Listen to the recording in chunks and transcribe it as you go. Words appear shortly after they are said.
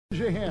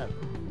ahead,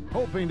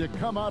 hoping to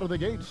come out of the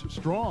gates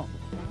strong.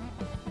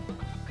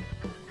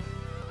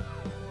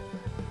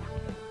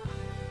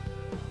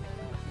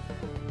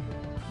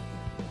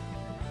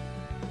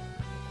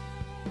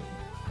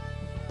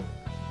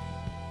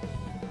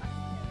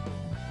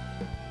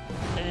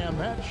 And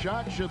that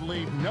shot should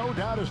leave no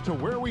doubt as to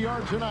where we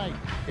are tonight.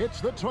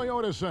 It's the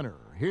Toyota Center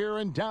here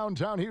in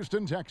downtown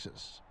Houston,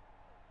 Texas.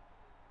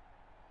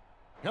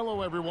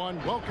 Hello,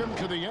 everyone. Welcome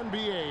to the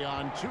NBA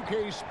on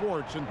 2K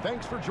Sports, and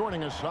thanks for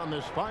joining us on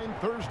this fine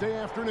Thursday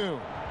afternoon.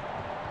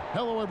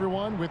 Hello,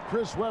 everyone. With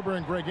Chris Webber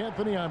and Greg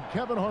Anthony, I'm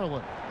Kevin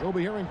Harlan. We'll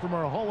be hearing from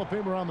our Hall of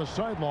Famer on the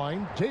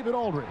sideline, David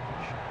Aldridge.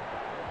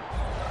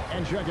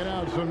 And checking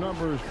out some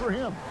numbers for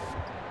him.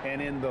 And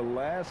in the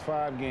last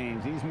 5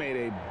 games, he's made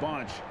a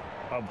bunch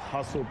of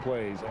hustle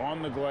plays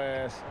on the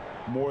glass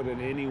more than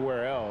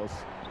anywhere else.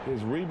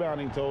 His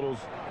rebounding totals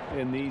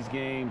in these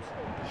games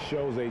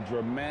shows a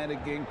dramatic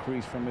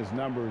increase from his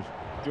numbers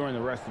during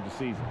the rest of the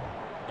season.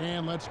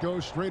 And let's go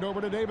straight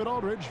over to David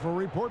Aldridge for a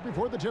report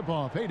before the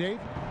tip-off. Hey, Dave.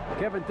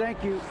 Kevin,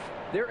 thank you.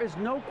 There is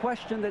no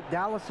question that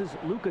Dallas's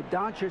Luka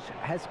Doncic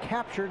has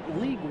captured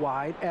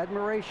league-wide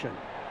admiration.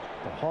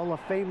 The Hall of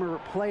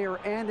Famer player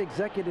and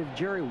executive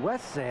Jerry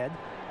West said,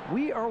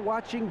 "We are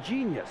watching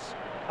genius,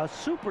 a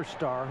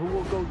superstar who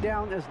will go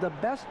down as the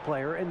best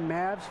player in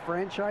Mavs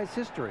franchise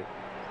history."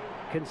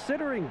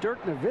 Considering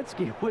Dirk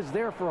Nowitzki was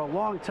there for a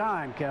long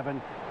time, Kevin,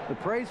 the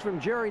praise from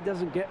Jerry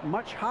doesn't get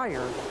much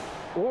higher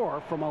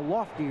or from a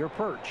loftier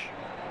perch.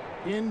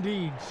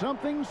 Indeed,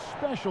 something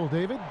special,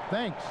 David.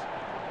 Thanks.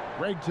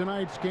 Greg,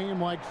 tonight's game,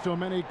 like so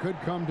many,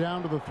 could come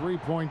down to the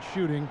three-point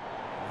shooting.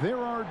 There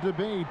are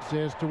debates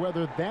as to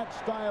whether that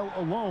style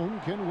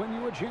alone can win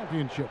you a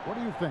championship. What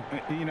do you think?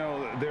 You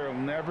know, there will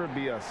never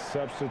be a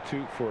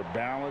substitute for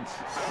balance,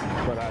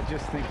 but I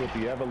just think with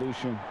the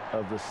evolution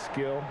of the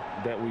skill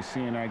that we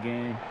see in our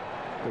game,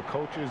 the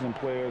coaches and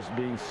players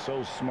being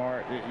so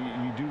smart,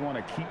 you do want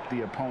to keep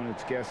the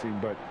opponents guessing,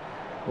 but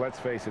let's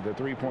face it, the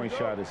three-point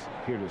shot is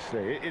here to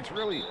stay. It's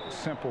really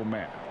simple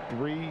math.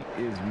 3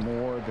 is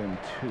more than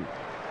 2.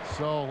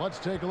 So let's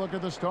take a look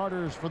at the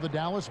starters for the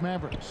Dallas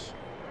Mavericks.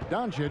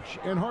 Doncic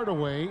and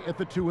Hardaway at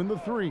the 2 and the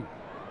 3.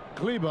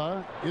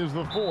 Kleba is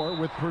the 4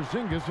 with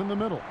Porzingis in the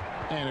middle.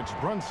 And it's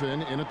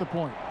Brunson in at the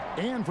point.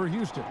 And for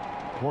Houston,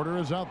 Porter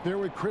is out there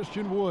with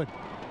Christian Wood.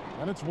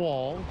 And it's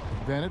Wall.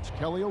 Then it's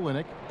Kelly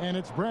Olynyk. And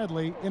it's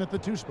Bradley in at the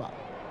 2 spot.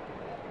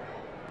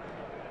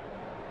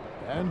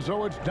 And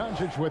so it's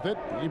Doncic with it.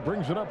 He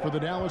brings it up for the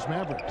Dallas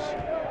Mavericks.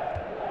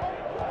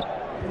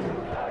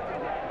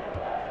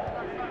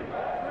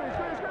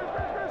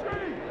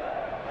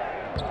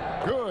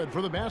 Good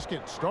for the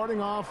basket,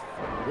 starting off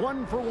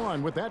 1 for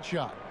 1 with that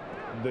shot.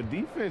 The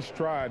defense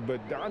tried,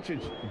 but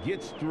Doncic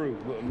gets through.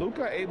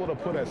 Luka able to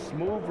put a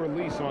smooth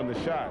release on the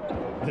shot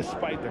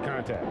despite the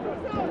contact.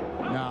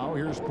 Now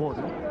here's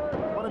Porter.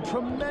 What a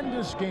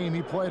tremendous game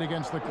he played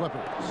against the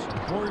Clippers.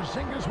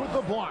 Porzingis with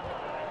the block.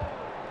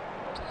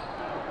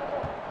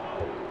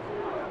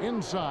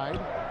 Inside.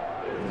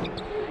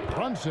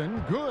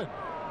 Brunson, good.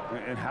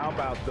 And how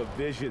about the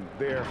vision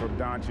there from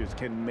Doncic?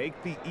 Can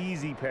make the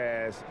easy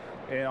pass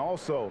and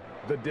also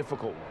the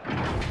difficult one.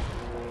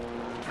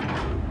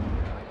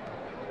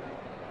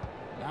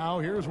 Now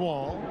here's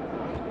Wall.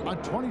 A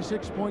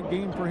 26-point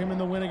game for him in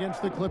the win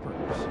against the Clippers.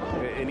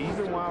 And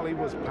even while he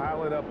was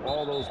piling up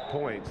all those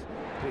points,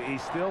 he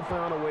still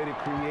found a way to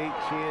create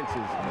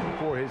chances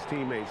for his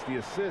teammates. The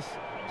assists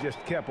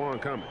just kept on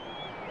coming.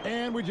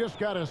 And we just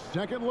got a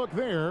second look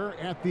there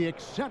at the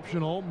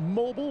exceptional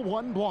mobile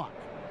 1 block.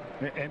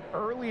 And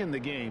early in the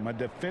game, a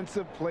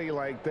defensive play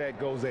like that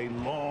goes a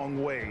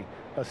long way,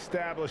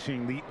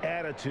 establishing the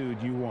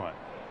attitude you want.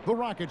 The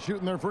Rockets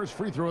shooting their first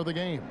free throw of the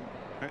game.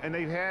 And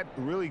they've had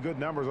really good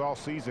numbers all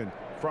season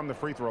from the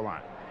free throw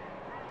line.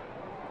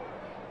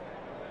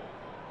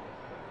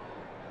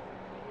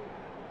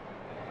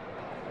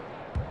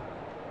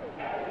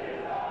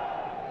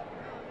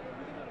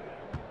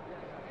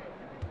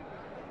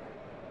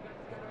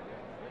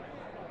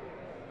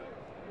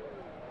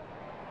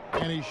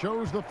 And he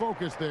shows the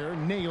focus there,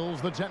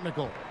 nails the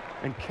technical.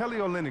 And Kelly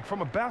Olynyk,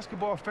 from a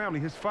basketball family,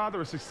 his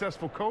father a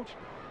successful coach,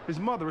 his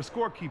mother a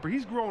scorekeeper.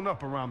 He's grown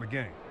up around the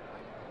game.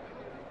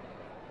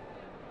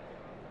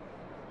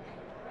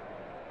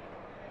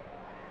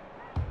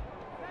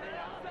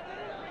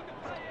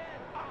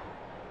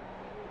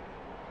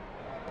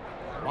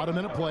 About a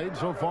minute played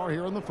so far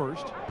here in the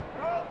first.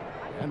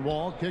 And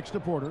Wall kicks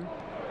to Porter.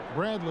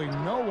 Bradley,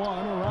 no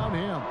one around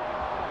him.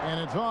 And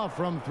it's off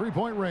from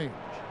three-point range.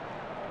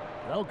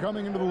 Well,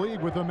 coming into the league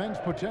with immense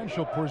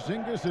potential,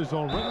 Porzingis has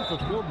already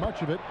fulfilled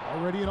much of it,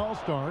 already an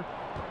all-star.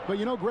 But,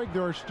 you know, Greg,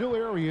 there are still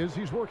areas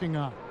he's working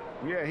on.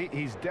 Yeah,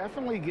 he's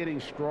definitely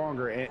getting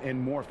stronger and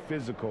more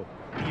physical.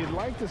 You'd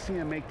like to see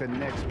him make the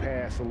next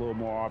pass a little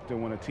more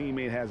often when a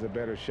teammate has a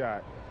better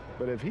shot.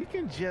 But if he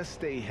can just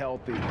stay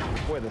healthy,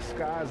 boy, the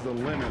sky's the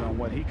limit on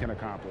what he can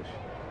accomplish.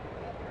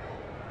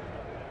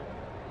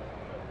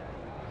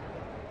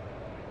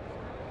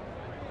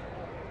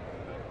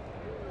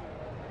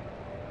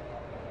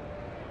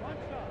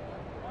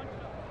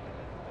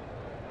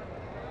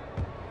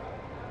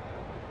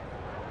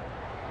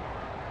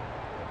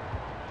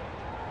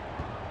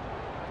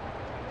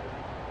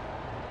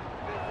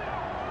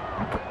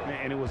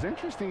 And it was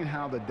interesting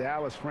how the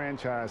Dallas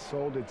franchise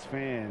sold its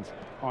fans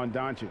on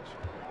Doncic.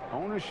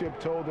 Ownership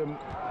told them,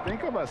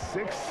 think of a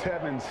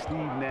 6'7" Steve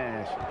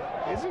Nash.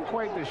 Isn't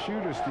quite the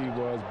shooter Steve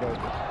was, but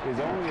is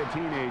only a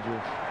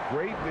teenager.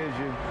 Great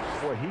vision.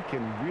 Boy, he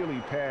can really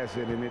pass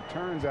it. And it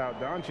turns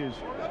out Doncic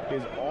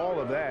is all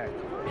of that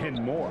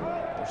and more.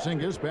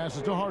 Porzingis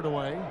passes to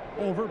Hardaway.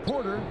 Over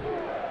Porter.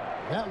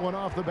 That one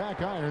off the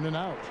back iron and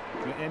out.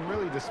 And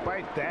really,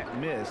 despite that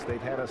miss,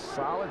 they've had a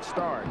solid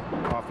start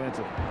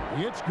offensively.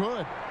 It's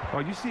good. Oh,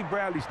 you see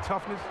Bradley's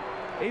toughness,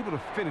 able to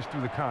finish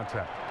through the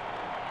contact.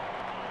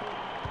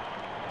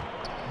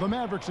 The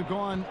Mavericks have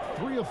gone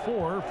 3 of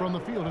 4 from the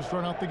field to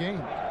start out the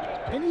game.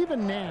 And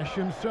even Nash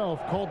himself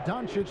called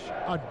Doncic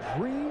a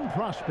dream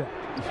prospect.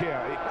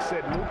 Yeah, it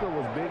said Luka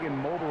was big and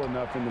mobile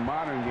enough in the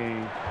modern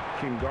game,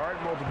 can guard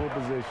multiple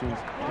positions,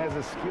 has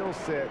a skill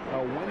set, a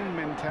winning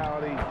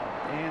mentality,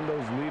 and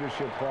those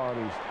leadership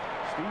qualities.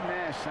 Steve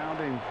Nash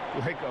sounding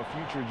like a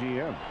future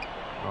GM.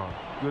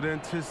 Good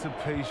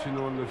anticipation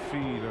on the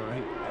feed.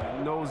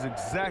 He knows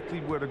exactly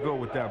where to go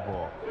with that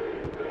ball.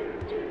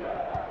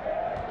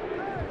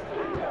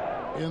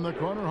 In the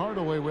corner,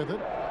 Hardaway with it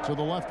to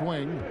the left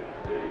wing.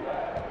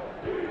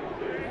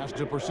 Pass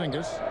to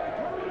Porzingis.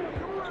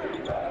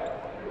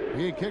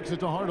 He kicks it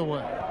to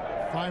Hardaway.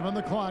 5 on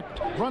the clock.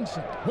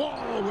 Brunson.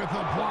 Whoa, with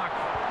a block.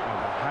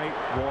 The height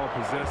Wall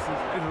possesses,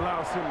 it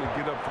allows him to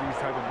get up for these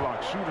type of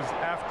blocks. Shooters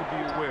have to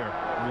be aware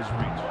of his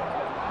reach.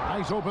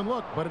 Nice open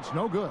look, but it's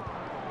no good.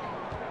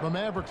 The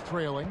Mavericks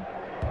trailing.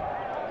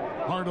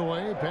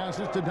 Hardaway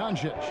passes to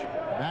Doncic.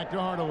 Back to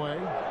Hardaway.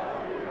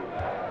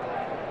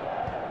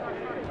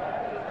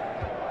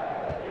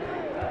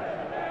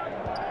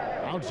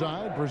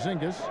 Outside,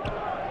 Porzingis.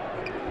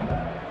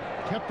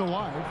 Kept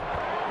alive.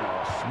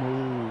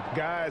 Smooth.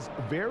 Guys,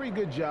 very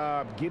good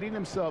job getting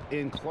himself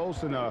in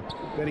close enough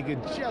that he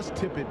could just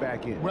tip it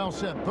back in. Well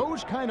said.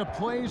 Those kind of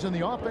plays in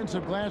the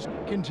offensive glass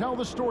can tell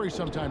the story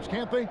sometimes,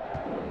 can't they?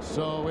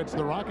 So it's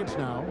the Rockets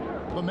now.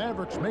 The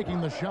Mavericks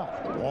making the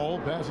shot. Ball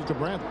passes to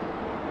Bradley.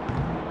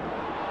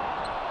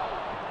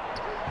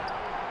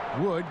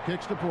 Wood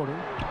kicks to Porter.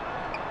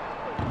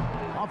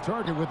 Off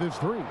target with his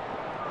 3.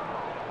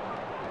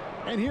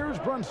 And here's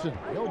Brunson.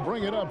 He'll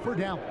bring it up for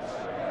Dallas.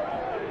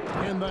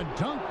 And the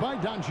dunk by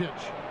Doncic.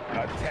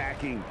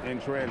 Attacking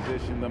in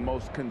transition, the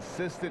most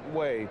consistent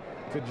way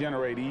to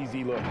generate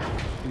easy looks.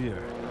 Yeah,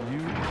 you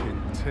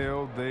can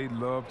tell they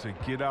love to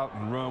get out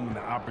and run when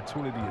the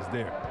opportunity is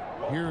there.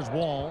 Here's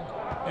Wall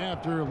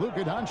after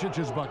Luka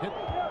Doncic's bucket.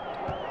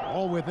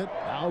 All with it,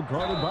 now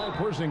guarded by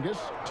Porzingis.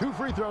 2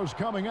 free throws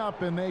coming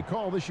up, and they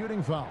call the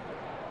shooting foul.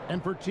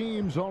 And for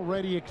teams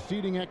already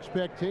exceeding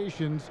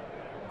expectations,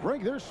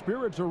 Greg, their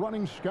spirits are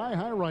running sky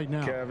high right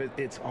now. Kev,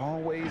 it's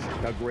always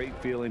a great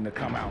feeling to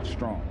come out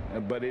strong,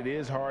 but it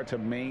is hard to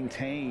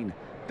maintain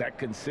that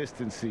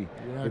consistency.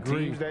 Yeah, the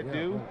teams that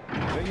do,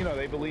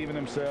 they believe in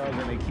themselves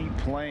and they keep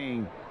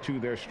playing to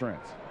their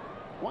strengths.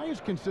 Why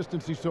is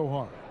consistency so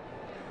hard?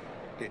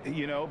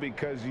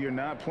 Because you're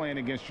not playing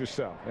against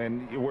yourself,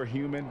 and we're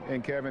human.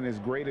 And Kevin, as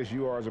great as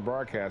you are as a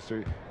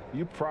broadcaster,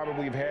 you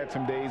probably have had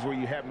some days where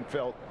you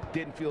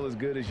didn't feel as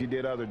good as you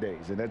did other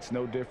days, and that's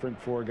no different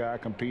for a guy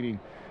competing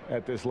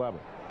at this level.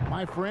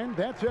 My friend,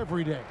 that's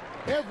every day.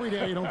 Every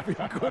day you don't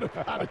feel good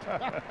about it.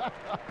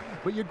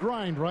 But you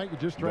grind, right? You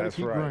just try to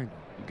keep grinding.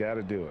 You got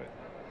to do it.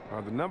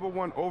 The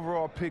 #1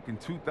 overall pick in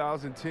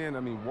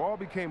 2010, Wall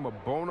became a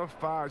bona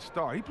fide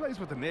star. He plays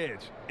with an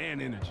edge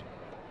and energy.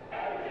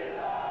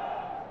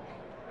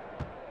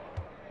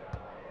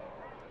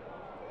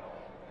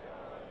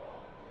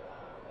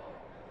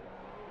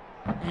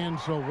 And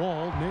so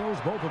Wall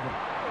nails both of them.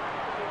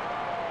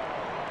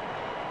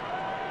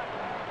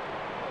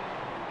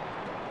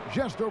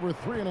 Just over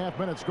 3.5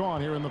 minutes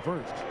gone here in the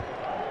first.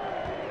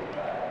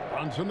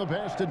 Brunson the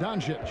pass to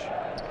Doncic.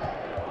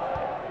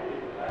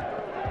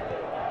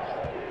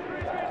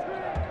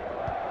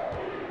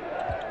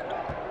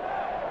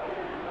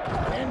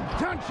 And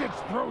Doncic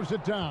throws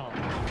it down.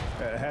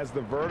 Has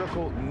the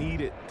vertical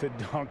needed to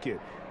dunk it.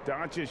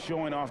 Doncic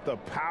showing off the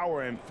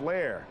power and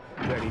flair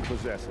that he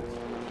possesses.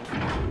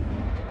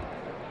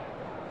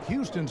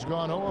 Houston's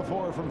gone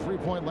 0-4 from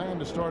three-point land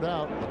to start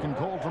out. Looking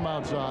cold from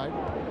outside.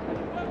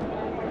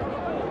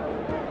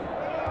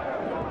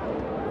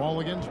 Wall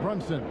against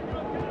Brunson.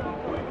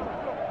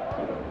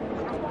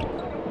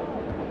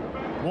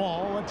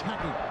 Wall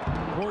attacking.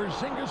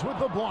 Porzingis with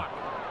the block.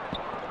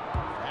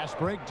 Fast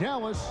break,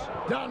 Dallas.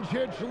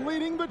 Doncic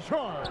leading the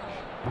charge.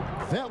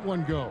 That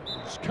one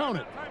goes. Count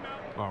it.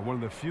 One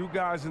of the few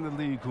guys in the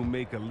league who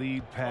make a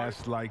lead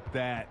pass like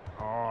that.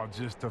 Oh,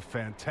 just a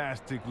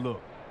fantastic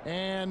look.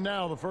 And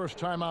now the first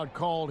timeout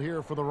called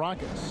here for the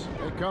Rockets.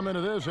 They come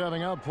into this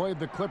having outplayed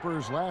the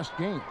Clippers last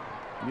game.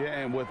 Yeah,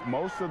 and with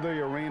most of the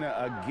arena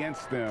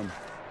against them,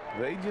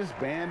 they just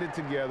banded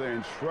together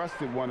and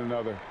trusted one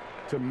another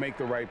to make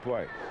the right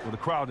play. Well, the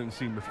crowd didn't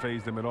seem to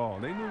faze them at all.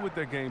 They knew what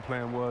their game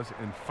plan was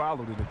and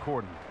followed it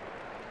accordingly.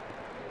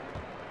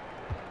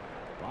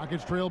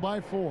 Rockets trail by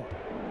 4.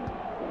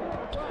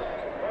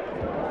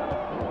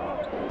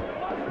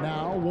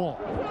 Now Wall.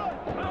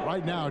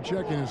 Right now,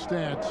 checking his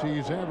stats,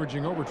 he's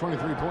averaging over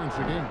 23 points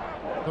a game.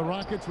 The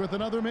Rockets with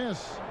another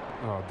miss.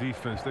 Oh,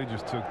 defense, they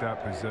just took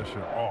that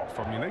possession off.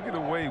 I mean, they get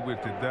away with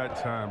it that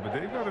time, but they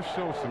got to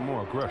show some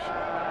more aggression.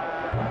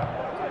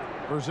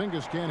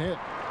 Porzingis can't hit.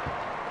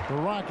 The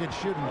Rockets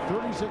shooting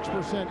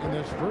 36% in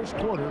this first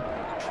quarter,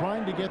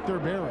 trying to get their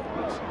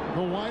bearings.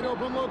 The wide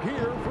open look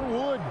here for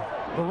Wood.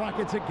 The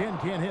Rockets again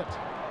can't hit.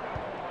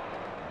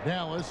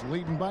 Dallas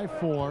leading by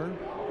 4.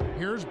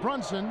 Here's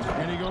Brunson,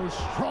 and he goes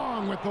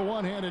strong with the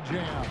one-handed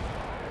jam.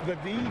 The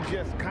D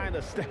just kind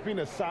of stepping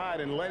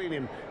aside and letting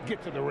him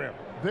get to the rim.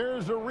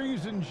 There's a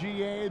reason,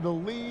 GA. The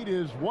lead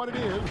is what it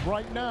is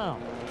right now.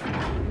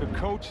 The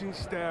coaching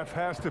staff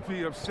has to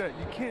be upset.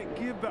 You can't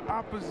give the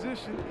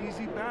opposition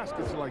easy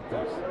baskets like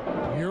this.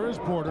 Here is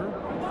Porter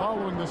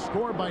following the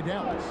score by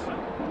Dallas.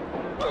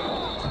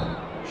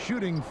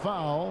 Shooting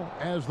foul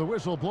as the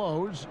whistle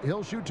blows.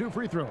 He'll shoot 2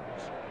 free throws.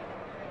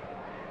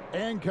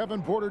 And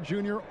Kevin Porter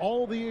Jr.,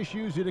 all the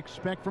issues you'd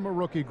expect from a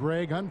rookie,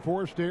 Greg.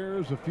 Unforced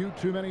errors, a few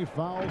too many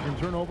fouls and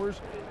turnovers.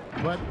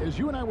 But as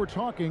you and I were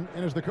talking,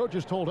 and as the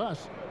coaches told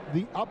us,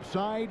 the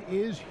upside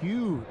is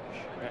huge.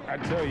 I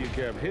tell you,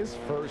 Kev, his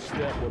first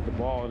step with the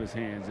ball in his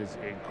hands is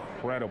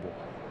incredible.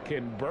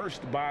 Can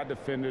burst by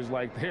defenders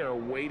like they're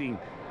waiting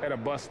at a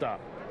bus stop.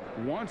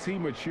 Once he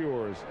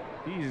matures,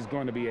 he's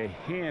going to be a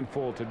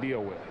handful to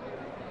deal with.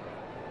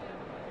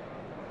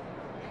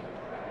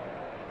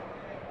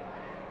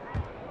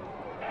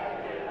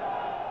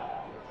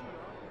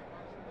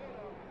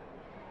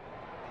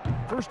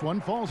 First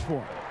one falls for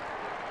him.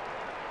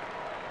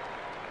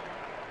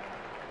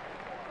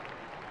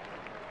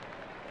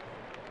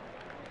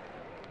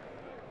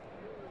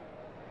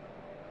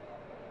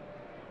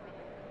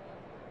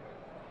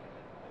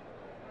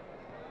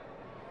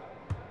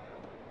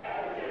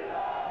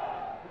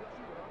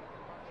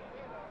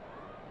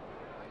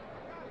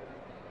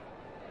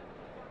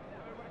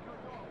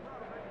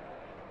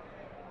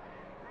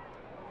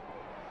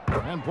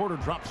 And Porter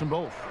drops them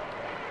both.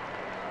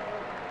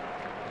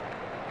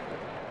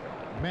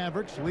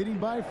 Mavericks leading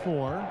by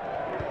 4.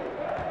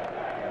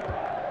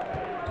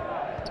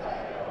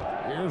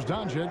 Here's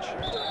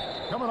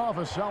Doncic coming off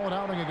a solid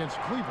outing against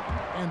Cleveland.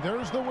 And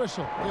there's the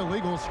whistle.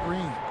 Illegal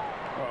screen.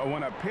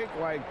 When a pick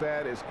like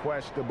that is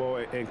questionable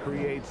and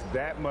creates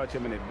that much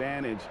of an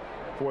advantage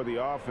for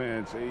the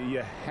offense,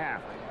 you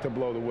have to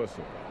blow the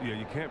whistle. Yeah,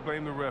 you can't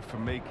blame the ref for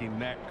making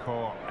that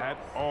call at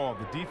all.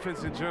 The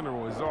defense in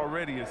general is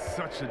already at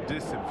such a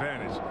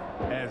disadvantage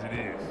as it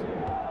is.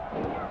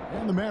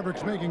 And the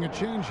Mavericks making a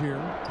change here.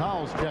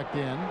 Powell's checked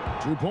in.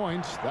 2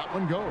 points. That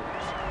one goes.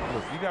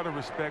 Look, you got to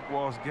respect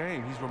Wall's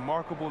game. He's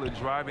remarkable at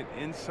driving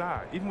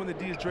inside, even when the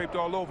D is draped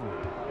all over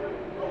him.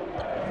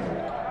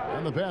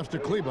 And the pass to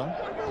Kleba.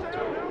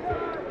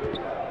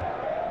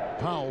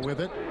 Powell with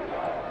it.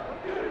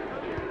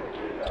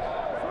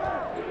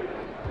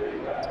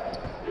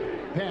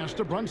 Pass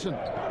to Brunson.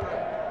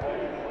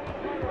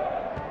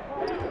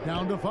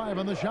 Down to 5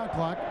 on the shot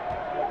clock.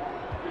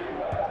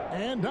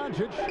 And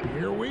Doncic,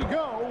 here we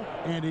go.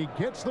 And he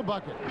gets the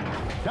bucket.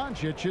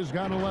 Doncic has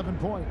got 11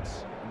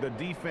 points. The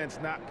defense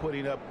not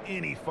putting up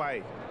any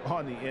fight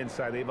on the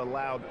inside. They've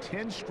allowed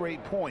 10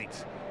 straight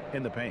points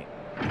in the paint.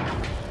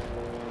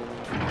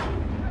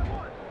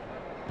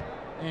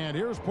 And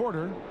here's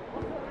Porter.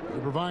 He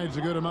provides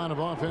a good amount of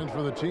offense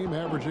for the team,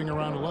 averaging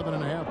around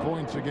 11.5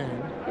 points a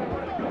game.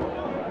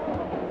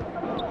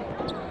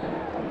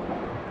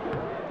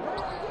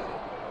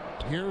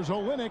 Here's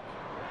Olynyk.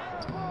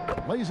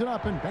 Lays it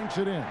up and banks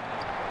it in.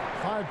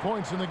 5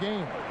 points in the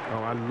game.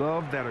 Oh, I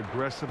love that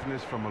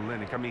aggressiveness from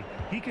Olynyk. I mean,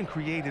 he can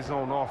create his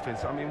own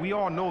offense. I mean, we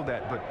all know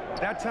that, but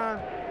that time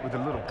with a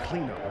little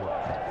cleanup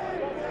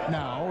work.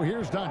 Now,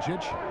 here's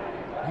Doncic.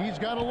 He's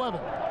got 11.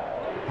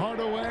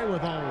 Hardaway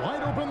with a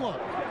wide open look.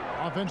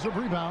 Offensive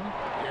rebound.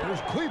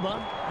 Here's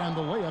Kleba, and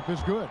the layup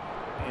is good.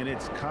 And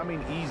it's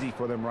coming easy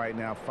for them right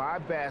now.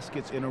 5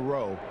 baskets in a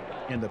row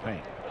in the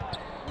paint.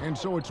 And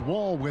so it's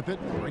Wall with it,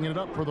 bringing it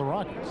up for the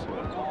Rockets.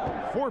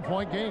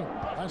 4-point game.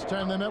 Last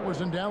time they met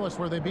was in Dallas,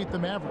 where they beat the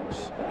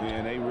Mavericks.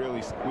 And they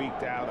really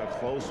squeaked out a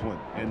close one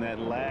in that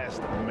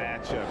last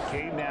matchup.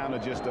 Came down to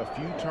just a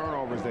few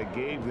turnovers that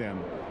gave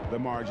them the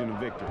margin of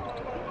victory.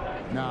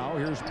 Now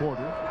here's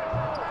Porter.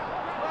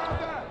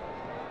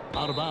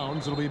 Out of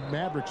bounds. It'll be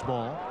Mavericks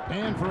ball.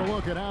 And for a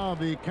look at how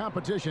the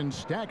competition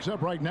stacks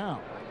up right now.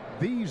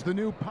 These, the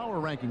new power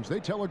rankings,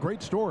 they tell a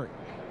great story.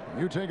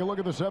 You take a look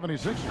at the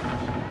 76ers.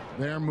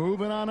 They're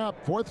moving on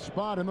up. 4th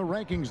spot in the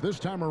rankings this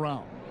time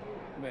around.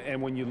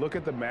 And when you look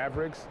at the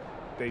Mavericks,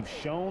 they've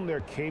shown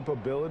their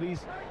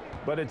capabilities,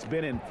 but it's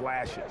been in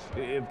flashes.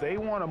 If they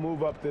want to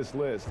move up this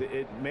list,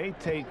 it may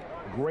take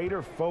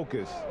greater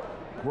focus,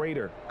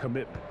 greater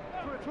commitment.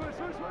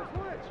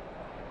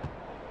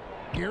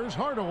 Here's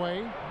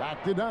Hardaway.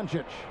 Back to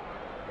Doncic.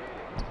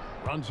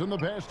 Runs in the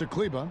pass to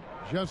Kleba.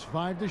 Just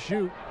 5 to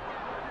shoot.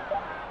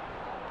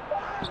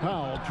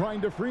 Powell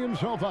trying to free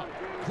himself up.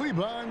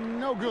 Kleba,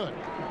 no good.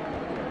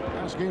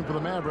 Last game for the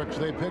Mavericks,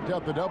 they picked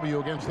up the W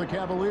against the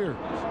Cavaliers.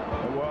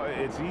 Well,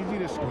 it's easy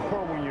to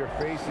score when you're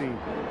facing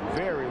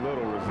very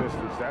little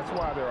resistance. That's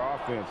why their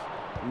offense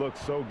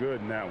looks so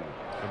good in that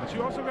one. But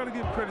you also got to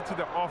give credit to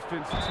the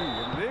offense, too.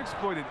 I mean, they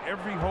exploited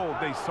every hole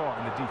they saw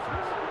in the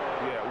defense.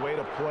 Yeah, way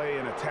to play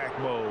in attack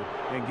mode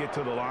and get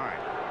to the line.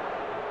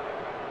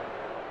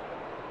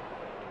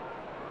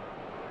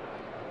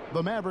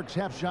 The Mavericks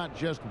have shot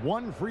just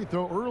one free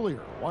throw earlier,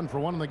 1 for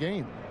 1 in the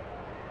game.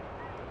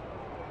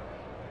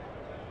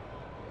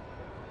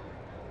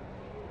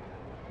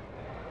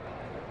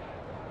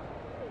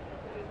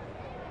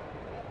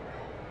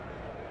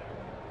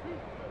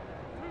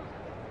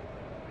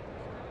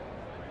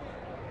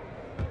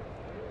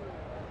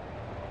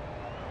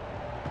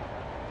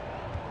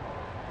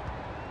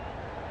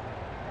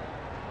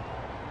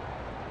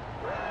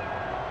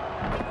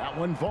 That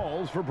one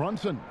falls for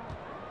Brunson.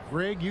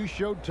 Greg, you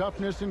showed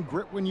toughness and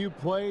grit when you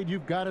played.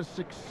 You've got to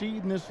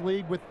succeed in this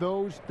league with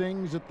those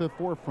things at the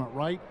forefront,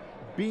 right?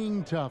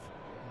 Being tough,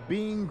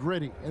 being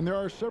gritty. And there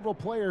are several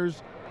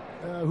players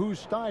whose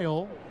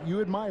style you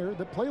admire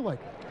that play like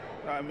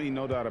it. I mean,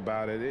 no doubt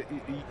about it.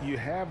 You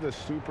have the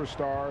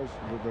superstars,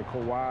 the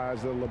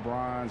Kawhis, the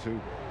LeBrons, who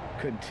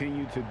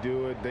continue to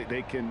do it.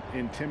 They can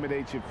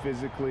intimidate you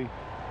physically,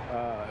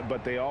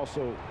 but they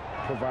also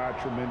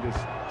provide tremendous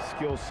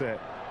skill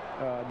set.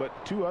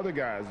 But two other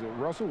guys,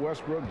 Russell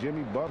Westbrook,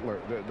 Jimmy Butler,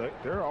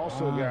 they're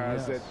also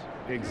guys that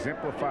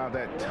exemplify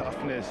that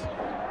toughness.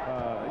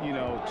 You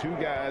know, two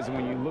guys,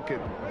 when you look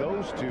at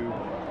those two,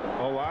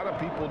 a lot of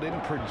people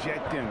didn't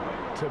project them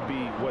to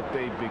be what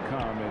they've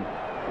become.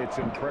 And it's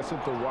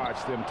impressive to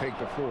watch them take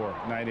the floor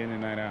night in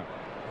and night out.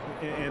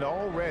 And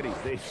already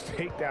they've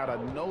staked out a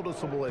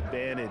noticeable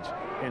advantage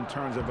in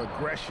terms of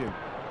aggression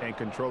and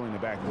controlling the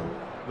backcourt.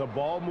 The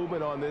ball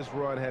movement on this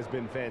run has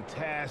been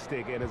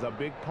fantastic and is a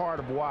big part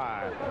of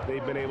why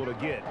they've been able to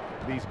get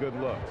these good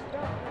looks.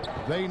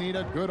 They need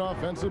a good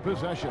offensive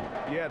possession.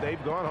 Yeah,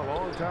 they've gone a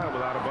long time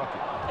without a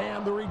bucket.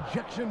 And the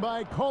rejection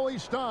by Cauley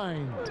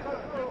Stein.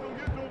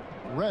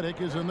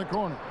 Redick is in the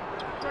corner.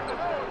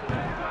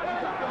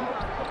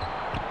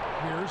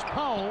 Here's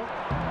Powell.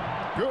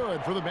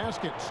 Good for the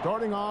basket.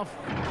 Starting off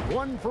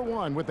 1 for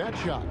 1 with that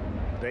shot.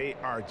 They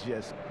are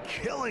just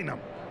killing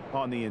them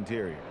on the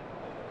interior.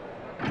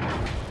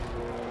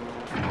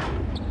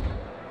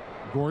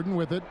 Gordon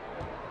with it.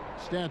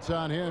 Stats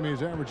on him,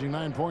 he's averaging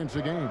 9 points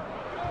a game.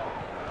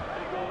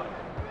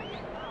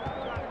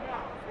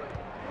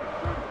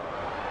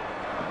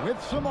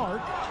 With some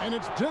arc, and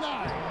it's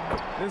denied.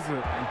 There's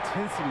an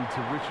intensity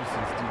to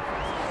Richardson's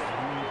defense.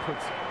 He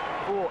puts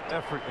full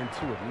effort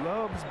into it.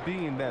 Loves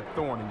being that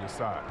thorn in your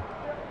side.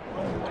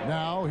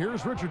 Now,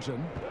 here's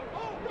Richardson.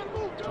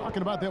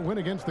 Talking about that win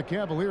against the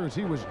Cavaliers,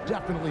 he was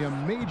definitely a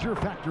major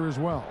factor as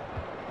well.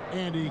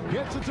 And he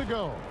gets it to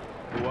go.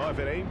 Well, if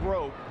it ain't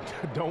broke,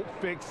 don't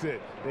fix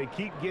it. They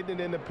keep getting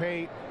it in the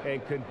paint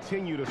and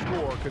continue to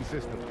score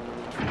consistently.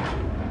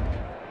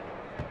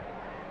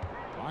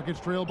 Rockets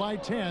trail by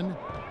 10.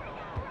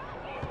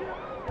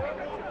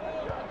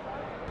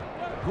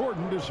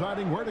 Gordon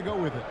deciding where to go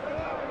with it.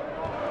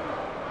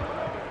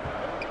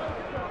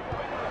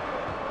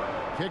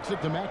 Kicks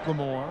it to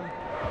McLemore.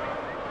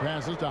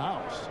 Passes to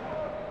House.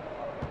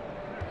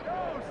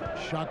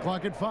 Shot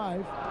clock at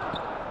 5.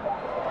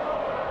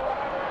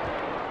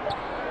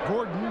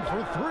 Gordon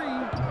for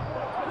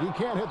 3. He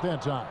can't hit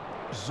that time.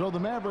 So the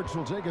Mavericks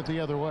will take it the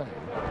other way.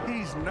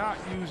 He's not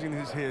using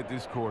his head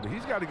this quarter.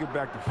 He's got to get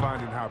back to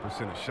finding high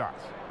percentage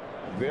shots.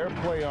 Their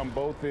play on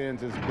both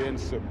ends has been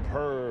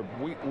superb.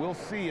 We'll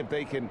see if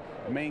they can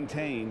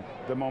maintain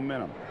the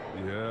momentum.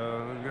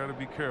 Yeah, you got to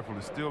be careful.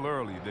 It's still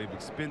early. They've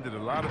expended a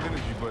lot of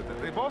energy, but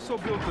they've also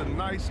built a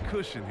nice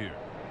cushion here.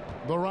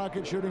 The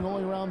Rockets shooting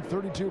only around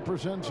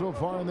 32% so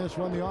far in this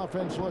one. The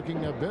offense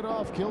looking a bit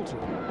off kilter.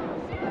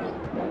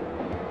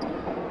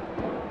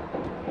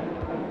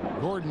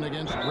 Gordon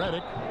against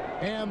Redick,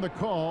 and the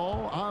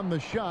call on the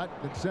shot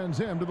that sends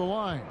him to the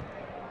line.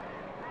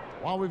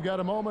 While we've got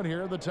a moment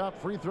here, the top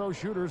free throw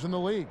shooters in the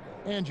league.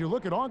 And you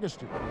look at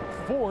Augustin,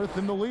 4th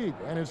in the league,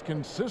 and as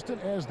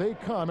consistent as they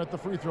come at the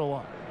free throw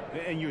line.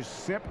 And you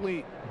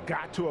simply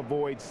got to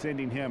avoid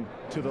sending him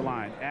to the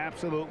line.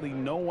 Absolutely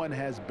no one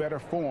has better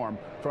form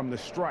from the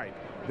stripe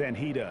than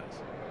he does.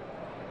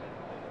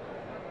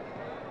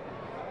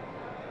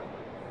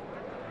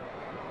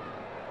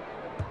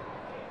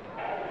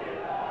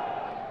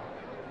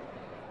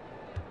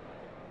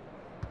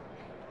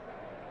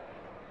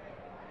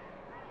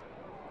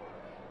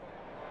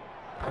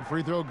 A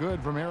free throw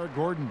good from Eric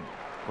Gordon.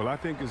 Well, I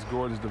think it's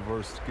Gordon's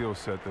diverse skill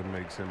set that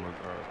makes him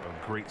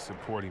a great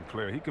supporting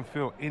player. He can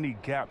fill any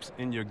gaps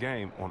in your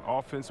game on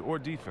offense or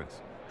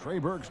defense. Trey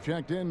Burks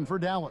checked in for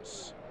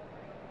Dallas.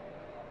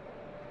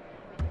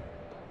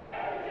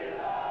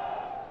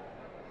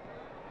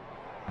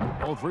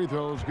 Both free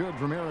throws good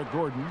from Eric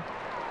Gordon.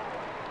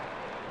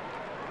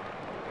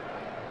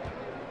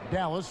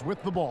 Dallas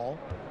with the ball.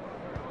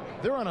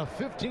 They're on a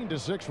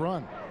 15-6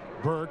 run.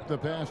 Burke the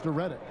pass to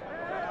Redick.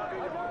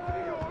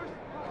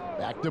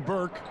 Back to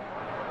Burke.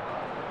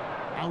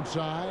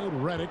 Outside,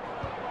 Redick.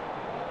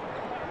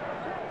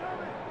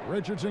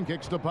 Richardson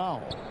kicks to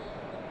Powell.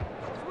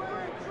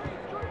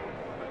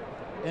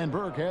 And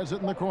Burke has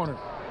it in the corner.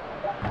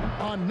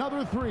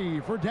 Another three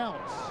for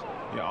Dallas.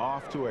 You're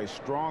off to a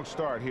strong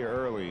start here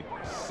early.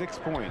 6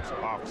 points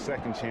off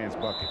second chance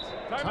buckets.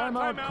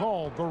 Timeout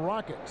called the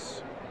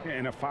Rockets.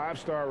 And a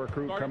 5-star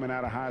recruit coming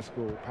out of high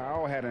school.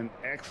 Powell had an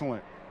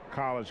excellent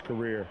college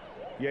career,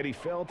 yet he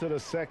fell to the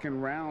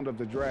second round of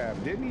the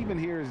draft. Didn't even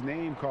hear his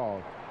name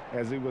called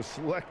as he was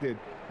selected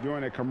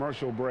during a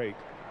commercial break.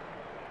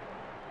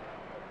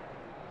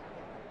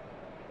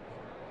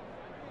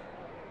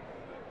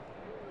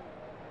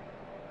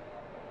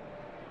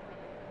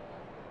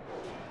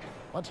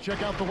 Let's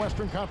check out the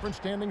Western Conference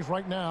standings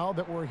right now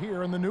that we're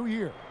here in the new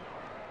year.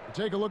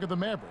 Take a look at the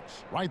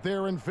Mavericks, right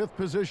there in 5th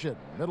position,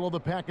 middle of the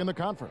pack in the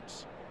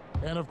conference.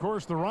 And, of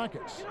course, the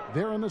Rockets,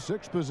 they're in the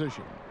 6th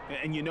position.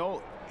 And, you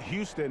know,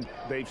 Houston,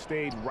 they've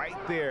stayed right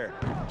there,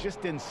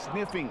 just in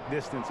sniffing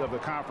distance of the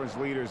conference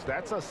leaders.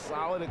 That's a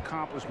solid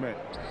accomplishment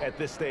at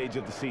this stage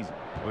of the season.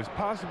 Well, it's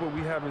possible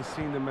we haven't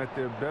seen them at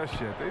their best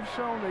yet. They've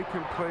shown they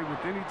can play with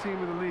any team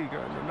in the league.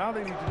 Now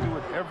they need to do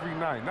it every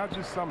night, not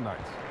just some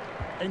nights.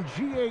 And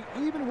G.A.,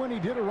 even when he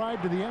did arrive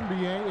to the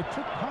NBA, it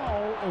took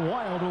Powell a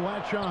while to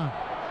latch on.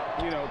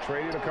 You know,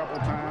 traded a couple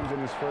times in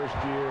his first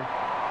year.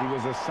 He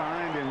was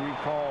assigned and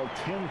recalled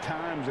 10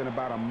 times in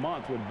about a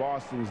month with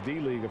Boston's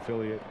D-League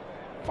affiliate.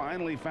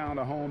 Finally found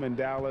a home in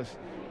Dallas.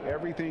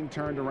 Everything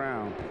turned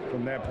around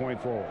from that point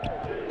forward.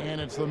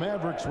 And it's the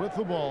Mavericks with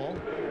the ball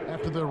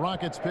after the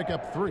Rockets pick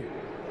up 3.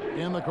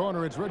 In the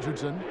corner, it's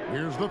Richardson.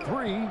 Here's the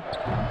 3.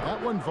 That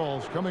one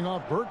falls coming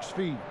off Burke's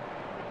feet.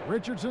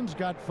 Richardson's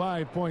got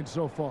 5 points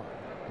so far.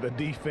 The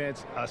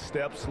defense a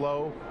step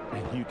slow,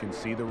 and you can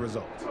see the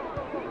results.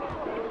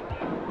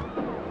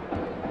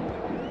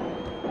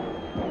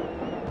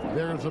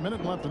 There's a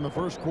minute left in the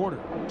first quarter.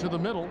 To the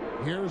middle,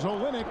 here's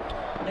Olynyk,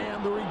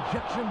 and the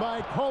rejection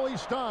by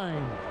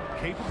Cauley-Stein.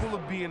 Capable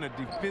of being a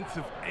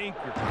defensive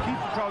anchor.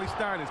 Keith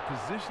Cauley-Stein is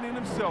positioning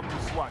himself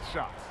to swat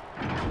shots.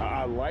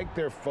 I like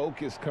their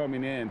focus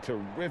coming in.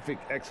 Terrific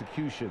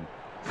execution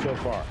so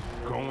far.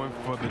 Going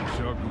for the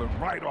juggler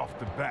right off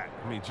the bat.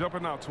 I mean,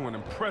 jumping out to an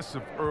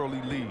impressive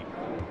early lead.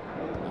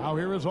 Now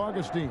here is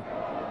Augustine.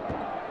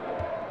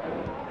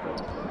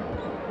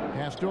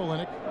 Pass to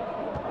Olynyk.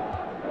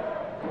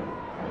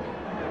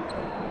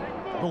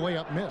 The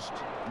layup missed.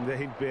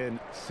 They've been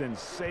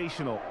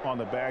sensational on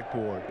the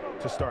backboard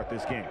to start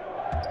this game.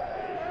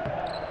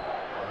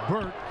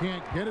 Burke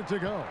can't get it to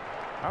go.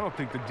 I don't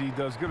think the D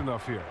does good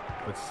enough here,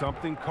 but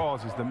something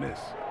causes the miss.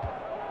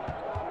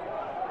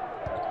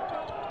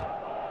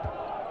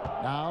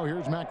 Now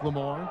here's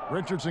McLemore.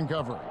 Richardson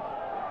covering.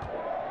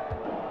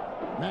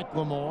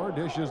 McLemore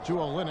dishes to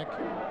Olynyk.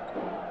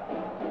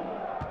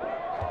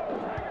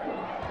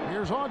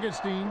 Here's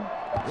Augustine.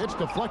 It's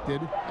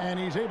deflected, and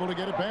he's able to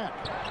get it back.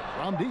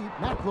 From deep,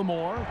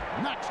 McLemore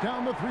knocks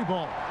down the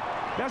 3-ball.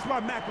 That's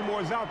why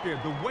McLemore is out there.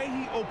 The way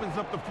he opens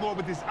up the floor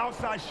with his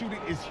outside shooting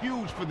is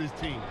huge for this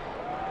team.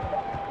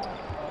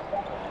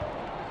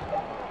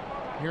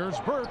 Here's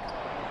Burke.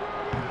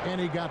 And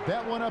he got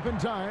that one up in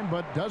time,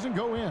 but doesn't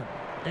go in.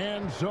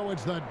 And so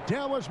it's the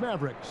Dallas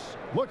Mavericks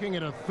looking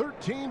at a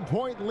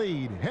 13-point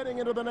lead heading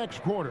into the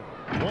next quarter.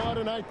 What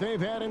a night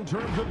they've had in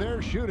terms of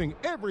their shooting.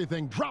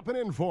 Everything dropping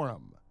in for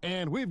them.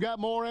 And we've got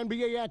more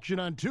NBA action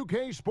on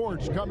 2K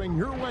Sports coming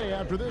your way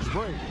after this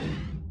break.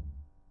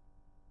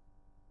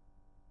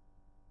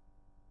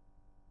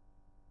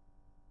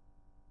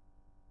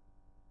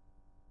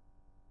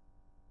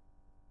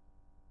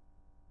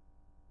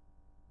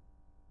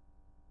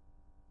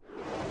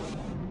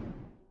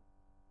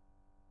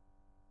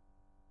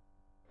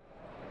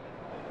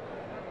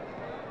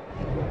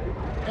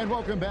 And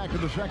welcome back to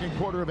the second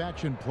quarter of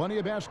action. Plenty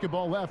of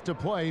basketball left to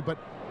play, but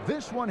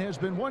this one has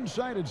been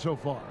one-sided so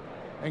far.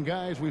 And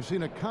guys, we've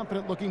seen a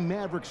confident-looking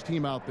Mavericks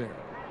team out there.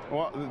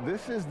 Well,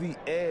 this is the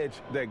edge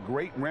that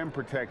great rim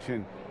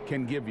protection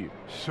can give you.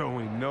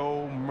 Showing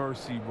no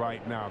mercy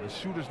right now. The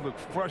shooters look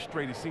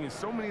frustrated seeing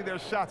so many of their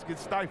shots get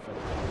stifled.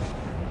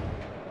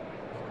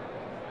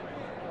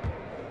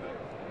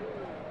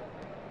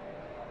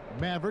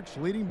 Mavericks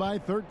leading by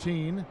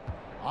 13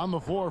 on the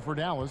floor for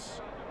Dallas.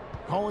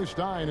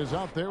 Cauley-Stein is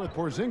out there with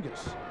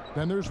Porzingis.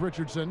 Then there's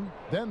Richardson.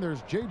 Then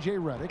there's J.J.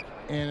 Redick.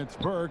 And it's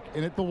Burke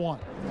in at the 1.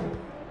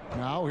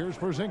 Now here's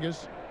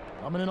Porzingis.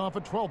 Coming in off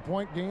a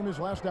 12-point game his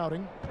last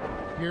outing.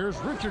 Here's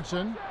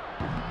Richardson.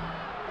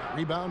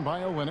 Rebound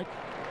by Olynyk.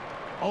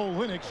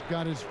 Olynyk's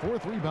got his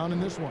 4th rebound in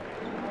this one.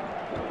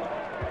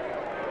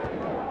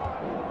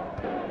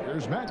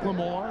 Here's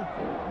McLemore.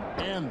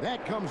 And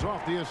that comes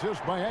off the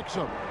assist by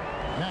Exum.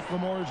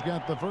 McLemore's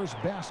got the first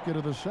basket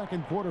of the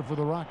second quarter for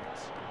the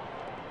Rockets.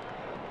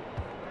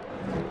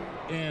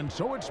 And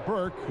so it's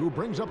Burke who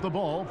brings up the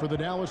ball for the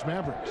Dallas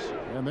Mavericks.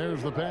 And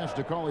there's the pass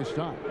to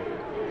Cauley-Stein.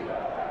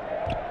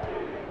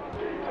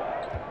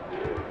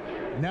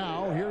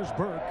 Now here's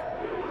Burke.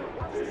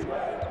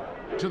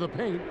 To the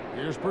paint.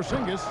 Here's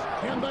Porzingis.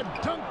 And the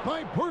dunk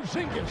by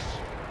Porzingis.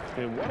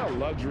 And what a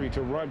luxury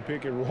to run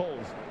pick and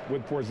rolls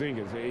with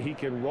Porzingis. He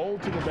can roll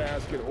to the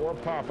basket or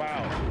pop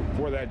out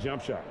for that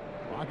jump shot.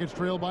 Rockets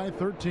trail by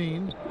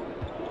 13.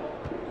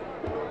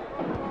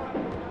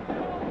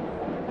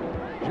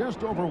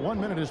 Just over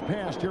 1 minute has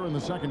passed here in the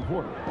second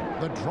quarter.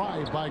 The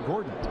drive by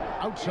Gordon.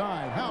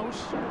 Outside,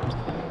 House.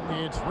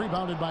 It's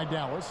rebounded by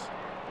Dallas.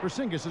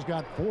 Porzingis has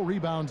got 4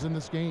 rebounds in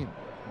this game.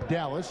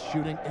 Dallas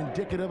shooting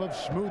indicative of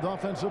smooth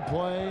offensive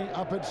play.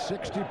 Up at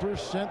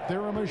 60%.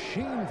 They're a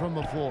machine from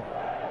the floor.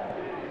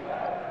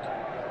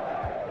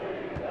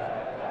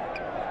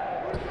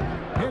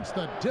 It's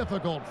the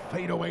difficult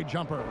fadeaway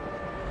jumper.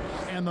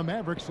 And the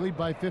Mavericks lead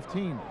by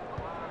 15.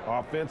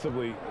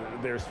 Offensively,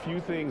 there's few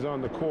things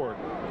on the court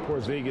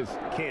Porzingis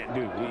can't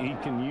do. He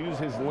can use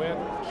his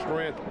length,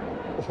 strength,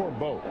 or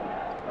both.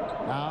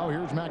 Now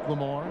here's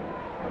McLemore.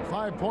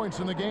 5 points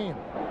in the game.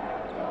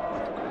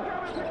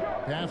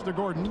 Pass to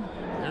Gordon.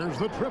 There's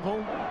the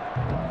triple.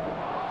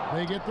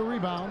 They get the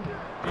rebound.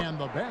 And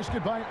the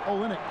basket by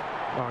Olynyk.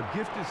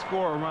 Gifted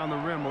scorer around the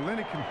rim.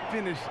 Olynyk can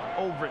finish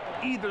over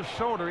either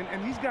shoulder,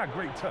 and he's got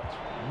great touch.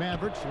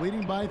 Mavericks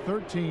leading by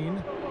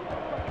 13.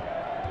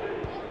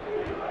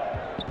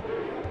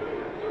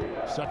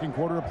 Second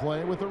quarter of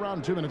play with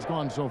around 2 minutes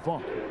gone so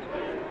far.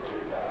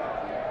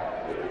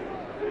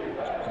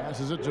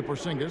 Passes it to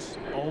Porzingis.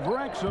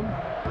 Overacts him.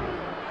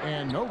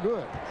 And no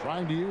good.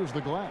 Trying to use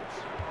the glass.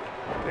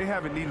 They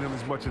haven't needed him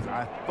as much as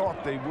I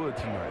thought they would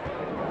tonight.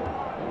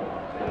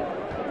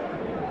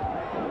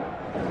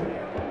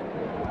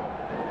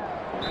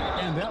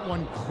 And that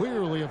one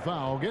clearly a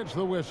foul. Gets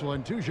the whistle,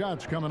 and 2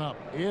 shots coming up.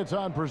 It's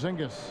on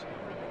Porzingis.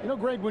 You know,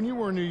 Greg, when you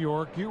were in New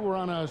York, you were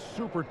on a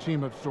super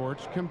team of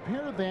sorts.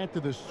 Compare that to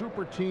the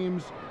super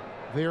teams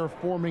they're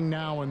forming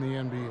now in the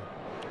NBA.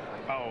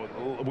 Oh,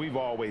 we've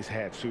always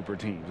had super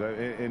teams.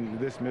 And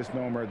this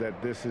misnomer that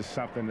this is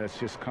something that's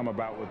just come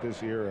about with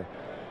this era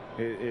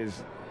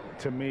is,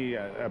 to me,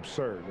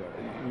 absurd.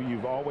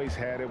 You've always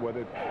had it.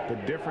 Whether the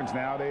difference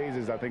nowadays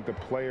is I think the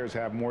players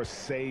have more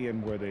say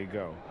in where they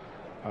go.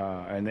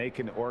 And they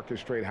can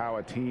orchestrate how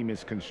a team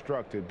is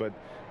constructed, but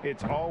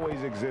it's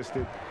always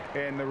existed.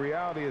 And the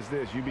reality is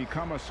this: you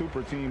become a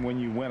super team when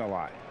you win a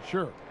lot.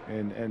 Sure.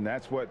 And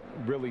that's what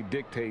really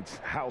dictates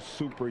how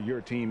super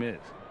your team is.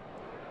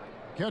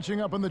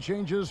 Catching up on the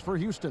changes for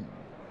Houston.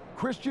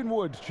 Christian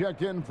Woods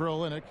checked in for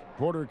Olynyk.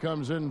 Porter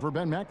comes in for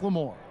Ben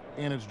McLemore.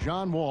 And it's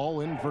John Wall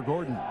in for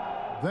Gordon.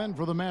 Then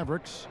for the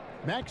Mavericks,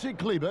 Maxi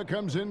Kleber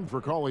comes in for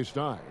Cauley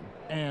Stein.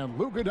 And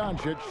Luka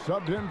Doncic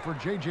subbed in for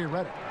J.J.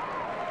 Redick.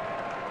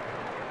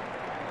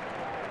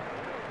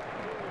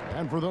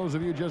 And for those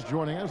of you just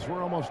joining us,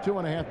 we're almost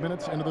 2.5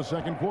 minutes into the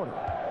second quarter.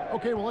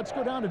 Okay, well, let's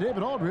go down to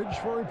David Aldridge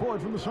for a report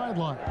from the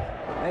sideline.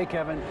 Hey,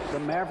 Kevin, the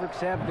Mavericks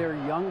have their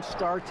young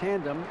star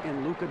tandem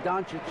in Luka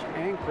Doncic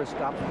and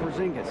Kristaps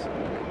Porzingis.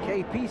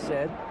 KP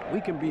said, "We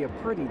can be a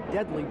pretty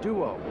deadly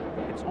duo.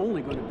 It's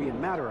only going to be a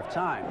matter of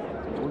time.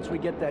 Once we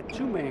get that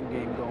two-man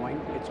game going,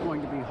 it's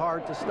going to be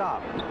hard to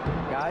stop."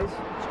 Guys,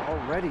 it's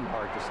already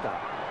hard to stop.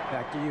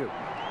 Back to you.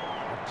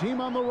 A team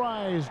on the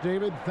rise,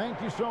 David.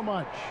 Thank you so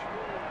much.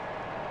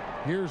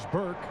 Here's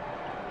Burke.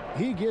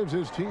 He gives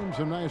his team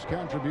some nice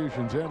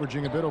contributions,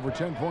 averaging a bit over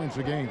 10 points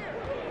a game.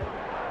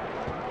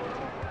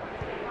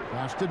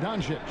 Pass to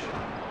Doncic.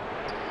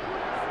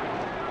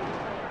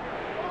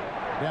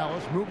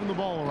 Dallas moving the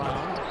ball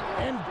around,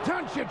 and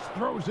Doncic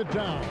throws it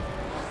down.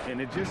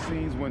 And it just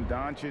seems when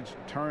Doncic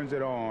turns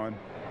it on,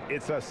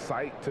 it's a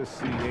sight to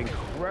see.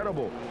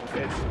 Incredible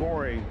at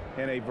scoring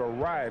in a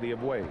variety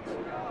of ways.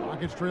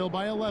 Rockets trail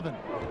by 11.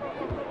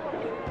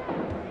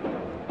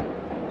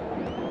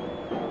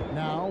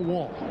 Now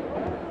Wall.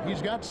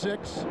 He's got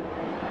 6.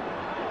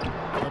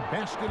 The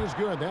basket is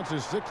good. That's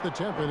his 6th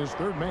attempt and his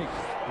 3rd make.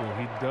 Well,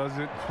 he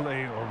doesn't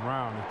play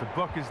around. If the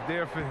buck is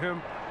there for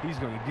him, he's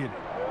going to get it.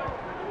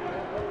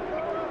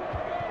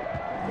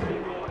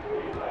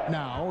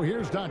 Now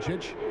here's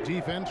Doncic.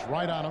 Defense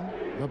right on him.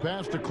 The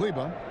pass to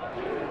Kleber.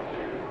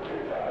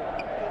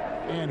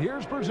 And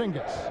here's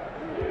Porzingis.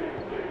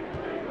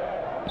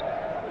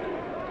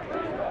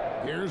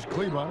 Here's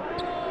Kleber.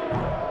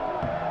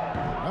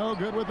 No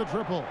good with the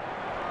triple.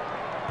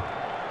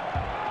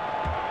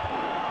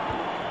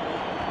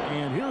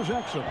 And here's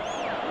Exum.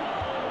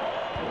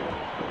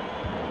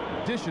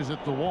 Dishes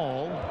at the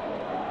wall.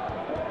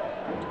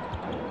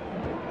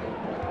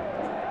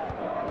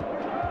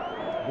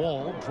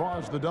 Wall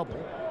draws the double.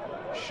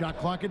 Shot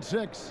clock at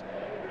 6.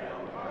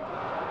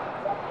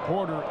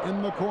 Porter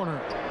in the corner.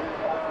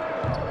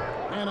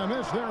 And a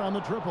miss there on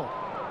the triple.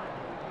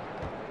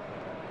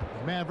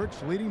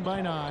 Mavericks leading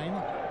by 9.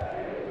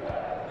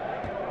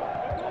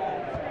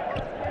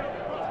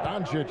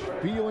 Doncic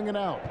feeling it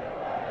out.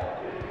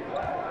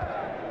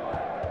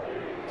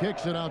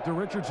 Kicks it out to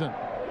Richardson.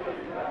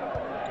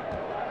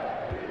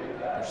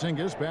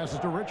 Porzingis passes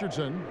to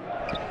Richardson.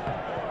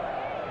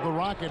 The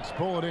Rockets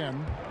pull it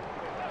in.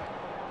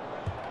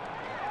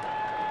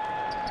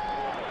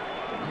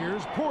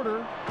 Here's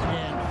Porter,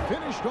 and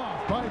finished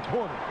off by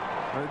Porter.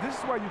 This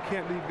is why you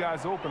can't leave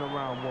guys open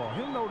around Wall.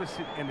 He'll notice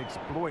it and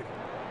exploit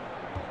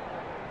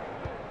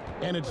it.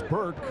 And it's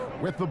Burke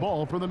with the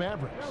ball for the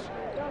Mavericks.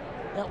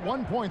 At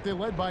one point, they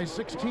led by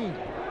 16.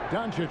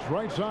 Doncic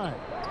right side.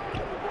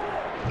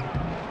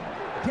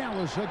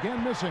 Dallas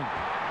again missing.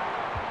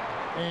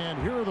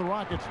 And here are the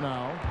Rockets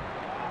now.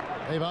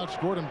 They've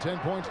outscored him 10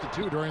 points to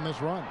 2 during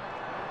this run.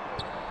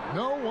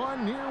 No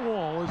one near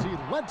Wall as he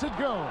lets it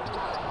go.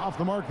 Off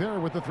the mark there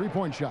with the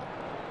three-point shot.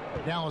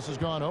 Dallas has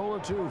gone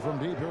 0-2 from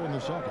deep here in the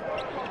second.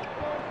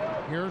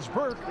 Here's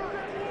Burke.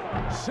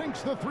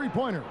 Sinks the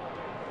three-pointer.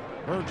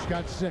 Burke's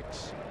got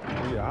 6.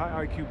 Yeah,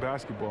 high IQ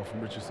basketball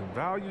from Richardson.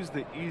 Values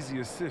the easy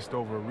assist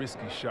over a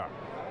risky shot.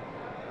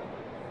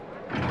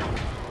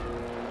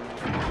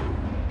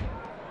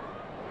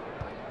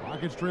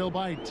 Rockets trail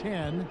by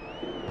 10.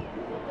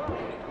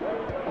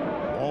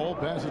 Wall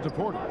passes to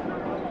Porter.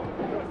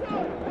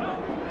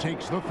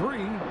 Takes the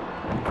three,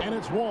 and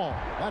it's Wall.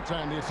 That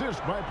time the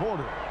assist by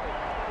Porter.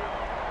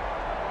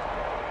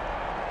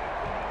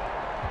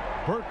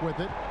 Burke with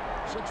it.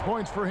 6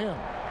 points for him.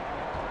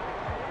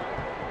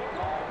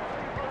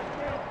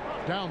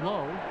 Down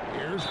low.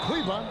 Here's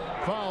Kleba.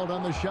 Fouled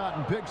on the shot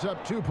and picks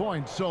up 2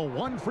 points. So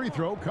 1 free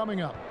throw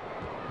coming up.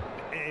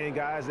 And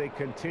guys, they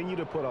continue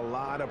to put a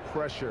lot of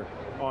pressure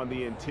on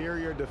the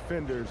interior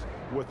defenders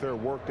with their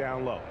work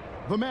down low.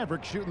 The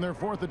Mavericks shooting their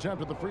 4th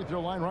attempt at the free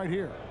throw line right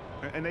here.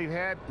 And they've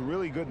had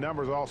really good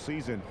numbers all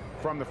season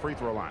from the free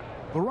throw line.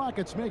 The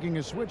Rockets making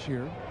a switch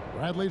here.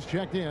 Bradley's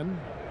checked in.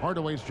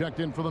 Hardaway's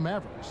checked in for the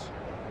Mavericks.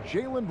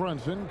 Jalen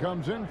Brunson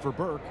comes in for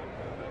Burke.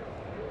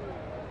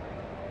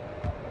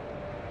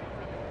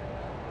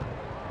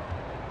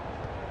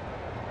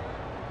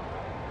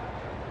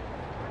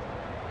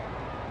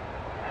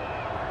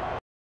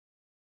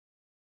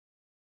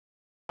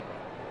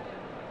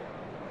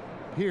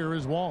 Here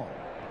is Wall.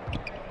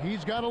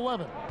 He's got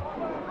 11.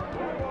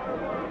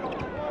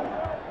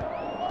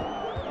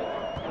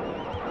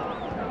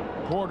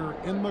 Porter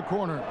in the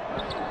corner.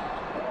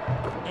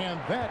 And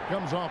that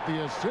comes off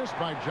the assist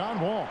by John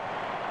Wall.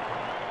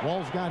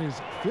 Wall's got his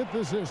 5th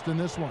assist in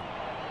this one.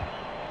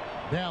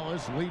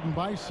 Dallas leading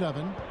by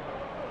 7.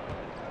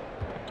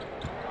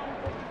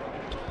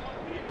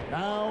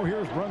 Now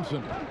here's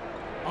Brunson.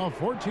 A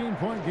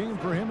 14-point game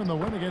for him in the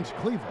win against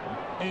Cleveland.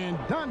 And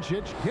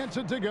Doncic gets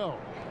it to go.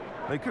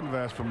 They couldn't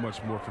have asked for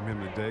much more from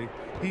him today.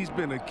 He's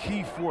been a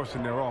key force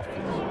in their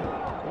offense.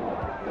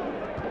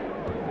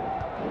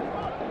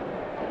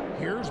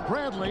 Here's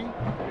Bradley.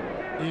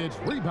 It's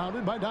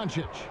rebounded by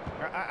Doncic.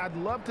 I'd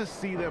love to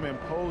see them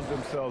impose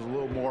themselves a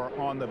little more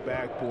on the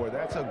backboard.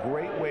 That's a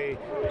great way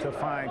to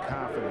find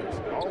confidence.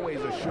 Always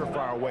a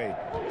surefire way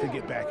to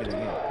get back in the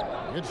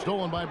game. It's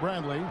stolen by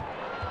Bradley.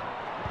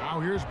 Now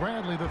here's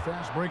Bradley, the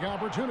fast break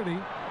opportunity.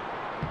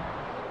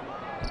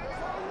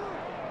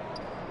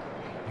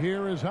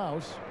 Here is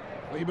House.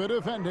 Kleba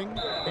defending,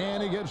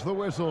 and he gets the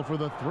whistle for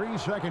the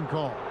 3-second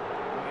call.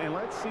 And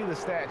let's see the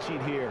stat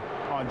sheet here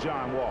on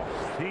John Wall.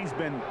 He's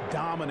been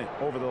dominant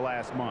over the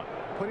last month,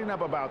 putting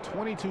up about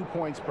 22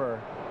 points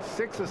per,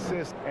 6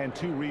 assists, and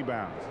 2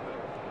 rebounds.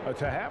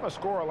 To have a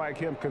scorer like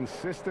him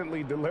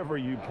consistently deliver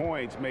you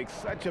points makes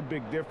such a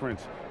big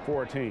difference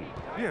for a team.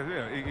 Yeah,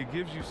 it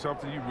gives you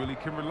something you really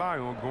can rely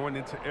on going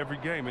into every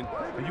game. And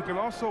you can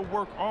also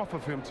work off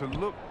of him to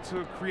look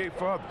to create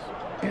for others.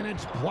 And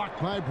it's blocked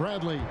by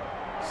Bradley.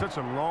 Such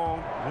a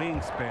long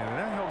wingspan, and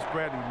that helps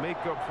Bradley make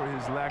up for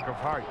his lack of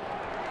height.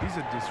 He's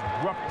a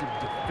disruptive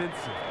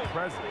defensive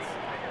presence.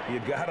 You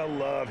gotta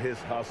love his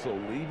hustle,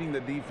 leaving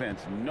the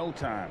defense no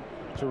time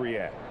to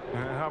react.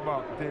 And how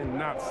about then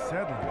not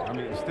settling? I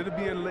mean, instead of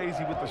being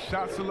lazy with the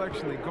shot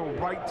selection, they go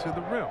right to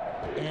the rim.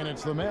 And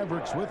it's the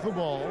Mavericks with the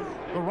ball.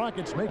 The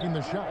Rockets making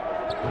the shot.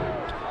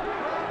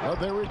 But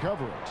they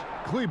recover it.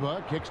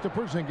 Kleba kicks to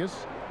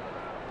Porzingis.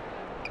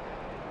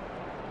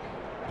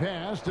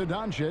 Pass to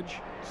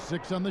Doncic.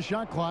 6 on the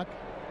shot clock.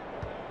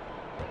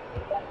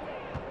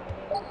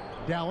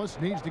 Dallas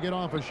needs to get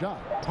off a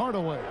shot.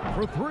 Hardaway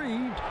for 3.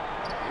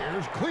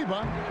 Here's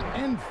Kleba.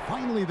 And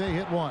finally they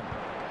hit one.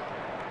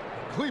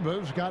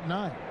 Kleba's got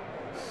 9.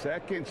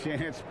 Second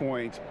chance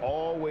points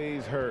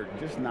always hurt.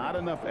 Just not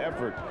enough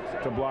effort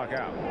to block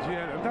out.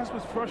 Yeah, that's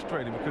what's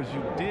frustrating, because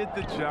you did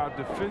the job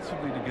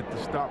defensively to get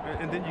the stop,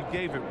 and then you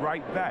gave it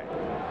right back.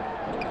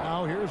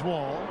 Now here's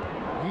Wall.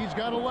 He's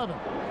got 11.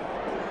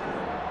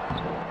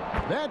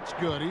 That's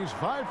good. He's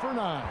 5 for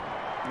 9.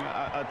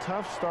 A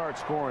tough start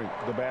scoring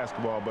the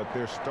basketball, but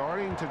they're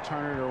starting to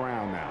turn it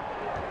around now.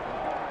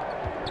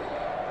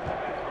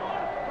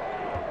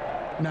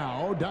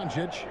 Now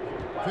Doncic,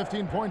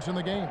 15 points in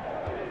the game.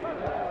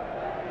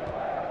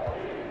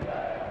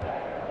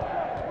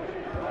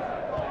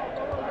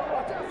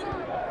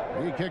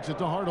 He kicks it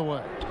to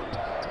Hardaway.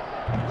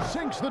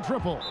 Sinks the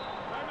triple.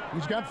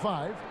 He's got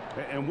 5.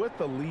 And with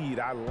the lead,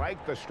 I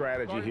like the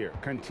strategy here.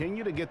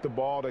 Continue to get the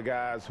ball to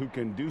guys who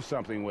can do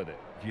something with it.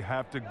 You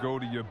have to go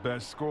to your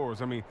best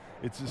scorers. I mean,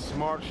 it's a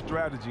smart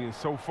strategy, and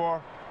so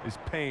far, it's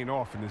paying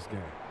off in this game.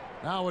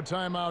 Now a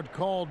timeout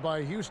called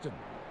by Houston.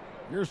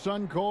 Your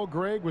son, Cole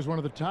Gregg, was one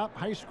of the top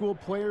high school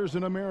players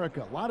in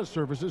America. A lot of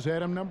services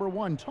had him number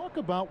 1. Talk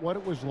about what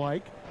it was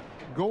like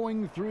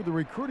going through the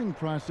recruiting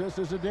process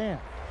as a dad.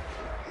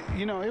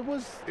 You know, it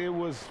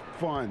was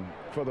fun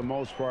for the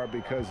most part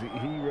because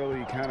he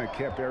really kind of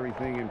kept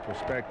everything in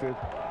perspective.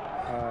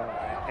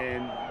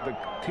 And the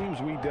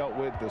teams we dealt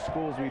with, the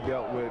schools we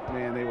dealt with,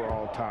 man, they were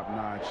all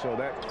top-notch. So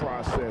that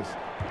process,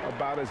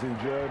 about as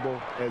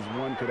enjoyable as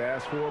one could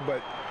ask for.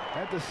 But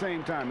at the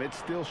same time, it's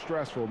still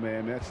stressful,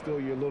 man. That's still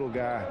your little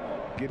guy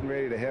getting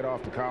ready to head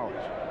off to college.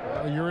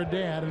 Well, you're a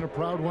dad and a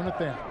proud one at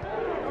that.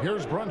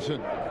 Here's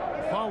Brunson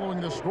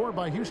following the score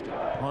by Houston.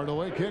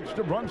 Hardaway kicks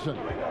to Brunson.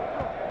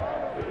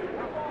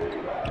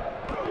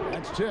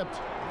 That's tipped.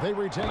 They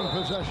retain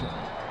possession.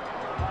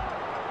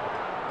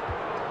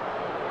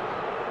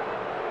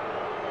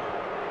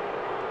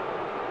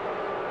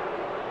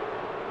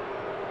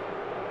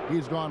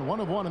 He's gone 1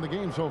 of 1 in the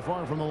game so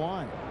far from the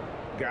line.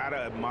 Gotta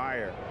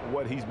admire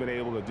what he's been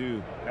able to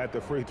do at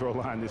the free throw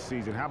line this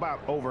season. How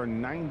about over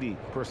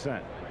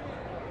 90%?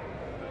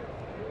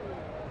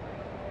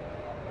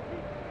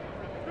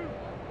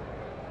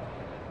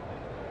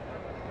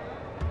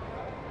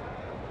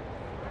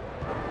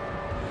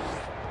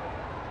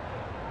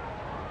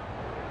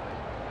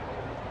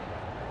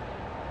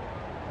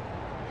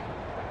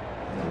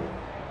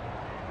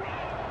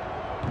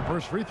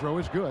 First free throw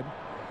is good.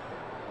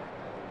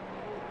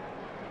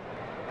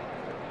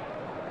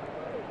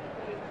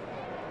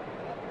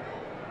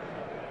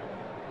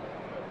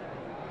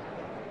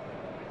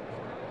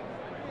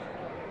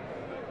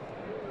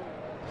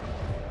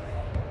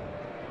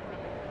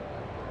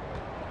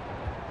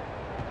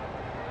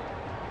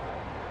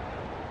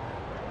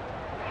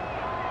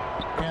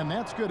 And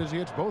that's good as he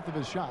hits both of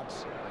his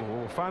shots.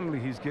 Well, finally,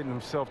 he's getting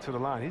himself to the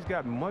line. He's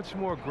gotten much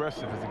more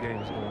aggressive as the game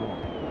is going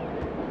on.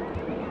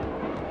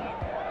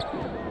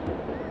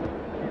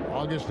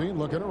 Augustine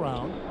looking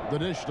around. The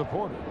dish to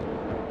Porter.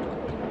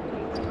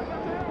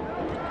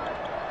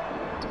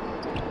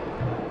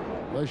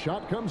 The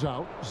shot comes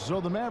out,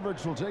 so the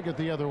Mavericks will take it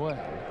the other way.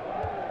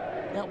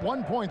 At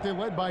one point, they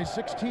led by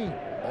 16.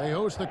 They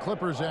host the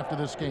Clippers after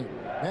this game.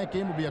 That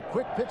game will be a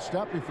quick pit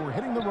stop before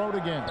hitting the road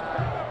again.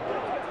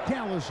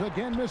 Dallas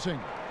again missing.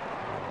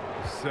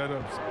 The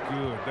setup's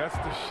good. That's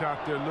the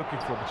shot they're looking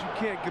for, but you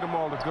can't get them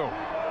all to go.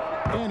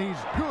 And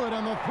he's good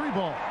on the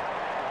 3-ball.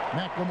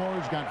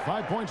 McLemore's got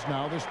 5 points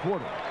now this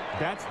quarter.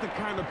 That's the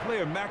kind of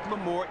player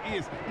McLemore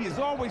is. He is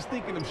always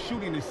thinking of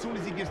shooting as soon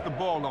as he gets the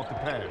ball off the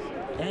pass.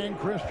 And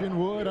Christian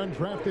Wood,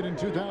 undrafted in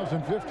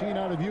 2015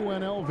 out of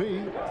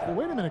UNLV. Well,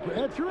 wait a minute,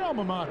 that's your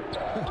alma mater.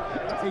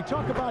 Hey,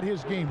 talk about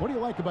his game. What do you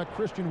like about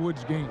Christian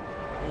Wood's game?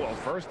 Well,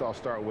 first I'll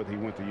start with he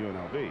went to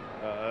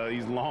UNLV.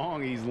 He's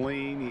long, he's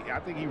lean.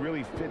 I think he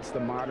really fits the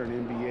modern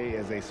NBA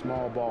as a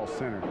small ball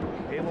center.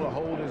 Able to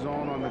hold his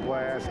own on the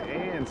glass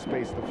and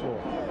space the floor.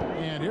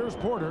 And here's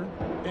Porter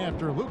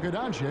after Luka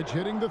Doncic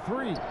hitting the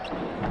 3.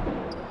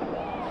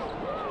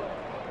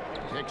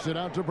 Kicks it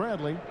out to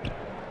Bradley.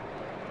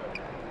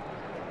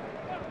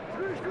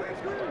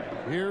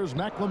 Here's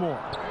McLemore.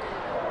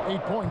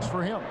 8 points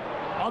for him.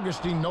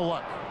 Augustine, no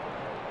luck.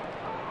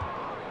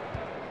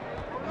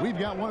 We've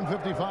got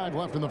 1:55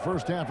 left in the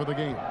first half of the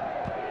game.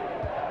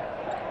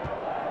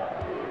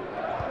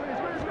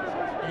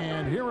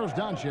 And here is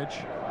Doncic.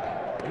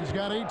 He's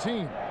got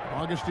 18.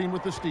 Augustine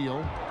with the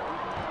steal.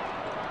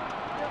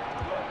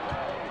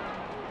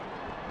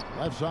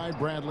 Left side,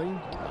 Bradley.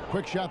 A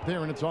quick shot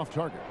there, and it's off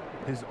target.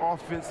 His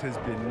offense has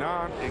been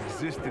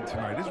non-existent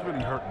tonight. It's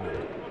really hurting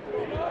him.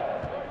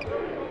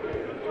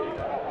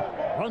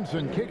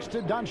 Brunson kicks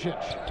to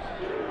Doncic.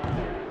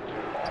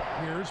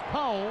 Here's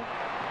Powell.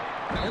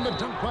 And the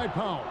dunk by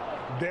Powell.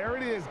 There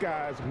it is,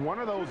 guys. One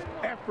of those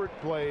effort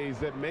plays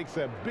that makes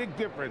a big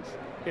difference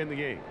in the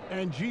game.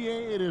 And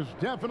GA, it is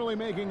definitely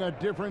making a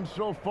difference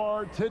so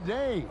far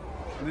today.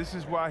 This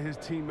is why his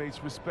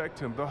teammates respect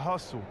him. The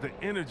hustle, the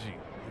energy.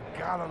 You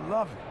gotta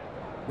love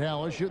it.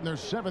 Dallas shooting their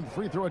 7th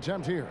free throw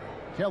attempt here.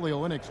 Kelly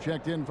Olynyk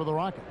checked in for the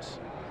Rockets.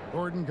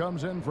 Gordon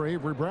comes in for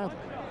Avery Bradley.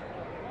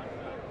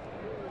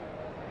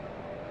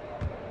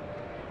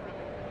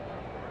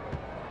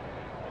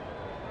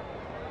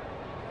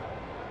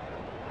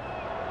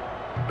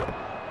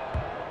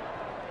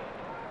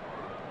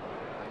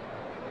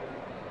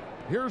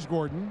 Here's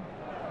Gordon.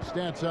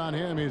 Stats on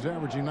him, he's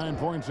averaging 9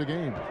 points a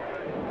game.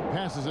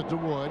 Passes it to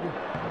Wood.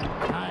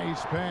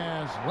 Nice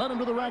pass. Led him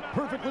to the rack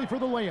perfectly for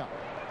the layup.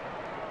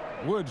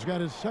 Wood's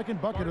got his 2nd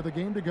bucket of the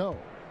game to go.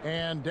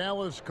 And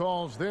Dallas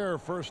calls their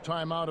first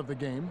time out of the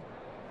game.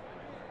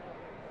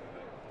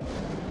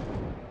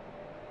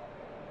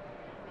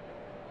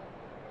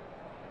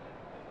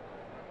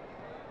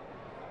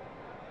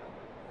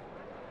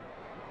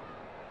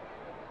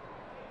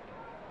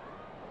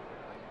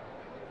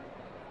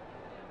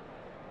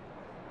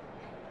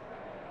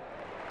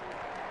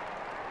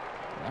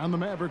 And the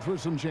Mavericks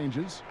with some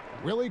changes.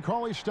 Willie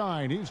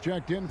Cauley-Stein, he's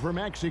checked in for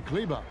Maxi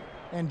Kleber.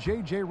 And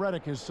J.J.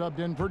 Redick is subbed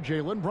in for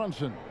Jalen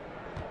Brunson.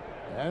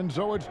 And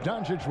so it's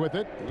Doncic with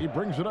it. He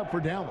brings it up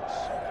for Dallas.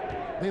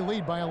 They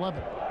lead by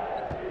 11.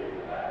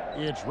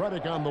 It's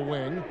Redick on the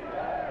wing.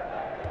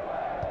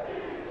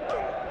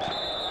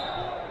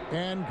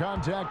 And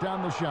contact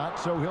on the shot,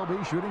 so he'll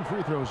be shooting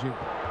free throws here.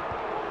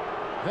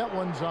 That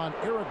one's on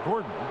Eric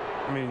Gordon.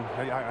 I mean,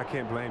 I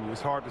can't blame you.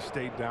 It's hard to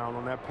stay down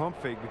on that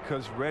pump fake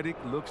because Redick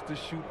looks to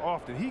shoot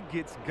often. He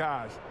gets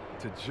guys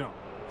to jump.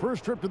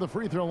 First trip to the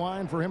free throw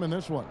line for him in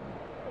this one.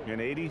 An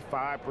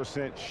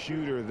 85%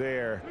 shooter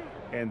there,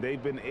 and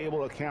they've been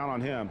able to count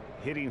on him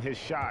hitting his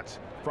shots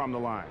from the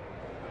line.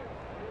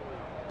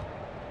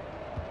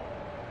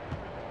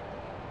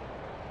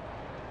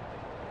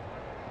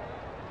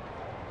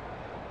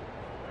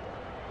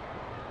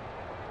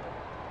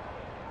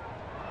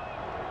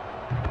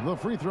 The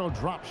free throw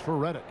drops for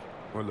Redick.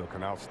 Well, look,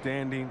 an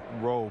outstanding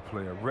role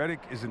player. Redick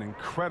is an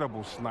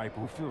incredible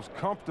sniper who feels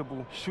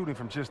comfortable shooting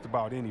from just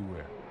about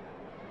anywhere.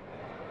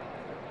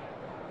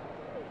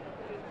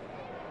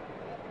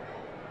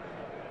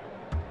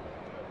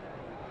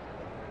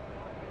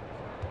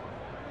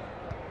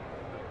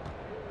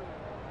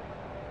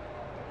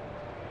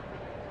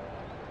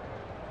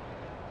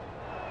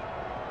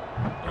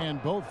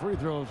 And both free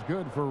throws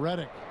good for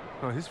Redick.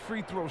 His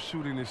free throw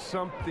shooting is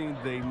something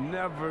they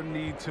never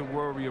need to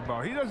worry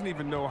about. He doesn't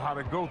even know how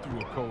to go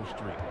through a cold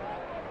streak.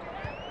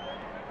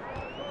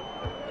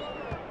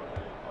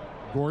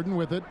 Gordon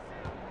with it.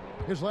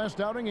 His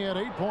last outing, he had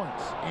 8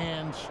 points.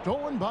 And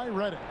stolen by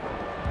Redick.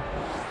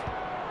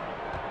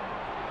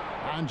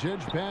 Doncic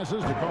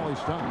passes to Cauley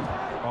Stein.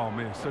 Oh,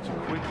 man, such a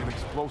quick and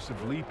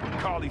explosive leaper.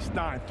 Cauley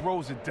Stein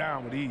throws it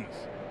down with ease.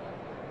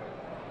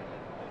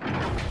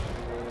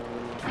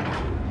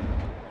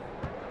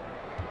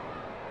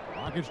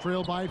 Rockets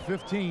trail by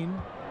 15.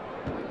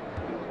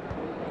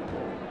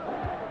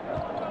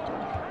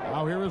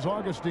 Now here is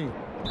Augustine.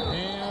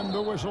 And the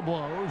whistle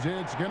blows.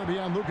 It's going to be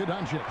on Luka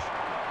Doncic.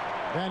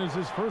 That is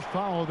his first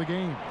foul of the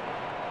game.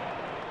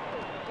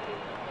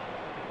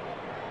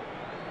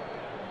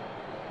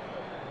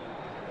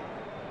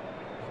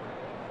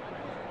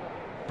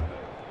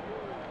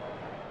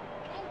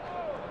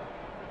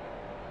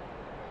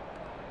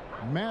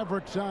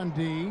 Mavericks on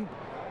D.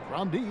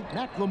 From deep,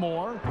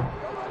 McLemore.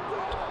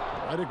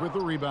 Redick with the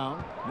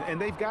rebound. And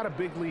they've got a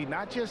big lead,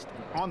 not just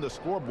on the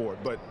scoreboard,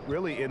 but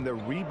really in the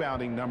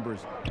rebounding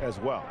numbers as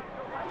well.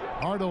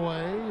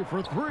 Hardaway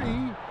for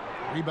three.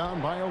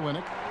 Rebound by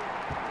Olynyk.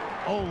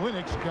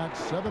 Olynyk's got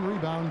 7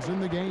 rebounds in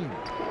the game.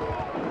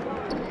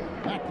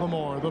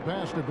 McLemore, the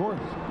pass to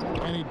Gordon.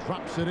 And he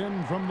drops it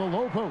in from the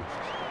low post.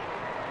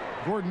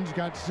 Gordon's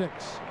got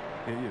 6.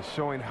 He is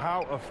showing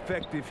how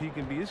effective he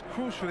can be. It's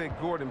crucial that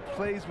Gordon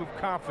plays with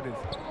confidence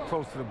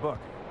close to the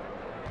bucket.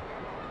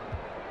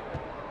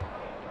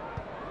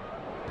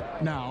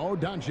 Now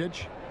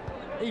Doncic,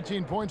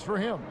 18 points for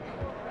him.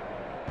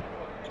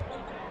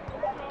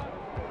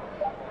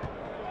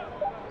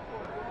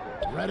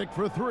 Redick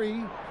for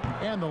 3,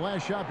 and the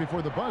last shot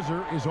before the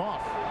buzzer is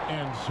off.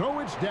 And so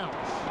it's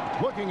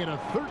Dallas looking at a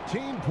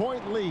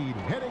 13-point lead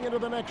heading into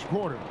the next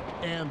quarter.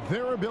 And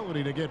their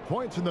ability to get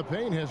points in the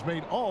paint has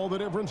made all the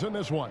difference in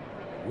this one.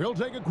 We'll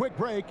take a quick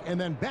break and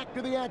then back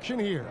to the action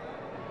here.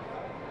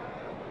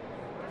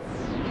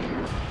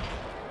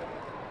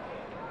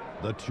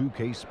 The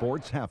 2K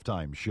Sports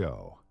Halftime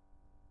Show.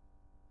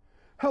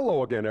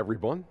 Hello again,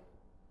 everyone.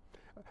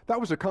 That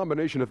was a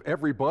combination of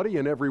everybody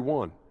and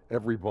everyone.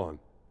 Everyone.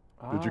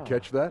 Did you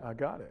catch that? I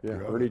got it. Yeah,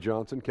 Ernie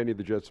Johnson, Kenny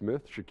the Jet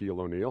Smith, Shaquille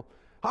O'Neal.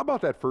 How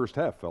about that first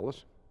half,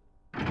 fellas?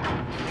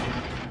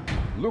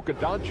 Luka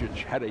Doncic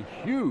had a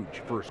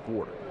huge first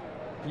quarter.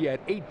 He had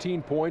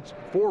 18 points,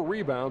 4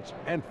 rebounds,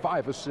 and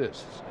 5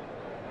 assists.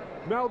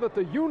 Now that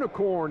the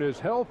unicorn is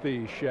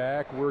healthy,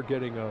 Shaq, we're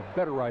getting a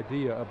better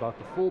idea about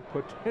the full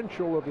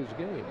potential of his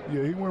game.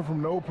 Yeah, he went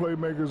from no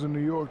playmakers in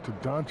New York to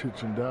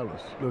Doncic in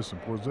Dallas. Listen,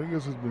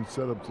 Porzingis has been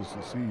set up to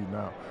succeed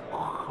now.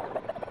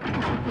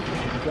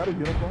 Is that a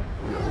unicorn?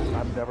 Yes.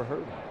 I've never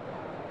heard of him.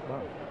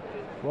 Wow.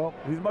 Well,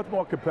 he's much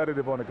more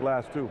competitive on the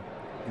glass, too.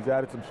 He's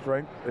added some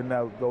strength in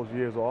those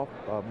years off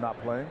of not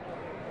playing.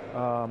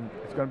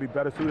 It's going to be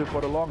better suited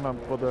for the long run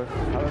for the...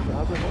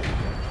 How's it look?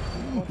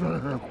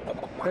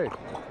 Hey,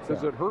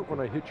 does it hurt when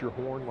I hit your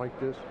horn like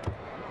this?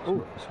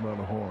 Ooh. It's not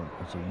a horn.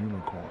 It's a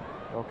unicorn.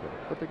 Okay,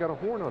 but they got a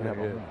horn on their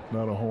head.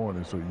 Not a horn.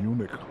 It's a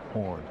eunuch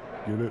horn.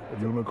 Get it?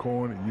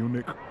 Unicorn,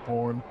 eunuch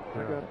horn. I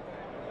got it.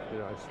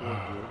 Yeah, I swear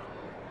to you.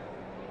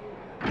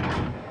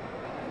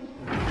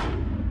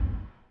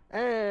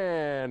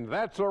 And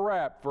that's a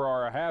wrap for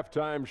our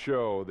halftime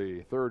show.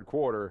 The third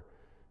quarter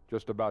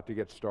just about to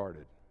get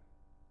started.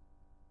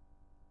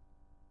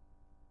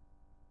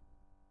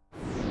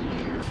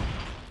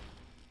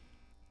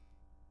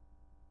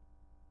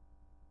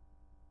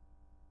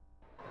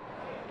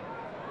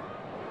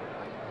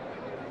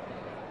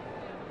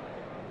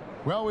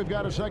 Well, we've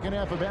got a second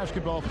half of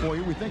basketball for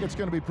you. We think it's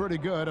going to be pretty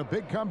good. A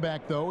big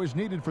comeback, though, is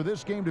needed for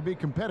this game to be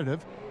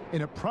competitive,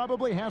 and it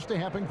probably has to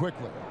happen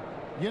quickly.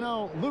 You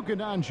know, Luka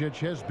Doncic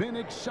has been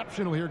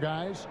exceptional here,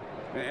 guys.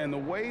 And the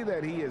way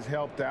that he has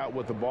helped out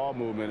with the ball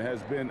movement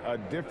has been a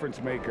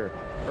difference maker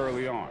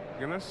early on.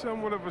 And that's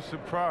somewhat of a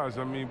surprise,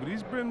 but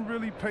he's been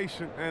really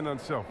patient and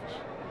unselfish.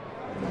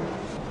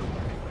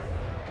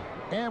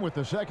 And with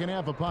the second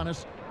half upon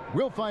us,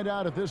 we'll find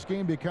out if this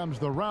game becomes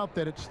the route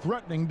that it's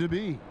threatening to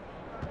be.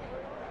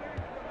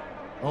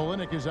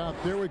 Olynyk is out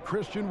there with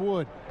Christian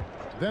Wood.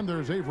 Then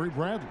there's Avery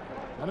Bradley.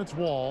 And it's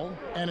Wall.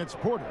 And it's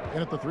Porter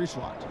in at the 3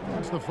 slot.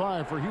 That's the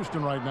 5 for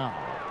Houston right now.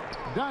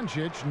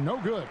 Doncic, no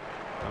good.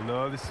 I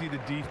love to see the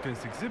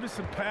defense exhibit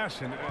some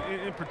passion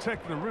in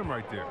protecting the rim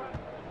right there.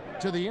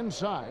 To the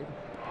inside.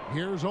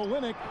 Here's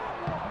Olynyk.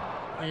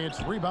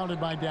 It's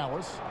rebounded by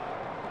Dallas.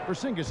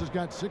 Porzingis has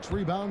got 6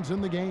 rebounds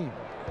in the game.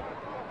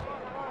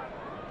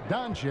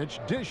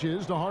 Doncic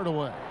dishes to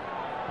Hardaway.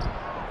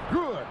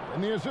 Good.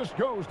 And the assist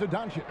goes to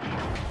Doncic.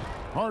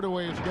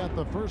 Hardaway's got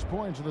the first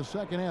points of the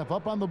second half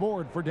up on the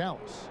board for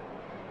Dallas.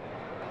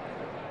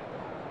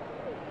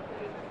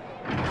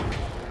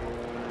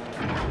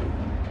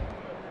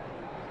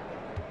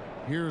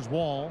 Here's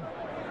Wall.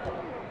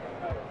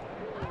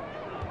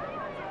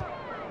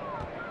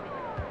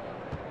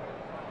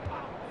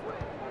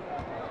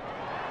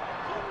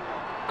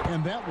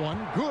 And that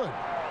one, good.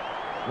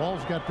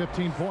 Wall's got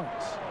 15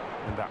 points.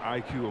 And the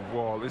IQ of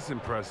Wall is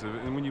impressive.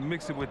 And when you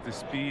mix it with the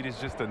speed, it's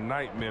just a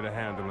nightmare to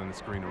handle in the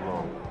screen and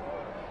roll.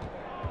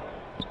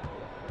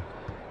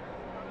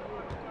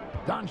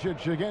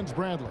 Doncic against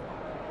Bradley.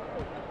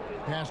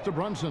 Pass to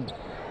Brunson.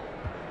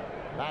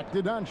 Back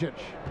to Doncic.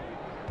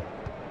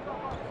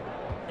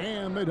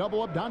 And they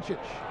double up Doncic.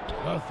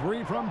 The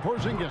 3 from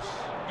Porzingis.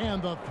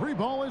 And the 3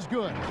 ball is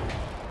good.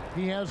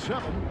 He has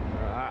 7.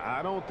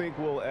 I don't think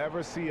we'll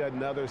ever see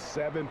another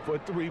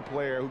 7'3"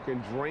 player who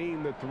can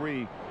drain the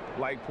 3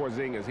 like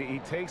Porzingis. He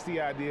takes the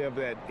idea of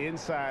that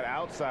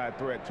inside-outside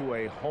threat to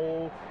a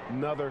whole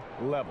nother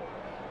level.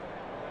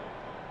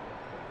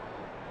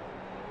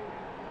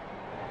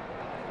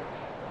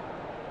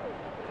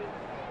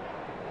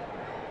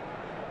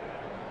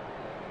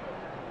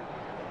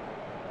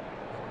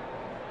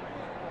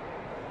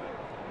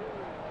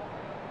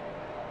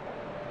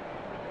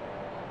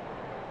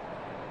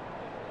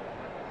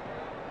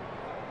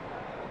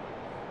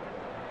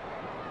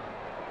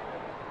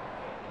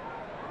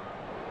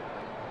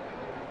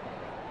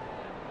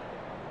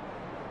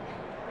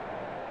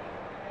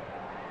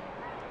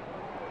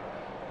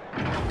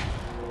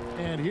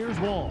 And here's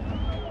Wall.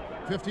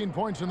 15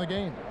 points in the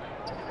game.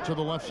 To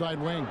the left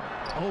side wing.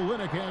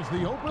 Olynyk has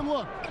the open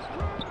look.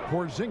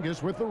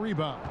 Porzingis with the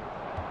rebound.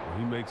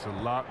 He makes a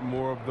lot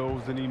more of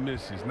those than he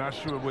misses. Not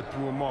sure what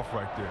threw him off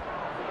right there.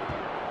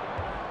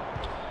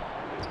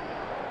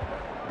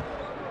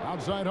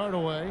 Outside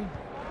Hardaway.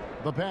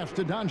 The pass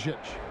to Doncic.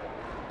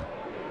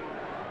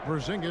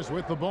 Porzingis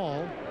with the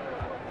ball.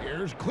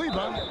 Here's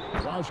Kleber.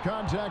 Lost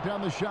contact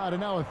on the shot,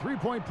 and now a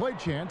 3-point play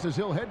chance as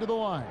he'll head to the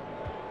line.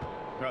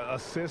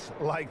 Assists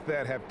like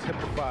that have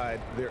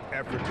typified their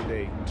effort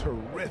today.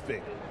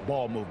 Terrific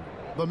ball movement.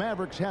 The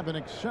Mavericks have an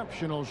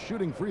exceptional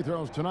shooting free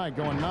throws tonight,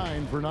 going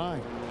 9 for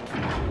 9.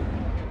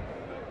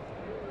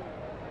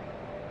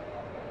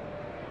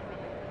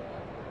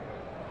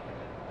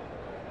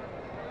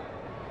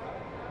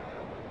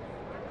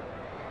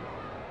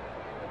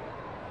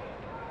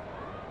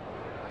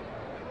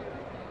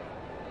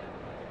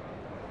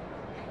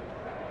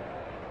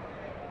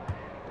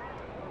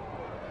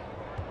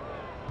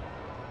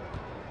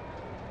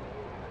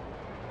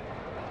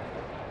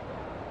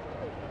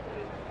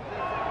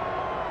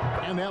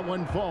 And that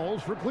one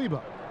falls for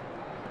Kleber.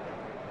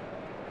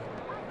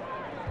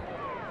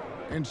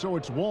 And so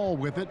it's Wall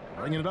with it,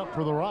 bringing it up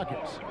for the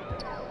Rockets.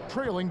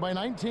 Trailing by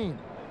 19.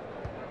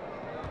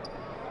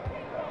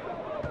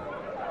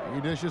 He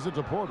dishes it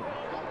to Porter.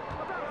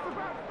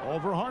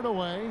 Over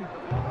Hardaway.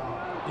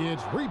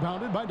 It's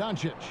rebounded by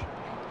Doncic.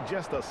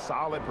 Just a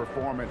solid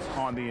performance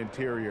on the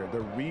interior.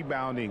 The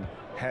rebounding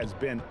has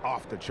been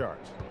off the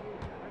charts.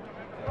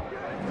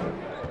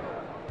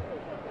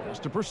 Pass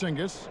to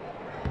Porzingis.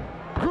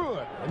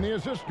 Good. And the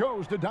assist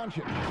goes to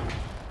Doncic.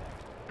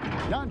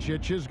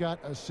 Doncic has got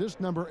assist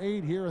number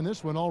 8 here in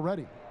this one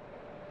already.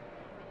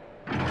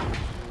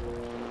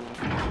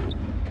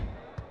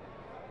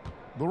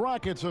 The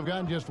Rockets have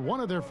gotten just one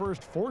of their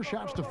first 4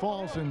 shots to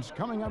fall since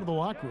coming out of the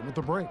locker room at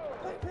the break.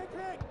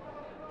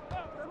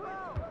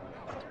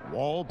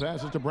 Wall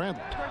passes to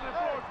Bradley.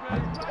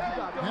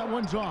 That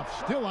one's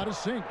off. Still out of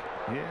sync.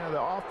 Yeah,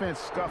 the offense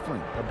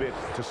scuffling a bit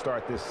to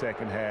start this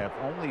second half.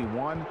 Only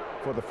 1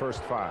 for the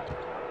first 5.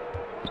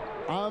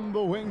 On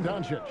the wing,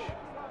 Doncic.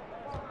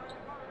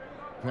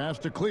 Pass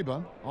to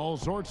Kleber. All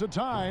sorts of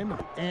time.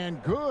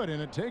 And good.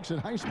 And it takes a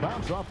nice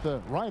bounce off the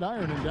right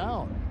iron and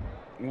down.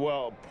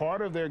 Well,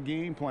 part of their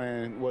game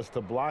plan was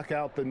to block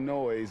out the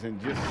noise and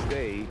just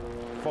stay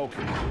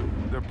focused.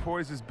 Their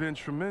poise has been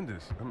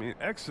tremendous. I mean,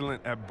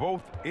 excellent at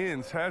both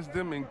ends, has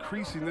them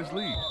increasing this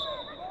lead.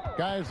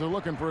 Guys are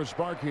looking for a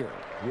spark here.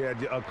 Yeah,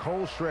 a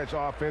cold stretch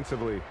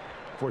offensively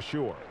for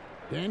sure.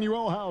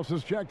 Daniel House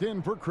has checked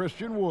in for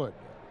Christian Wood.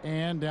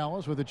 And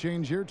Dallas with a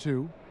change here,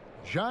 too.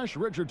 Josh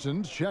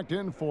Richardson's checked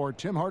in for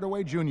Tim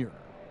Hardaway Jr.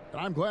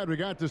 I'm glad we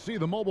got to see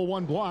the Mobile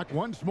One block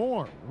once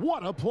more.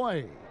 What a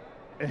play.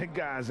 And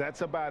guys,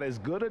 that's about as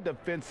good a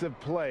defensive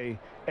play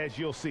as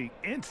you'll see.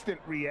 Instant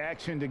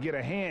reaction to get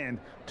a hand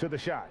to the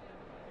shot.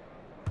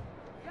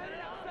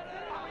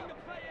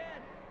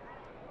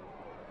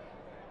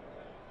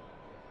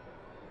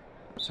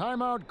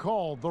 Timeout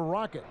called. The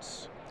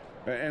Rockets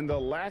And the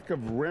lack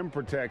of rim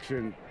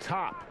protection,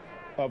 top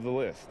of the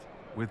list.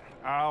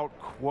 Without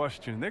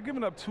question. They're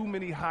giving up too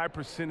many high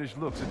percentage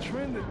looks, a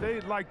trend that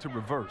they'd like to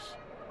reverse.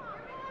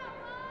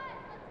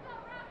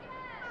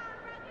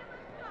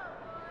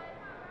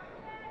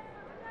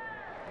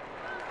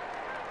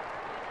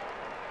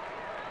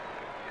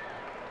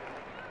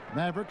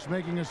 Mavericks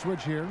making a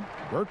switch here.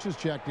 Burks is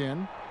checked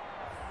in.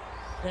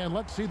 And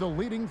let's see the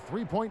leading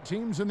three-point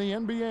teams in the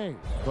NBA.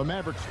 The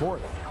Mavericks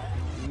fourth.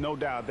 No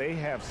doubt they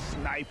have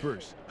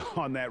snipers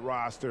on that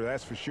roster,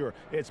 that's for sure.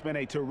 It's been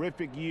a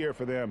terrific year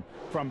for them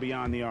from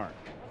beyond the arc.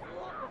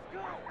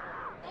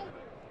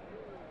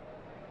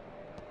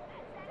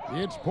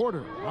 It's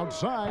Porter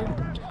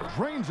outside,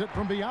 drains it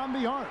from beyond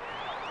the arc.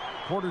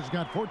 Porter's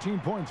got 14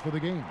 points for the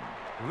game.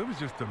 Well, it was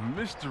just a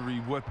mystery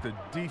what the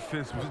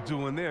defense was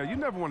doing there. You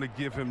never want to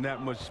give him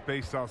that much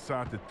space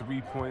outside the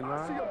three-point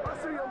line.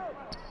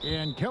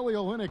 And Kelly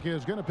Olynyk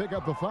is going to pick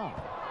up the foul.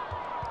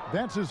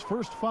 That's his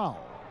first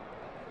foul.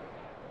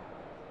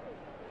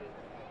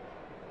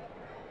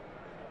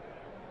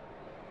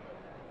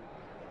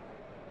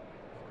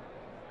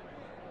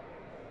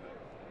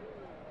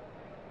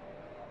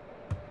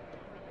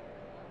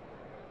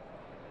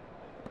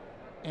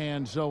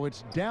 And so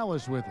it's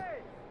Dallas with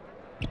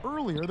it.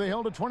 Earlier, they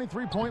held a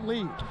 23-point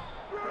lead.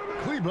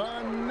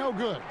 Kleba, no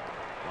good.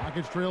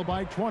 Rockets trail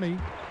by 20.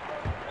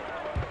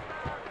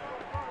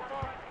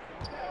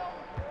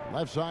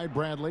 Left side,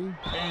 Bradley.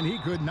 And he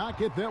could not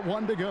get that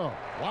one to go.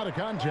 A lot of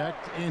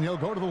contact, and he'll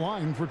go to the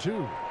line for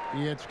two.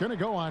 It's going to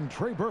go on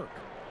Trey Burke.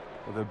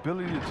 Well, the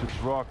ability to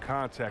draw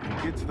contact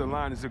and get to the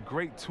line is a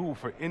great tool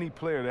for any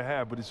player to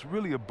have, but it's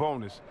really a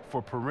bonus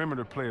for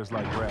perimeter players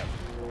like Bradley.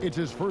 It's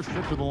his first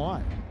trip to the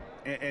line.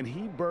 And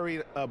he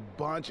buried a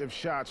bunch of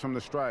shots from the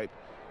stripe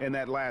in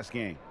that last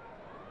game.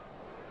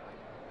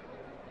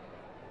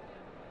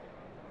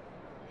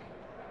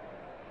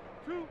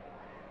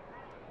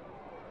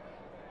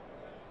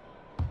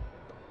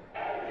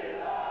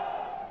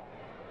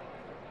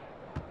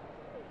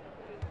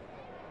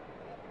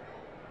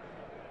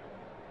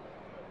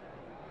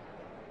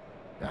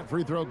 That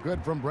free throw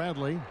good from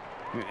Bradley.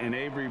 And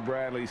Avery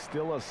Bradley,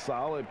 still a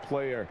solid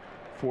player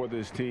for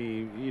this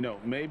team. You know,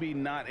 maybe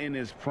not in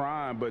his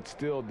prime, but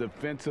still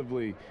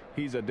defensively,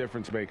 he's a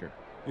difference maker.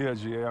 Yeah,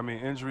 GA. I mean,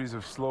 injuries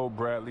have slowed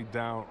Bradley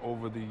down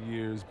over the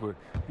years, but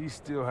he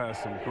still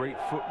has some great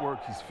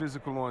footwork. He's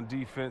physical on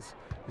defense.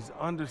 He's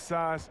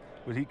undersized,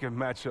 but he can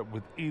match up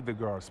with either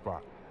guard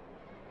spot.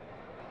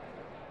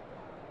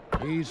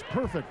 He's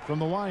perfect from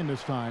the line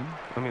this time.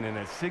 I mean, and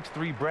at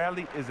 6'3",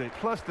 Bradley is a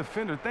plus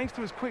defender thanks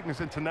to his quickness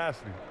and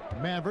tenacity.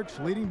 Mavericks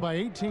leading by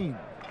 18.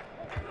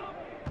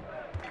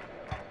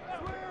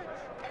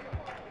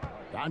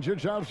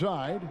 Doncic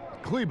outside.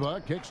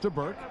 Kleba kicks to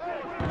Burke.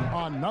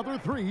 Another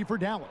three for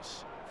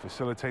Dallas.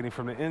 Facilitating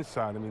from the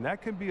inside. I mean,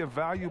 that can be a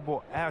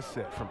valuable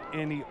asset from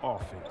any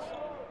offense.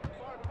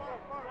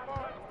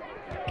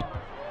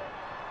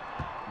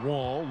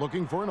 Wall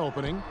looking for an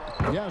opening.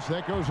 Yes,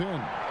 that goes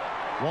in.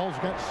 Wall's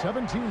got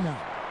 17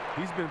 now.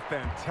 He's been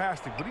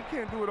fantastic, but he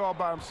can't do it all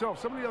by himself.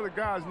 Some of the other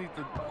guys need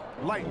to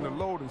lighten the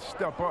load and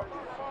step up.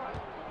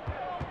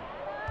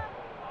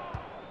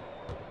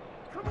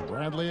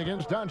 Bradley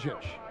against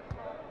Doncic.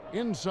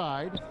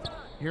 Inside.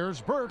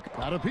 Here's Burke.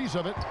 Got a piece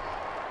of it.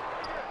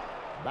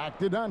 Back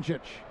to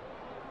Doncic.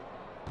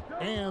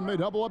 And they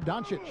double up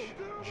Doncic.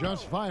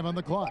 Just 5 on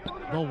the clock.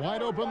 The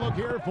wide open look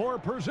here for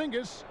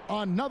Porzingis.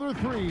 Another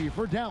three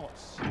for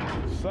Dallas.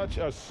 Such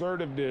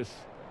assertiveness.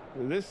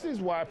 This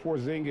is why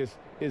Porzingis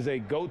is a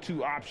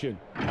go-to option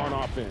on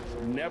offense.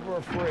 Never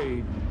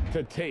afraid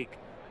to take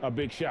a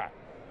big shot.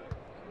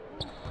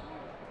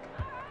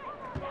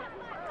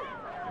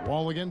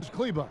 Wall against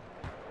Kleba.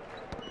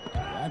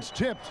 That's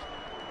tipped.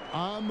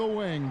 On the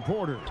wing,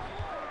 Porter.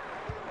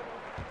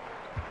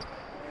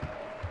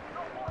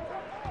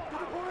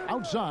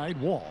 Outside,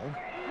 Wall.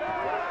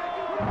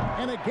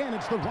 And again,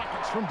 it's the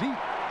Rockets from deep.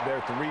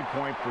 Their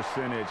three-point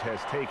percentage has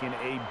taken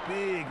a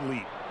big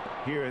leap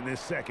here in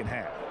this second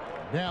half.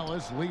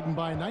 Dallas leading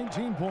by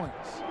 19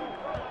 points.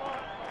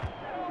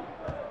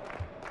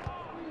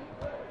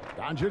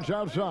 Doncic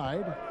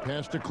outside.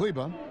 Pass to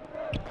Kleba.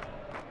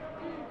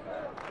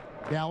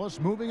 Dallas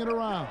moving it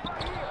around.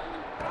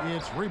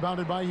 It's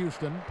rebounded by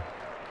Houston.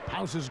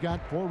 House has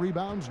got 4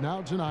 rebounds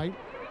now tonight.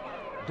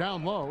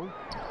 Down low.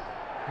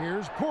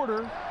 Here's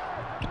Porter.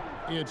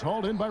 It's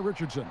hauled in by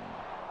Richardson.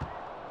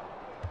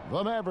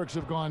 The Mavericks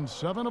have gone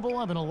 7 of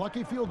 11, a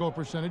lucky field goal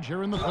percentage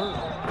here in the third.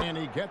 And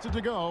he gets it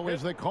to go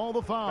as they call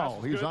the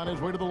foul. He's on his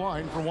way to the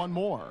line for one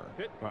more.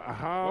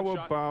 How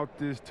about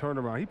this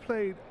turnaround? He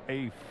played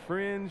a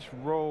fringe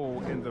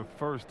role in the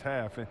first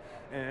half,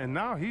 and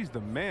now he's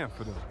the man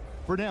for them.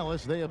 For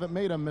Dallas, they haven't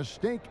made a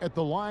mistake at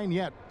the line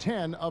yet.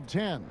 10 of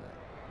 10.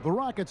 The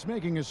Rockets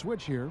making a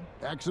switch here.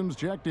 Exum's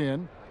checked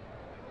in.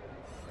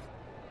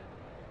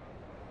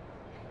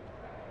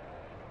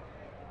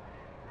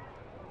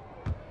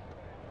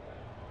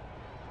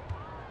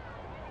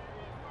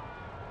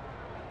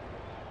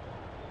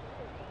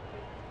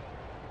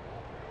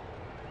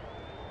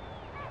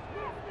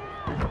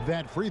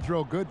 That free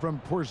throw good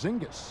from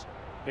Porzingis.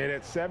 And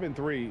at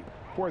 7-3,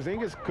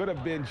 Porzingis could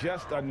have been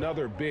just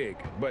another big,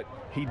 but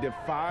he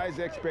defies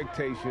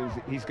expectations.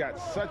 He's got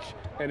such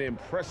an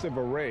impressive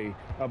array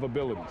of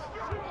abilities.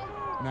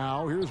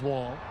 Now here's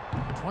Wall.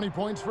 20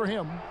 points for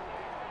him.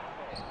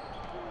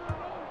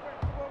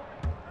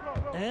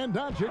 And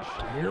Doncic,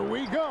 here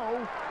we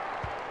go.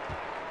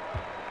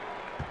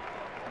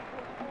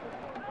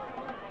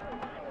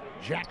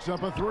 Jacks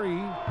up a three.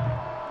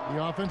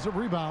 The offensive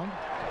rebound.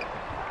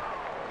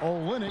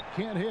 Olynyk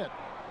can't hit.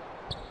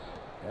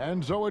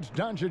 And so it's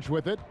Doncic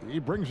with it. He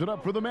brings it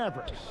up for the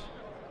Mavericks.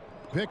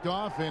 Picked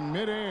off in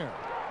midair.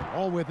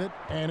 All with it,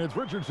 and it's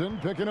Richardson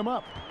picking him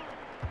up.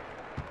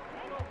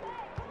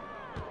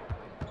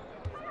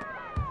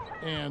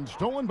 And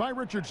stolen by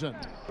Richardson.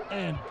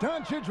 And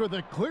Doncic with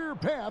a clear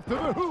path to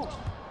the hoop.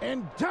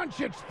 And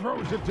Doncic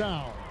throws it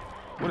down.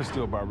 What a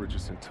steal by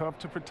Richardson. Tough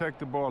to protect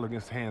the ball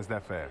against hands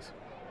that fast.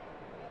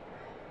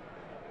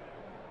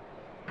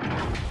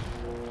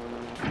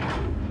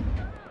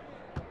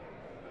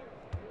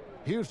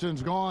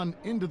 Houston's gone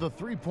into the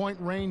three-point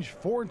range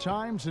 4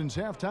 times since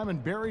halftime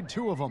and buried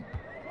 2 of them.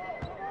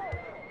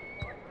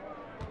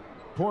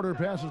 Porter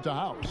passes to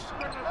House.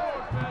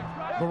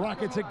 The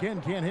Rockets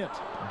again can't hit.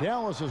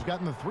 Dallas has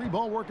gotten the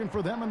 3-ball working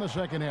for them in the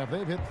second half.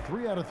 They've hit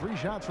 3 out of 3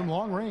 shots from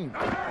long range.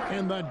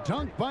 And the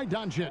dunk by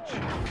Doncic.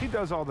 He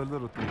does all the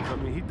little things. I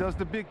mean, he does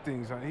the big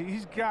things.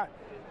 He's got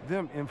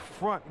them in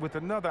front with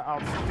another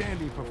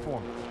outstanding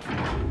performance.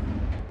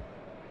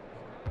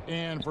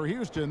 And for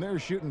Houston, they're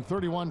shooting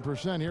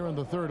 31% here in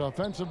the third.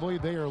 Offensively,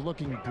 they are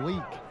looking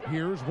bleak.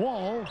 Here's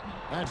Wall.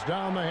 That's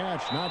down the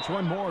hatch. Knocks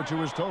one more to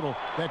his total.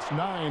 That's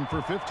 9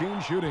 for 15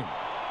 shooting.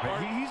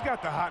 He's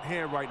got the hot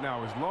hand right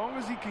now. As long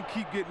as he can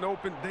keep getting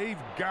open, they've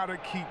got to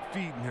keep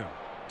feeding him.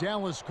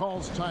 Dallas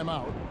calls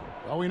timeout.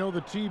 Well, we know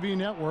the TV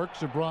networks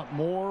have brought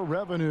more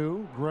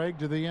revenue, Greg,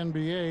 to the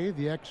NBA.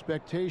 The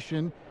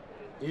expectation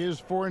is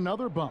for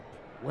another bump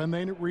when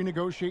they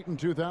renegotiate in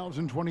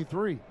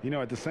 2023. You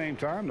know, at the same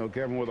time, though,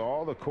 Kevin, with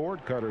all the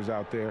cord cutters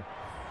out there,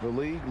 the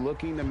league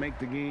looking to make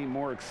the game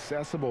more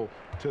accessible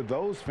to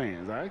those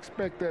fans. I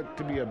expect that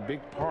to be a big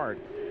part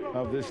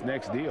of this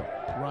next deal.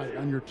 Right,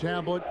 on your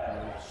tablet,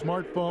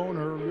 your smartphone,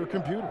 or your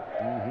computer.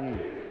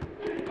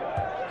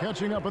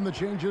 Catching up on the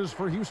changes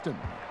for Houston.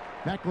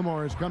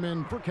 McLemore has come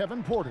in for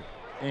Kevin Porter,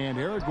 and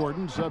Eric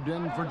Gordon subbed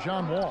in for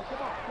John Wall.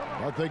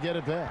 But they get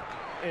it back.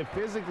 And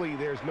physically,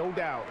 there's no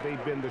doubt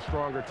they've been the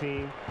stronger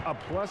team. A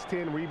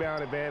 +10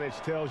 rebound advantage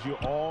tells you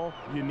all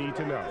you need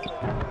to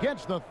know.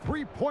 Gets the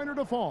three-pointer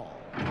to fall.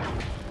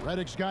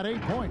 Redick's got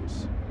 8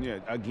 points. Yeah,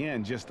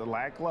 again, just a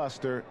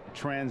lackluster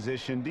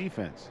transition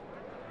defense.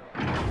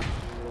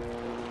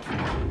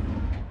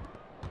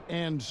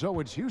 And so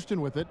it's Houston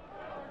with it.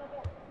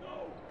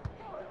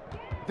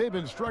 They've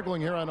been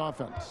struggling here on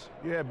offense.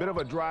 Yeah, a bit of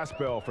a dry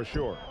spell for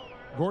sure.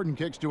 Gordon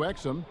kicks to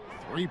Exum.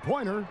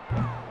 Three-pointer.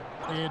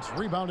 It's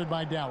rebounded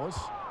by Dallas.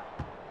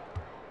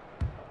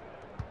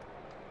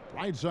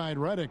 Right side,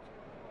 Redick.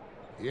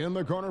 In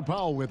the corner,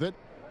 Powell with it.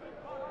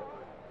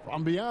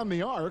 From beyond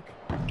the arc.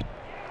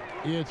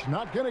 It's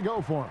not going to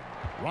go for him.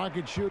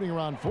 Rockets shooting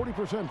around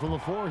 40% from the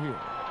floor here.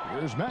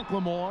 Here's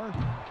McLemore.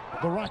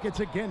 The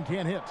Rockets again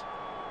can't hit.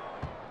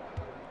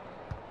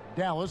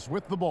 Dallas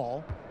with the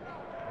ball.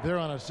 They're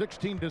on a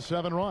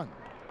 16-7 run.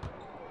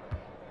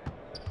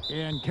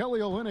 And Kelly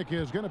Olynyk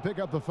is going to pick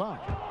up the foul.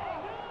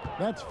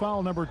 That's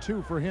foul number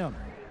 2 for him.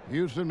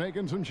 Houston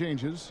making some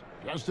changes.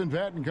 Justin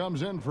Patton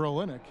comes in for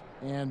Olynyk.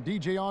 And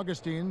DJ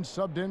Augustine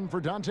subbed in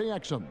for Dante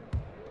Exum.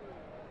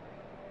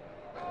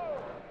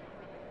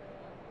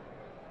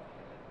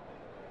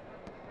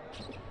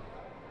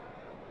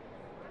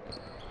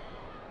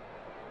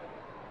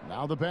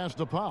 Now the pass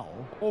to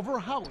Powell over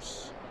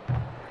House.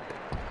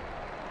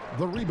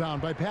 The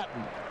rebound by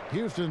Patton.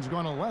 Houston's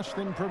gone a less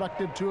than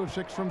productive 2 of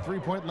 6 from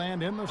three-point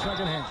land in the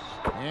second half.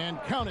 And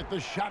count it,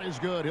 the shot is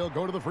good. He'll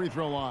go to the free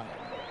throw line.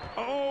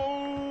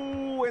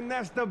 Oh, and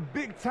that's the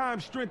big-time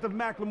strength of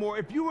McLemore.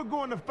 If you were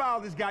going to foul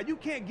this guy, you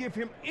can't give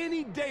him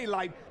any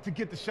daylight to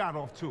get the shot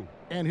off, too.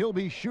 And he'll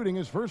be shooting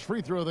his first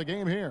free throw of the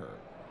game here.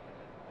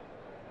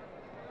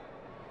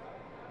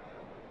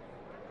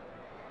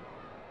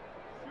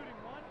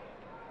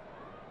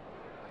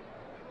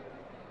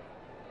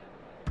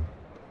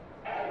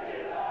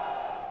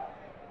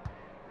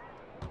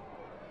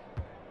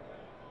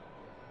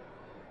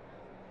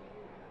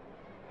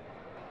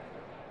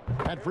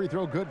 That free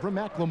throw good from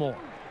McLemore.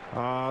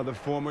 The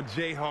former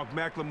Jayhawk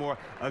McLemore,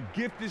 a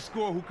gifted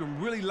scorer who can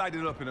really light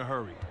it up in a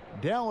hurry.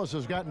 Dallas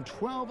has gotten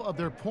 12 of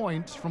their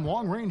points from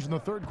long range in the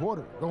third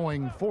quarter,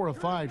 going 4 of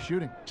 5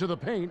 shooting. To the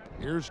paint,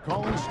 here's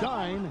Cauley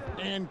Stein,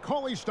 and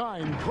Cauley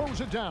Stein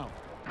throws it down.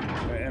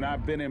 And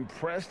I've been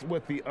impressed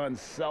with the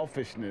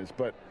unselfishness,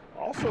 but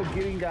also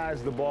getting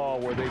guys the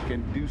ball where they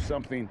can do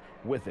something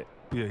with it.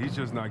 Yeah, he's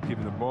just not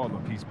giving the ball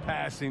up. He's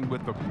passing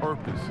with a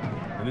purpose,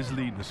 and it's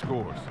leading to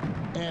scores.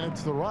 And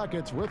it's the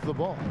Rockets with the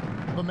ball.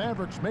 The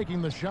Mavericks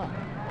making the shot.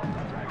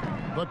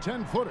 The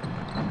 10-footer.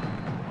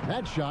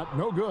 That shot,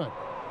 no good.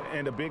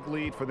 And a big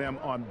lead for them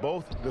on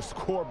both the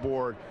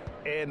scoreboard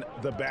and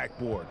the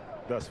backboard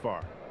thus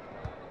far.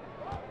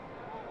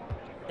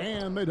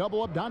 And they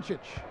double up Doncic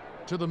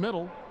to the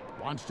middle.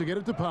 Wants to get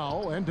it to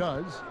Powell, and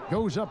does.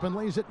 Goes up and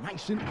lays it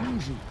nice and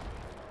easy.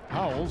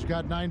 Powell's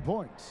got 9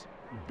 points.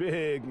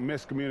 Big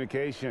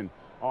miscommunication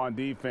on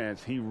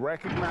defense. He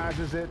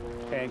recognizes it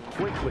and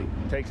quickly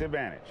takes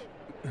advantage.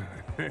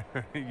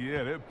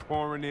 Yeah, they're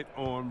pouring it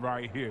on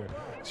right here,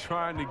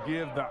 trying to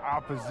give the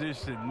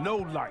opposition no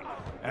light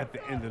at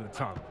the end of the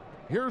tunnel.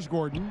 Here's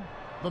Gordon.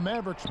 The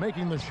Mavericks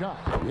making the shot.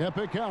 Yep,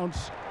 it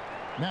counts.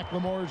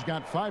 McLemore's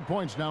got 5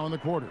 points now in the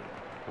quarter.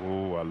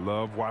 Oh, I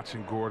love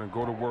watching Gordon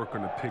go to work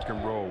on the pick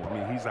and roll. I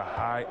mean, he's a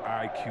high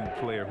IQ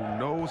player who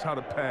knows how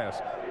to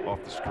pass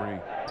off the screen.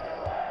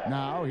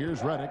 Now, here's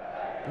Redick.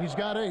 He's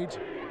got 8.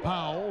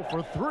 Powell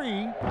for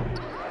 3.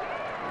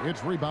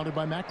 It's rebounded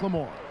by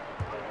McLemore.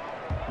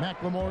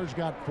 McLemore's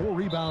got 4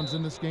 rebounds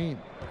in this game.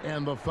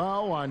 And the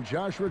foul on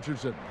Josh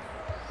Richardson.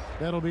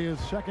 That'll be his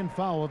second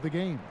foul of the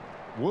game.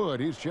 Wood,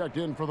 he's checked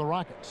in for the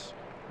Rockets.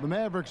 The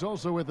Mavericks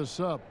also with a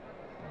sub.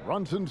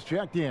 Brunson's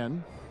checked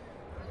in.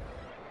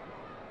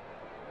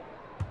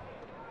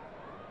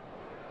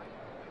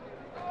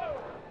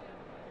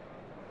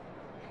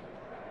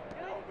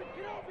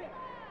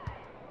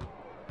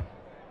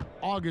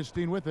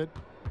 Augustine with it.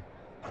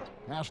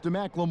 Pass to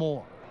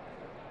McLemore.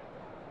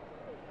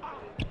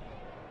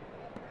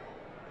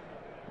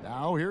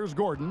 Now here's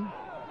Gordon.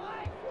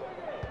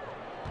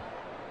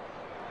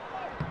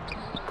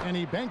 And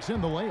he banks in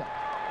the layup.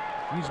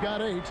 He's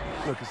got 8.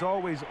 Look, it's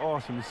always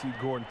awesome to see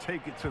Gordon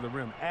take it to the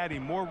rim,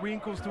 adding more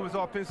wrinkles to his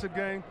offensive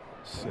game.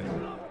 Sick.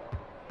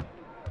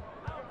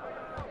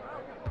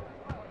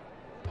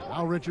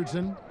 Now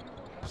Richardson,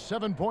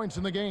 7 points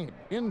in the game.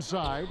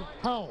 Inside,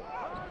 Powell.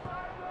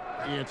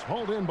 It's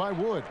hauled in by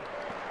Wood.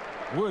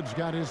 Wood's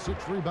got his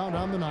 6th rebound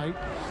on the night.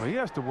 Well, he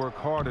has to work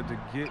harder to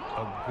get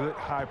a good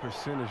high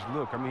percentage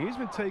look. I mean, he's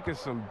been taking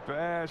some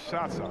bad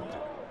shots out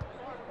there.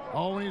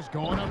 Oh, he's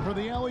going up for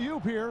the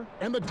alley-oop here.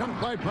 And the dunk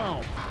by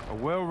Powell. A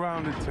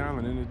well-rounded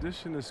talent. In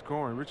addition to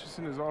scoring,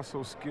 Richardson is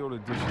also a skilled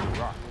addition to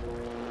rock.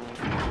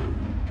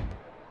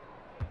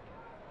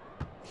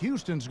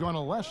 Houston's gone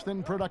a less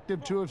than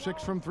productive 2 of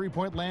 6 from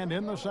three-point land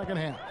in the second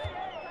half.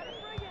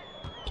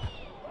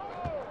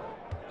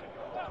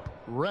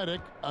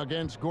 Redick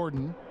against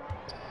Gordon.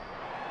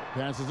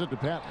 Passes it to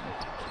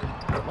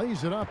Patton.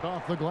 Lays it up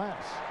off the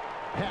glass.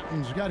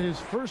 Patton's got his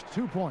first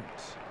 2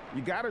 points.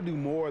 You got to do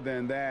more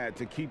than that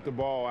to keep the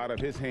ball out of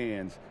his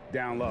hands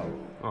down low.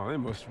 Oh, they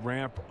must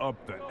ramp up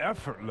the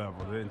effort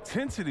level, the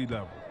intensity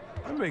level.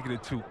 They're making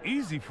it too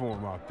easy for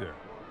him out there.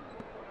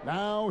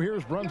 Now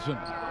here's Brunson.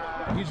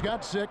 He's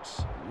got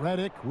 6.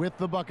 Redick with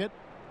the bucket.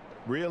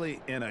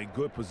 Really in a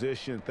good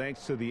position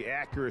thanks to the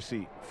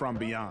accuracy from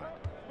beyond.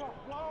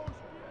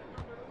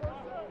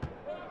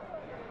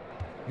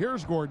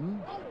 Here's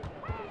Gordon.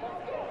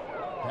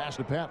 Pass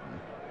to Patton.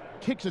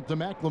 Kicks it to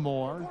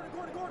McLemore.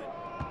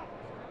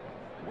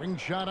 Wing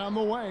shot on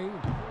the way.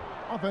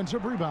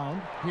 Offensive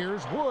rebound.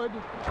 Here's Wood.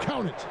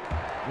 Count it.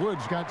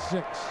 Wood's got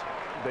 6.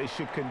 They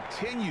should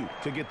continue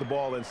to get the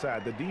ball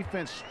inside. The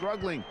defense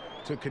struggling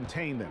to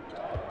contain them.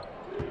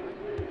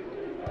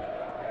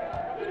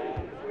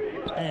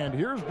 And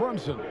here's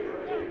Brunson.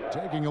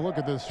 Taking a look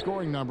at the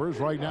scoring numbers.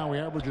 Right now he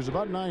averages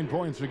about 9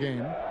 points a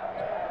game.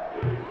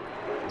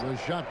 The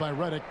shot by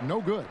Redick,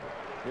 no good.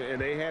 And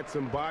they had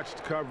some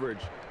botched coverage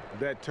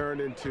that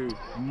turned into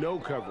no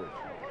coverage.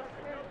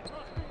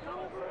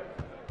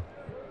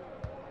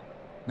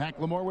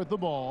 McLemore with the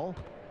ball.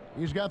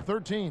 He's got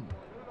 13.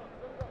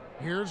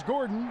 Here's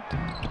Gordon.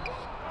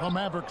 The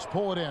Mavericks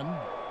pull it in.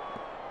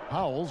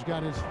 Powell's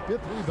got his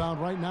 5th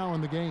rebound right now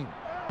in the game.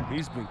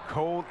 He's been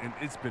cold, and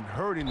it's been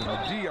hurting him.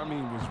 D, I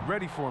mean, was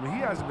ready for him. He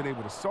hasn't been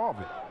able to solve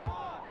it.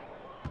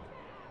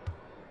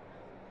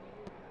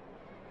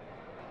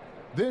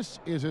 This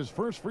is his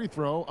first free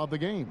throw of the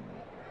game.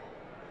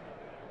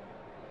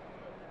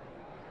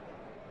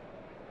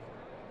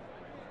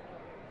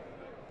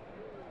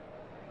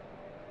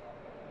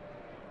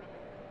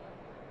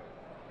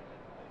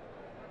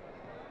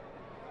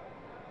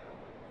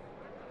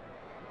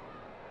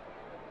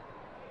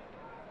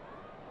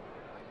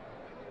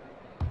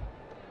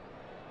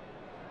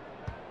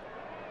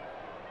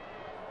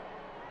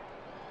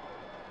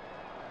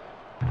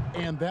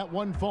 And that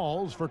one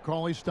falls for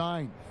Cauley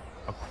Stein.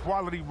 A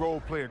quality role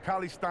player.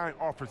 Cauley Stein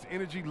offers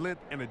energy,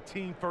 length, and a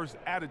team-first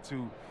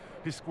attitude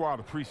his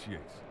squad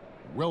appreciates.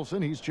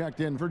 Wilson, he's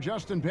checked in for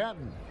Justin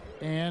Patton.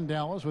 And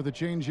Dallas with a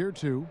change here,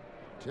 too.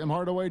 Tim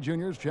Hardaway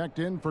Jr.'s checked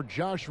in for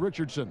Josh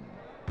Richardson.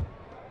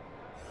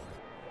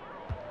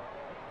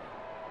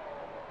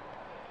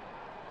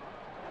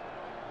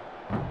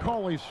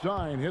 Cauley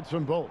Stein hits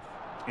them both.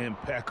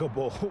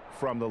 Impeccable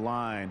from the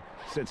line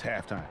since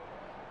halftime.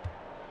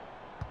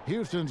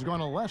 Houston's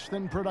gone a less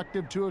than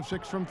productive 2 of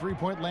 6 from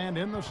three-point land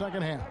in the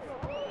second half.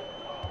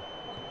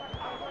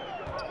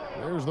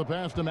 There's the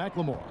pass to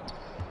McLemore.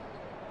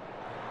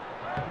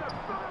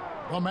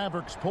 The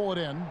Mavericks pull it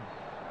in.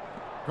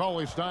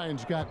 Cauley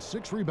Stein's got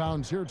 6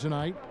 rebounds here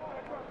tonight.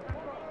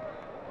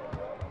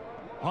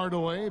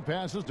 Hardaway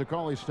passes to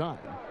Cauley Stein.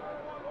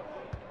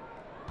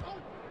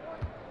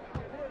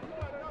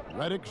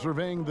 Redick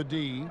surveying the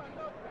D.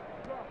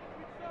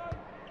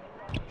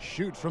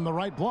 Shoots from the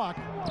right block.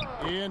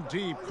 In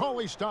deep.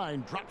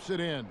 Cauley-Stein drops it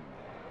in. And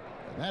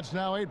that's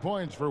now 8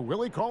 points for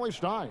Willie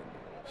Cauley-Stein.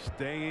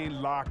 Staying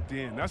locked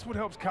in. That's what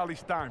helps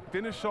Cauley-Stein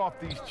finish off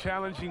these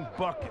challenging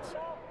buckets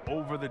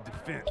over the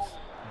defense.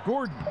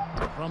 Gordon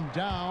from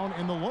down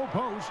in the low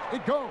post.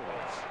 It goes.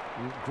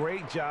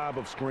 Great job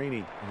of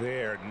screening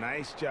there.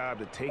 Nice job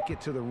to take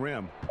it to the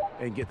rim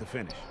and get the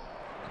finish.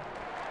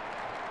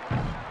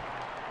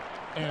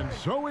 And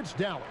so it's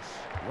Dallas,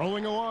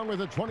 rolling along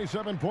with a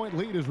 27-point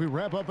lead as we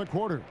wrap up the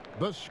quarter.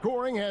 The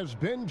scoring has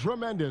been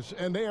tremendous,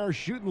 and they are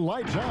shooting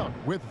lights out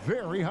with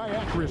very high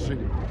accuracy.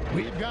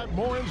 We've got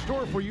more in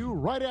store for you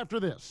right after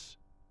this.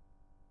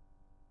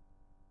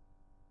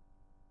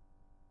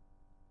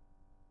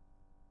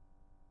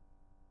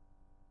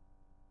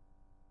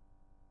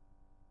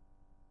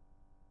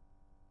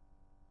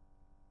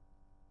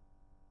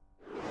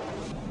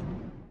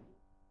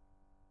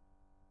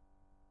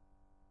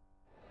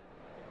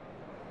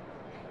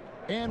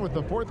 And with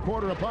the fourth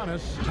quarter upon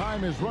us,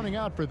 time is running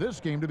out for this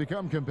game to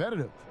become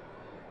competitive.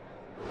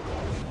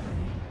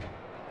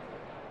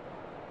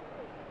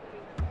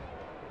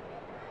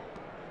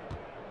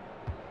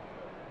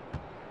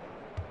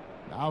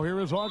 Now here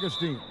is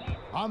Augustine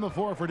on the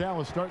floor for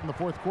Dallas starting the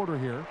fourth quarter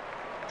here.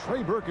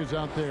 Trey Burke is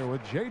out there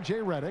with J.J.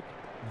 Redick.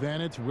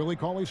 Then it's Willie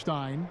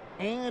Cauley-Stein.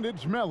 And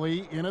it's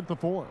Melly in at the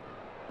 4.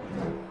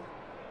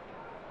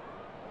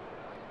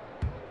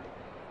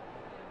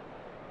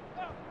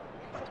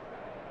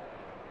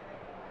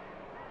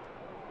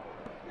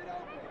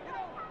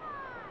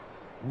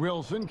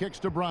 Wilson kicks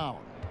to Brown.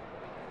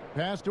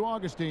 Pass to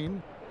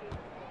Augustine.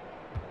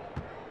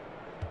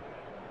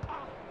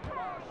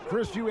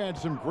 Chris, you had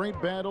some great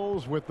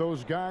battles with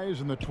those guys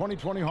in the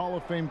 2020 Hall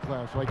of Fame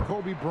class, like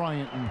Kobe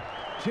Bryant and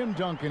Tim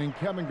Duncan and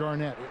Kevin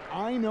Garnett.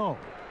 I know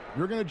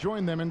you're going to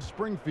join them in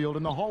Springfield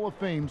in the Hall of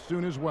Fame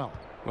soon as well.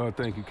 Well,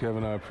 thank you,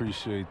 Kevin. I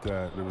appreciate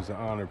that. It was an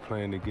honor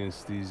playing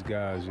against these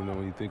guys. You know,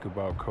 when you think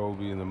about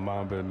Kobe and the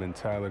Mamba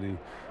mentality,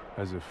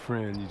 as a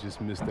friend, you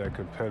just miss that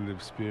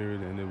competitive spirit,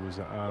 and it was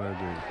an honor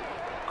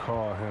to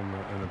call him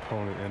an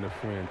opponent and a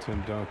friend. Tim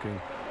Duncan,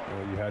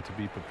 you had to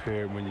be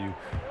prepared when you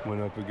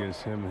went up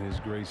against him and his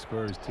great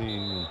Spurs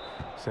team. And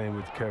same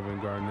with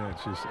Kevin Garnett,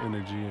 just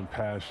energy and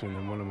passion,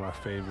 and one of my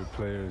favorite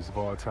players of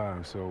all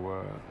time.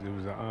 So it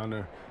was an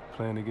honor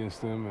playing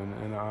against them and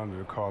an honor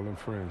to call them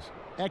friends.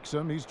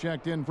 Exum, he's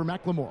checked in for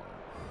McLemore.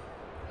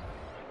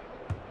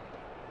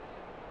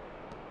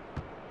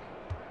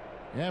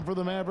 And for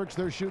the Mavericks,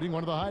 they're shooting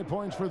one of the high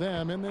points for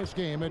them in this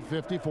game at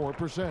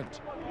 54%.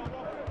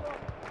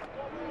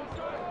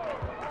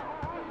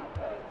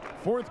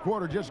 Fourth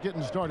quarter just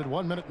getting started.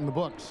 1 minute in the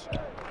books.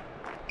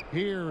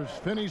 Here's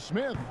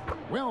Finney-Smith.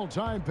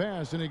 Well-timed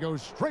pass, and he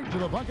goes straight to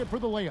the bucket for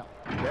the layup.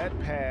 That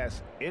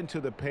pass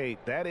into the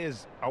paint, that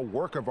is a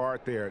work of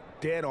art there.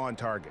 Dead on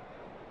target.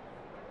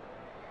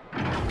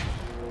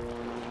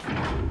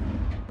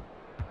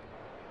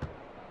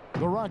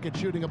 The Rockets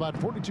shooting about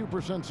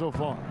 42% so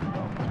far.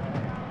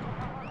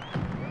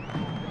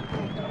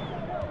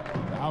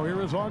 Now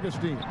here is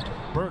Augustine.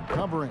 Burke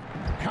covering.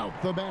 Count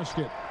the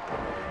basket.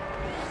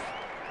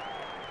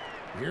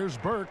 Here's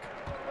Burke.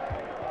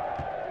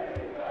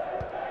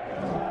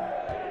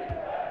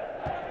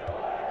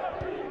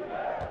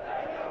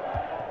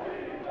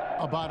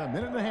 About a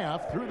minute and a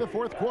half through the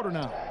fourth quarter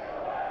now.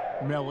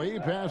 Melly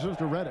passes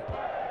to Redick.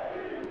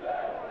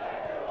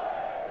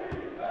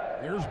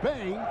 Here's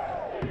Bay.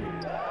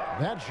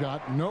 That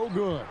shot no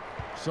good.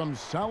 Some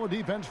solid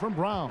defense from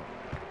Brown.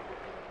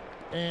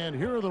 And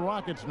here are the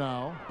Rockets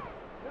now.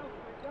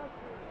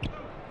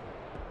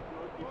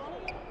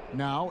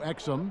 Now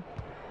Exum.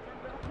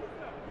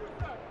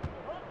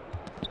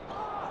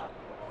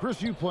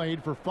 Chris, you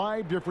played for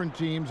 5 different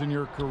teams in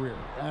your career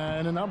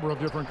and a number of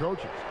different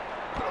coaches.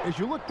 As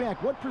you look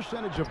back, what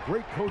percentage of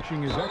great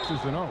coaching is X's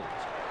and O's?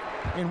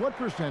 And what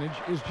percentage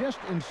is just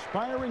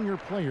inspiring your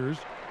players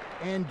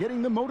and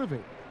getting them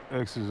motivated?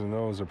 X's and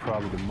O's are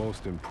probably the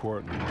most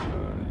important.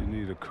 You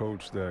need a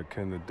coach that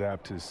can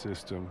adapt his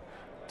system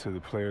to the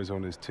players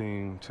on his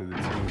team, to the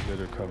teams that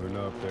are coming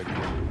up, that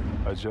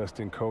can adjust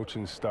in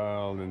coaching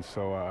style. And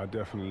so I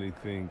definitely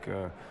think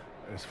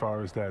as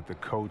far as that, the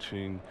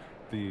coaching,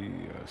 the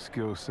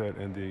skill set,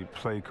 and the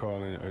play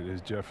calling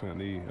is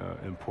definitely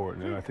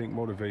important. And I think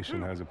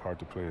motivation has a part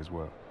to play as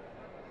well.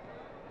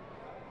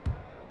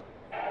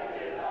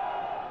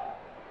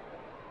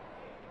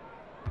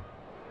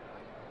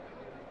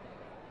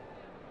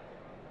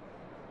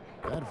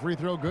 That free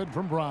throw good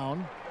from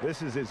Brown.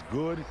 This is as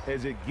good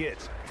as it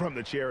gets from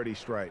the charity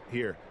stripe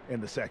here in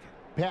the second.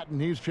 Patton,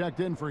 he's checked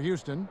in for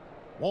Houston.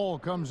 Wall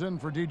comes in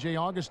for DJ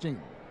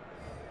Augustine.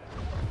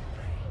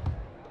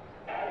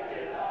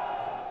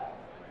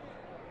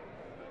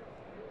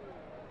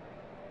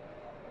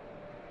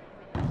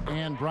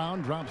 And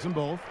Brown drops them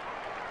both.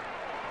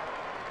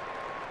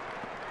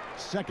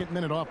 Second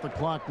minute off the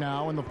clock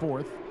now in the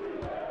fourth.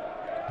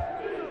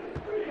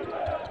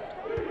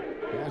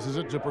 Passes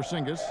it to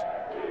Porzingis.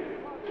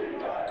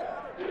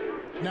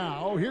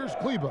 Now here's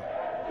Kleber.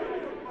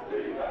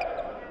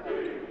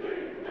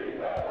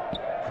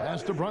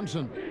 Pass to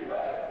Brunson.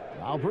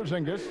 Now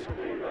Porzingis.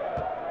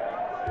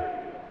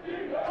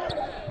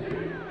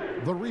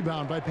 The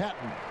rebound by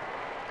Patton.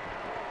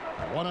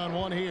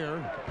 One-on-one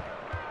here.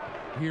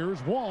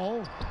 Here's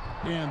Wall.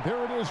 And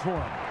there it is for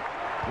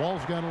him.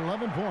 Wall's got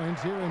 11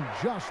 points here in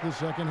just the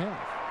second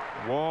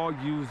half. Wall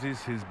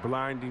uses his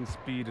blinding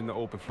speed in the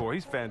open floor.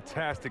 He's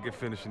fantastic at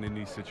finishing in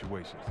these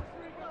situations.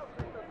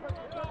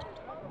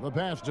 The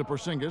pass to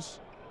Porzingis.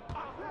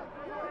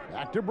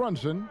 Back to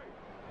Brunson.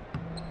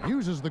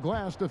 Uses the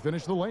glass to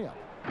finish the layup.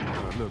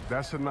 Look,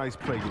 that's a nice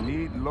play. You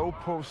need low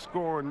post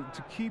scoring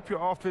to keep your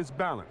offense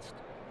balanced.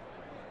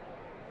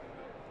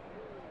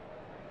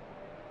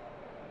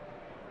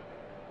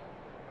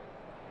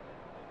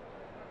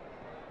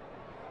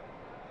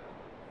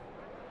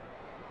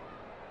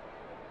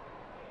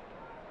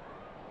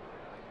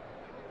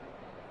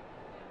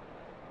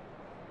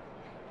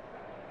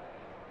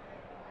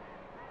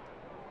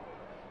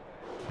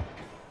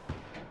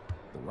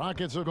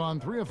 Rockets have gone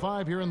 3 of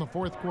 5 here in the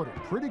fourth quarter.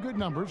 Pretty good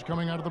numbers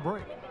coming out of the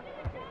break.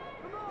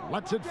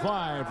 Lets it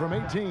fly from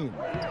 18.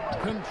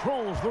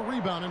 Controls the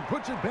rebound and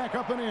puts it back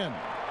up and in.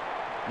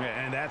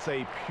 And that's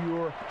a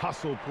pure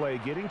hustle play,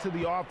 getting to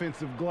the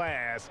offensive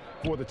glass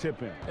for the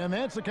tip-in. And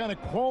that's the kind of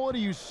quality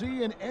you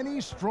see in any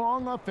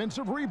strong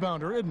offensive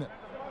rebounder, isn't it?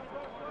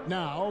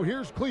 Now,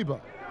 here's Kleber.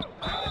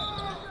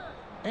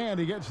 And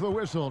he gets the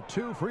whistle.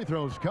 2 free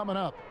throws coming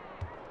up.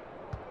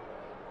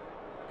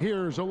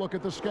 Here's a look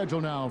at the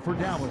schedule now for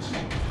Dallas.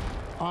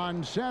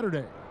 On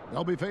Saturday,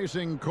 they'll be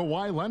facing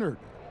Kawhi Leonard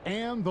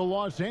and the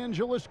Los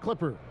Angeles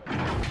Clippers.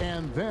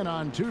 And then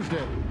on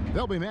Tuesday,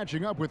 they'll be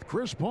matching up with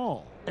Chris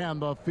Paul and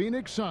the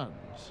Phoenix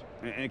Suns.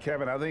 And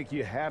Kevin, I think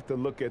you have to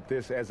look at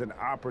this as an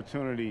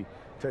opportunity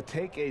to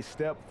take a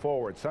step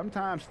forward.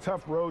 Sometimes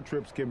tough road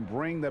trips can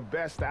bring the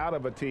best out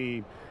of a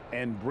team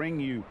and bring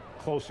you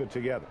closer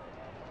together.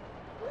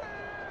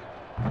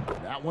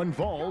 That one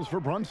falls for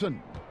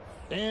Brunson.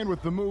 And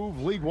with the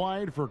move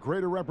league-wide for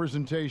greater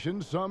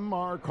representation, some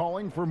are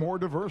calling for more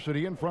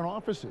diversity in front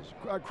offices.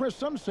 Chris,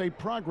 some say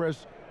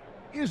progress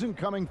isn't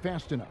coming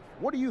fast enough.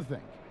 What do you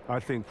think? I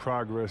think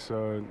progress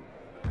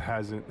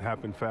hasn't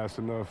happened fast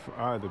enough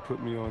either.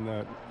 Put me on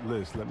that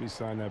list. Let me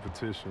sign that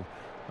petition.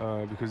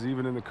 Because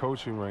even in the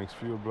coaching ranks,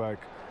 fewer black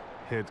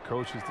head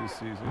coaches this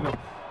season. You know,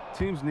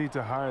 teams need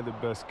to hire the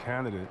best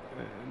candidate.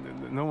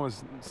 No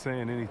one's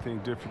saying anything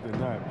different than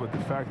that. But the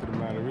fact of the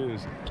matter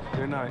is,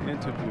 they're not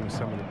interviewing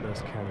some of the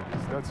best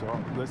candidates. That's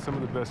all. Let some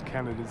of the best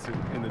candidates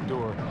in the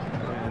door,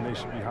 and they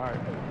should be hired.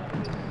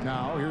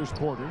 Now, here's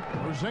Porter.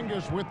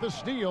 Porzingis with the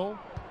steal.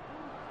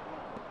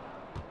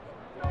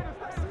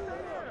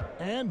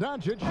 And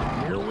Doncic,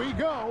 here we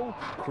go.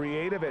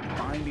 Creative at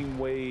finding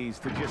ways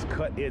to just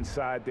cut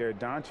inside there.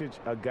 Doncic,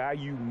 a guy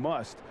you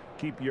must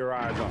keep your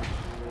eyes on.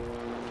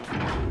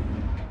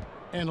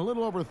 And a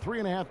little over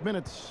 3.5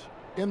 minutes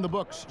in the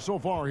books so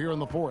far here in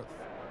the fourth.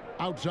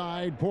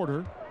 Outside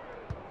Porter.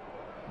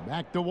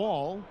 Back to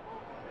Wall.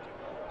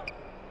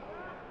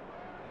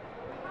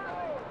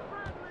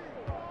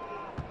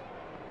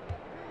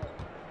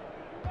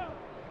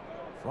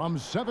 From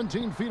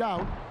 17 feet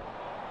out,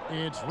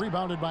 it's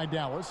rebounded by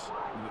Dallas.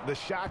 The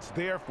shot's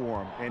there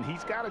for him, and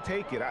he's got to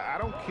take it. I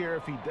don't care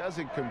if he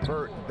doesn't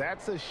convert.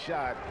 That's a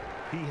shot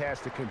he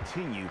has to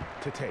continue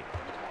to take.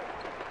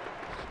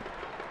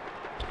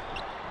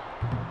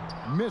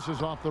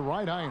 Misses off the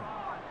right iron.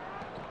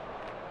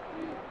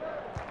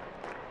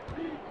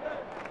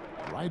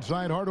 Right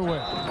side Hardaway.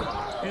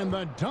 And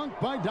the dunk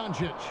by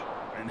Doncic.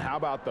 And how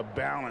about the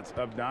balance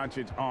of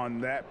Doncic on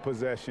that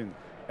possession?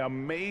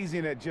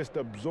 Amazing at just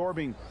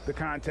absorbing the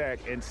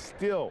contact and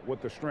still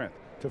with the strength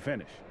to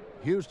finish.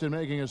 Houston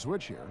making a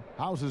switch here.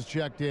 House is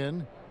checked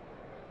in.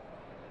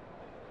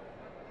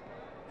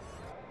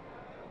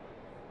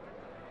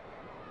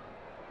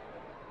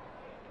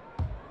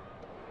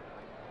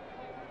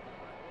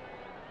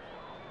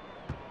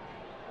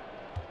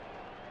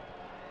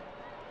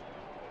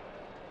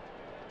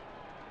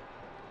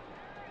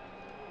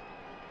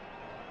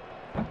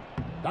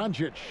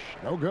 Doncic,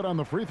 no good on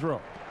the free throw.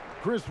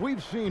 Chris,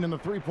 we've seen in the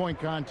three-point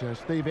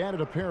contest, they've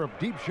added a pair of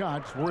deep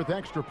shots worth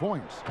extra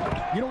points.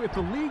 You know, if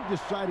the league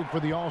decided for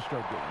the All-Star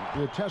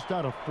game to test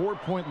out a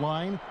 4-point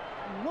line,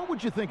 what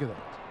would you think of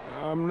that?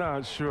 I'm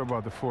not sure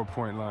about the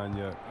 4-point line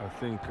yet. I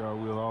think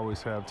we'll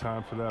always have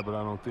time for that, but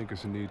I don't think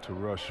it's a need to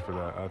rush for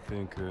that. I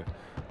think that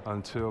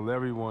until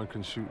everyone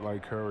can shoot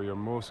like Curry or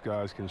most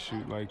guys can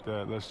shoot like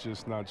that, let's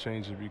just not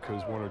change it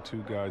because one or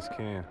two guys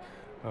can.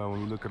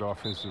 When you look at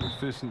offensive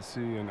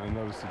efficiency and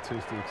other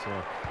statistics,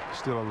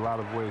 still a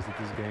lot of ways that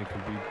this game can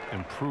be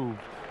improved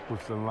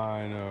with the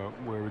line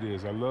where it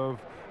is. I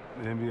love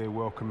the NBA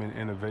welcoming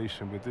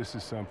innovation, but this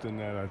is something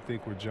that I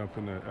think we're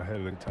jumping ahead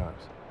of the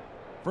times.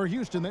 For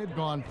Houston, they've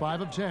gone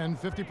 5 of 10,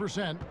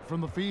 50% from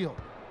the field.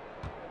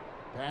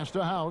 Pass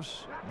to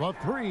House, the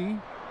three,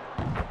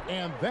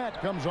 and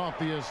that comes off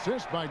the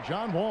assist by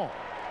John Wall.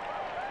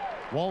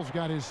 Wall's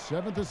got his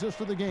 7th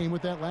assist of the game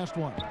with that last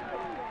one.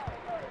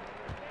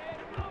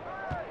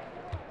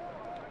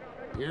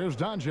 Here's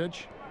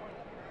Doncic.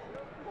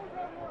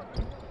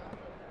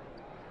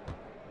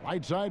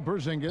 Right side,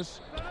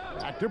 Porzingis.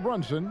 Back to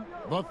Brunson.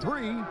 The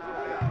three.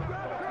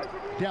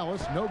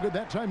 Dallas, no good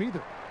that time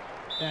either.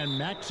 And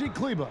Maxi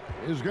Kleber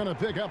is going to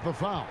pick up the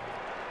foul.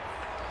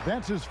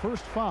 That's his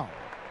first foul.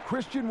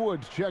 Christian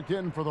Woods checked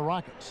in for the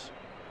Rockets.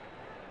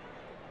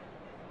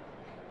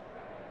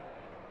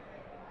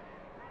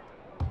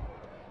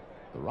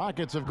 The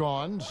Rockets have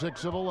gone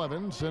 6 of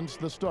 11 since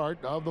the start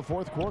of the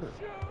fourth quarter.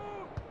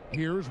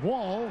 Here's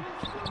Wall,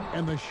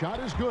 and the shot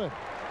is good.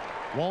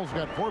 Wall's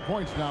got 4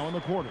 points now in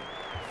the quarter.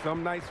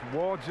 Some nights,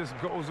 Wall just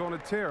goes on a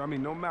tear. I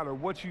mean, no matter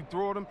what you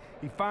throw at him,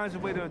 he finds a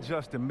way to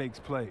adjust and makes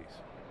plays.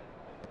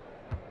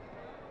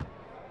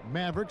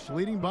 Mavericks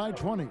leading by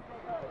 20.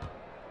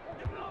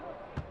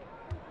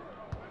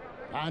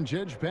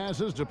 Doncic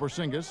passes to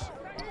Porzingis.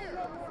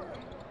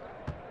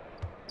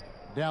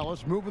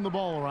 Dallas moving the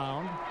ball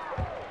around.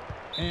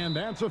 And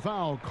that's a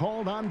foul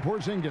called on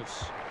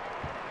Porzingis.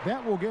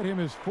 That will get him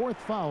his 4th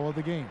foul of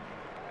the game.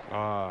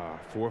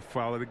 4th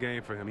foul of the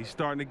game for him. He's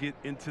starting to get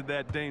into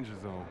that danger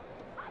zone.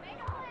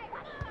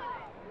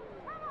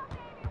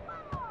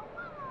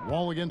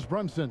 Wall against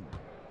Brunson.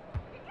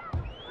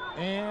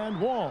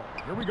 And Wall,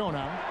 here we go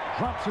now.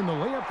 Drops in the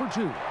layup for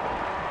 2.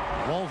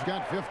 Wall's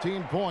got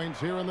 15 points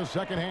here in the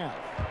second half.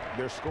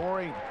 They're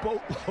scoring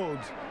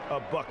boatloads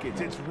of buckets.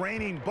 It's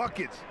raining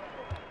buckets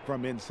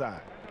from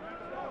inside.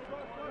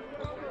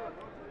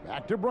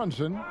 Back to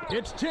Brunson.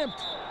 It's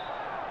tipped.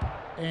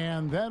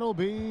 And that'll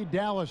be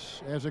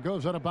Dallas as it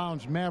goes out of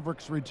bounds.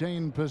 Mavericks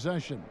retain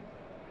possession.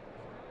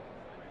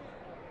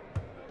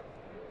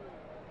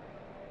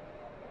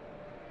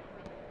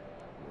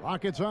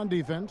 Rockets on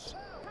defense.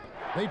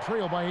 They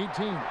trail by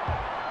 18.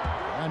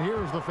 And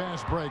here's the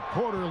fast break.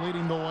 Porter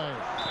leading the way.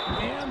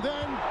 And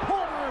then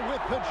Porter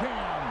with the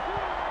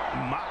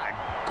jam. My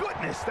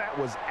goodness, that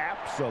was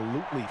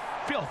absolutely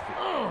filthy.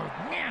 Oh,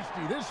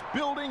 nasty. This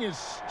building is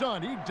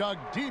stunned. He dug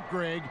deep,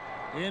 Greg,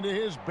 into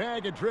his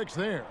bag of tricks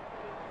there.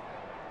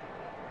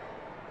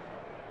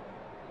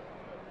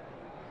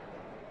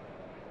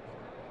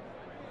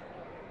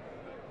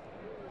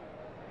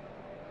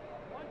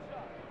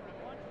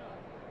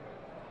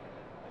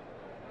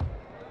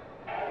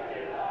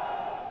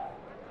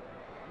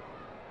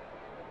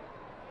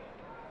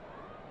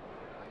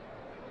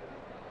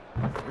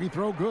 Free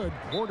throw good.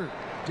 Porter.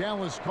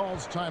 Dallas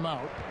calls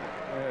timeout.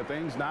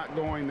 Things not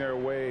going their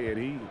way, and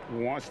he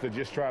wants to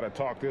just try to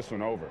talk this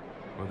one over.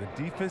 Well,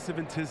 the defensive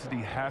intensity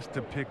has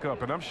to pick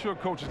up, and I'm sure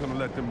coach is going to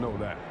let them know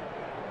that.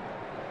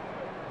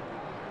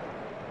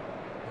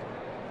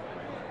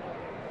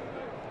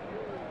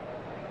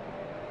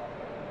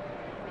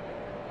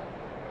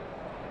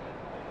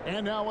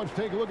 And now let's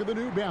take a look at the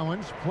New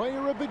Balance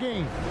player of the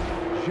game,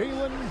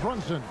 Jalen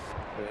Brunson.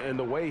 And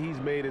the way he's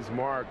made his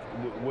mark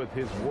with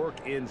his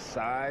work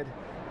inside,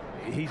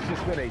 he's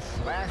just been a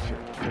slasher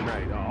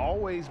tonight.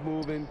 Always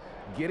moving,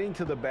 getting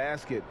to the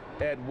basket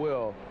at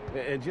will,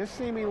 and just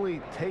seemingly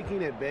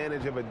taking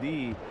advantage of a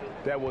D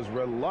that was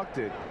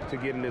reluctant to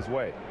get in his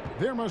way.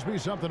 There must be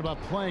something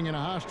about playing in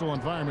a hostile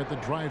environment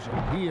that drives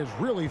him. He is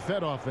really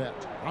fed off that.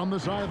 On the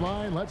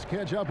sideline, let's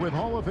catch up with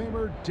Hall of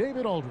Famer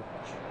David Aldridge.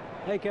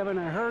 Hey, Kevin,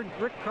 I heard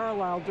Rick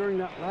Carlisle during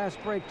that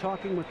last break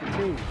talking with the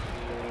team.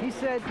 He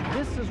said,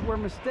 this is where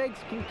mistakes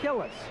can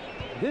kill us.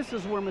 This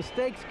is where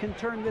mistakes can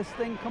turn this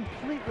thing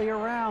completely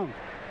around.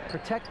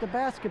 Protect the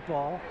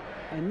basketball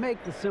and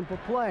make the simple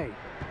play.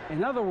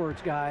 In other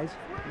words, guys,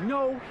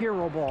 no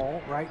hero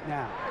ball right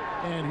now.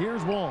 And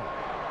here's Wall.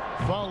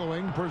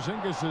 Following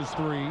Porzingis'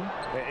 3.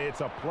 It's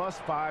a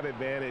 +5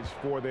 advantage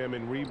for them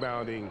in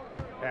rebounding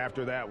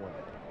after that one.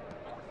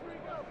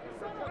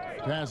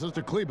 Passes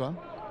to Kleber.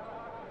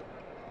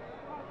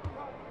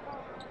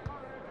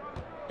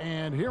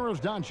 And here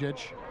is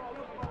Doncic.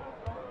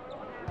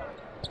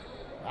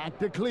 Back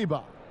to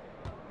Kleber.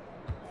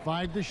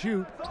 5 to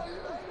shoot.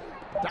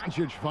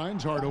 Doncic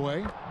finds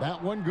Hardaway.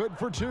 That one good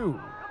for 2.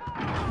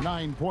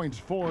 9 points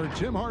for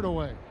Tim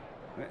Hardaway.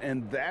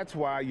 And that's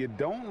why you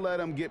don't let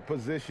him get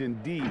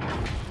positioned deep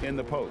in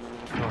the post.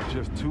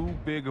 Just too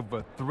big of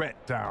a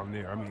threat down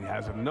there. I mean, he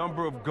has a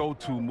number of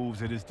go-to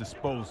moves at his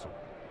disposal.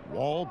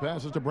 Wall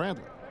passes to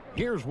Bradley.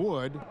 Here's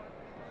Wood.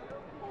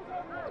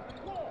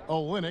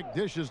 Olynyk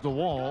dishes the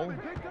Wall.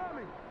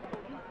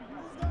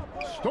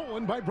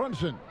 Stolen by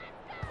Brunson.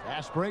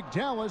 Fast break,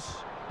 Dallas.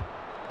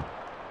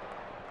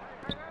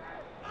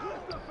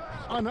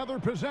 Another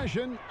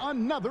possession,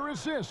 another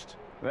assist.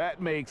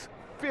 That makes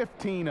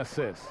 15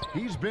 assists.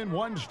 He's been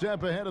one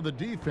step ahead of the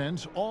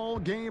defense all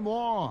game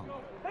long.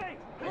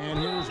 And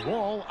here's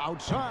Wall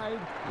outside.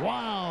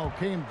 Wow,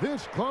 came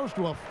this close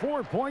to a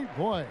 4-point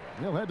play.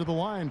 He'll head to the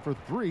line for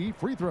 3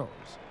 free throws.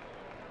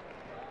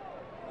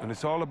 And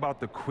it's all about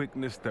the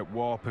quickness that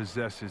Wall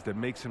possesses that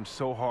makes him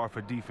so hard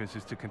for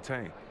defenses to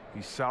contain.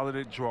 He's solid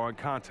at drawing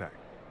contact.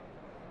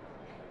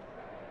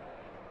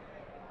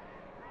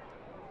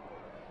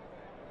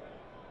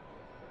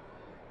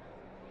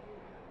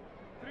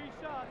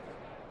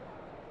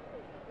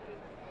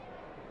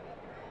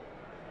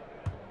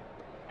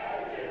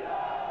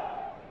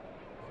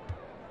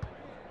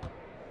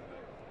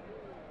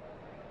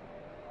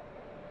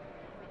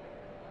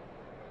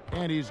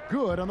 And he's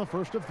good on the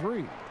first of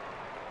 3.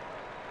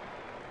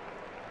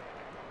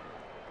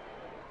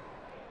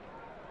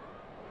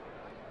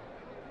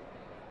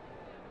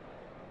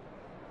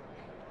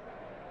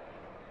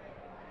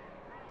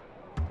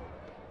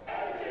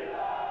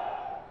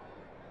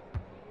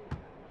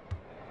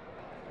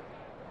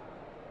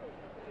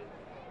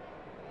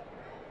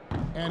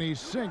 And he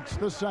sinks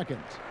the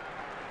second.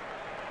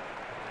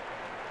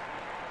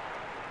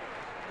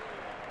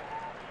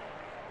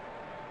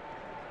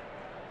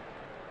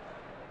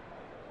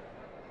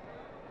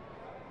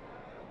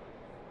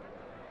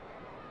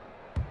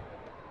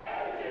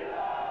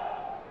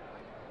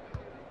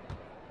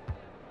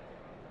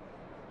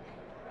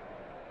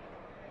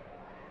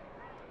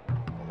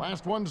 The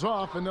last one's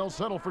off, and they'll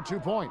settle for 2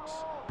 points.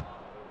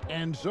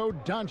 And so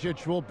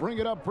Doncic will bring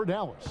it up for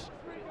Dallas.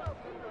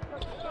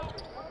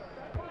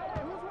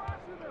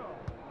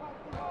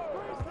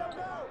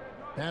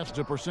 Pass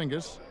to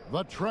Porzingis.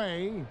 The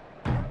tray.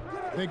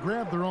 They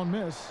grab their own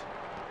miss.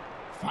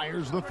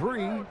 Fires the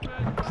 3.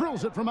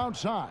 Drills it from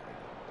outside.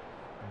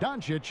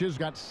 Doncic has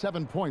got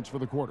 7 points for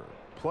the quarter.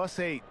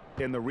 +8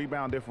 in the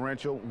rebound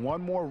differential.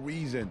 One more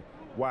reason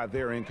why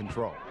they're in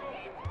control.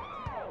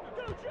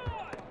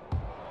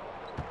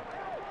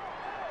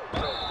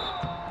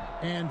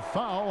 And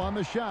foul on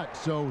the shot,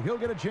 so he'll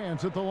get a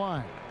chance at the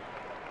line.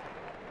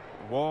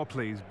 Wall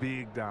plays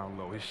big down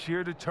low. His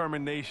sheer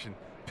determination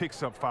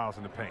picks up fouls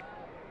in the paint.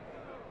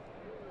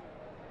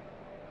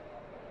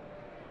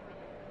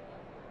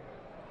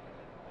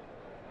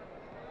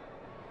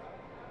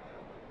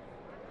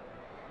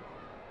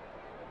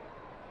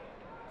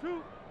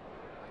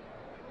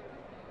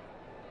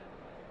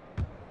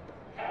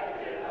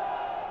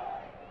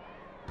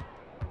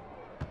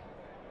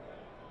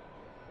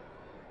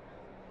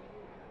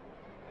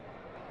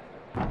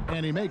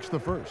 And he makes the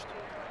first.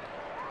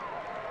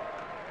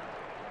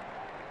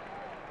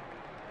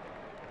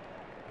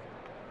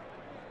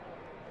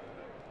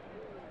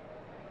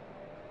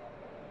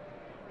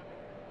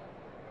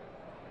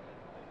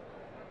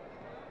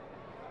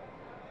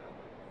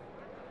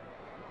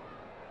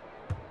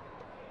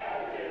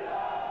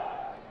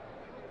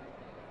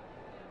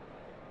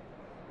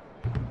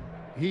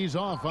 He's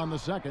off on the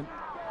second.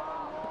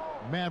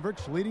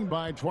 Mavericks leading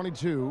by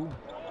 22.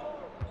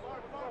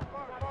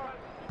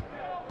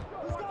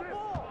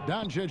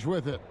 Doncic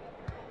with it.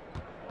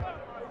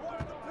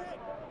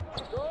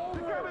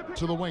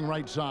 To the wing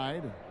right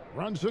side.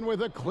 Brunson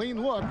with a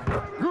clean look.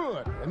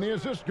 Good. And the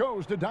assist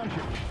goes to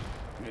Doncic.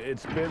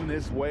 It's been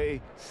this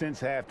way since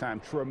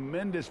halftime.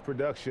 Tremendous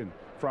production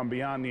from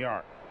beyond the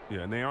arc.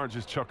 Yeah, and they aren't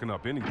just chucking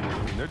up anything.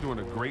 I mean, they're doing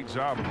a great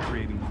job of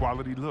creating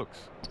quality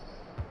looks.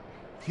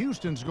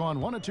 Houston's gone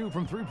 1 of 2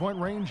 from three-point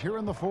range here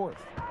in the fourth.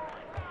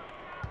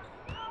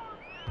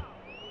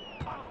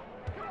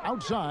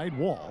 Outside,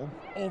 Wall.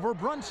 Over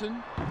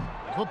Brunson.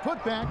 The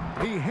putback.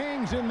 He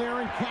hangs in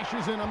there and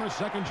cashes in on the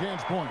second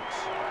chance points.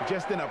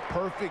 Just in a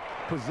perfect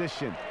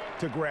position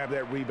to grab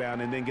that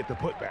rebound and then get the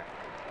putback.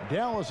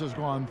 Dallas has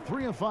gone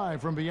 3 of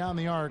 5 from beyond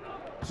the arc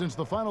since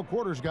the final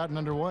quarter's gotten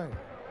underway.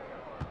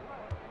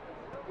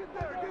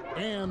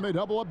 And they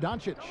double up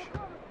Doncic.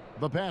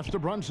 The pass to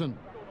Brunson.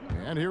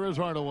 And here is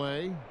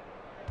Hardaway.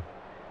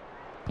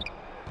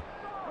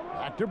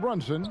 Back to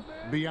Brunson.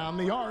 Beyond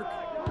the arc.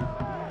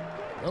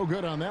 No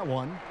good on that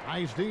one.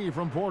 Nice D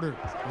from Porter.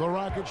 The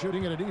Rockets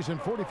shooting at a decent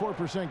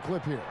 44%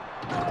 clip here.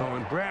 Oh,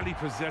 and Bradley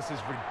possesses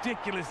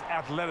ridiculous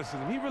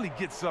athleticism. He really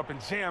gets up and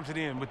jams it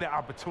in when the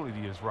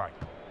opportunity is right.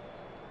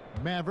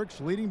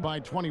 Mavericks leading by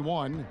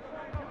 21.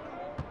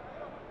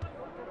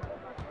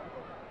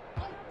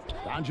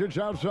 Doncic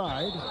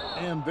outside,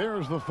 and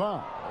there's the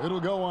foul. It'll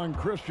go on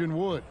Christian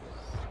Wood.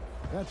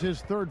 That's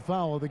his third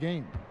foul of the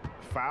game.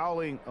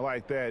 Fouling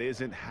like that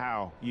isn't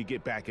how you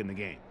get back in the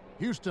game.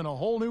 Houston, a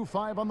whole new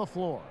 5 on the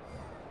floor.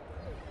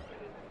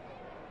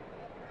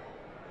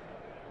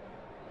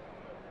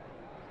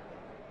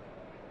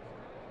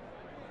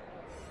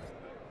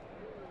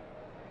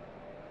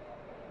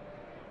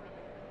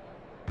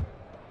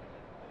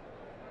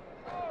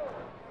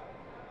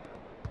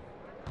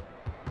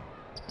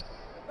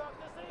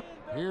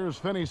 Here's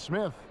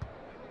Finney-Smith.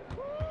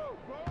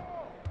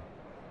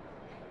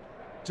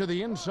 To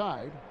the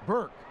inside.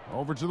 Burke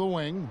over to the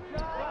wing.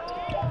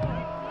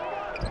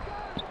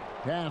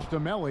 Pass to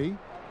Melly.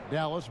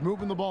 Dallas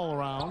moving the ball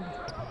around.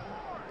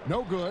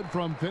 No good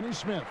from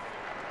Finney-Smith.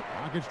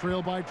 Rockets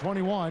trail by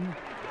 21.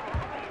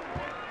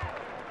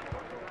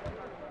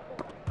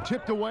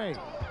 Tipped away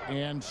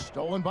and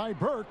stolen by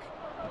Burke.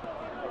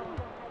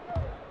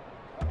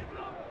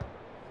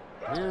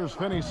 Here's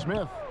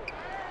Finney-Smith.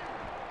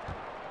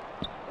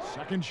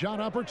 Second shot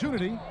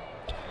opportunity.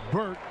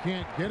 Burke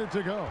can't get it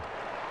to go.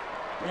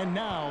 And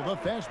now the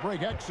fast break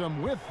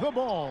Exum with the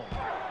ball.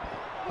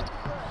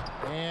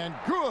 And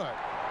good.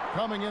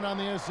 Coming in on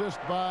the assist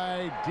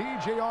by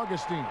DJ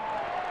Augustine.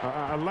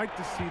 I like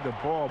to see the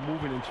ball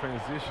moving in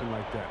transition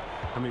like that.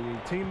 I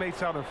mean,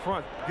 teammates out in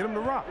front, get them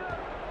to rock.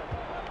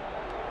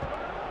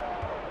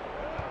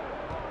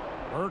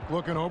 Burke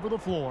looking over the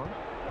floor.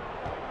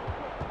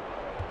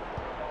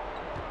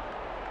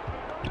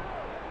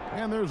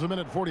 And there's a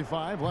minute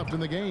 45 left in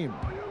the game.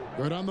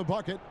 Good on the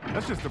bucket.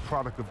 That's just a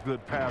product of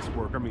good pass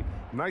work. I mean,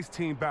 nice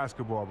team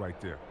basketball right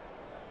there.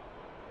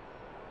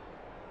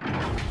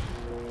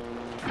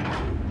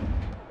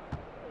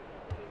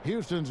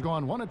 Houston's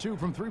gone 1 of 2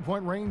 from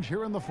three-point range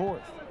here in the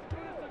fourth.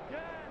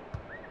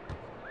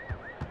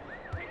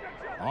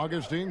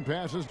 Augustine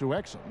passes to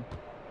Exum.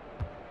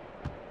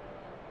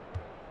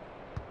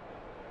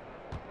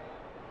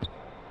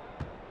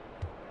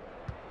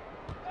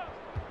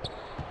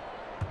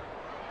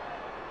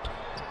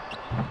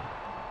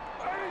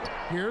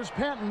 Here's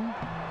Patton.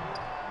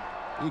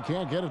 He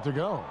can't get it to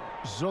go.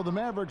 So the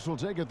Mavericks will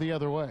take it the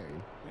other way.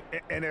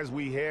 And as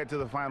we head to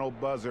the final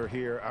buzzer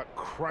here, a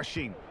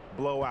crushing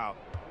blowout,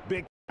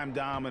 big-time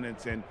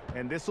dominance, and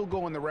this will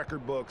go in the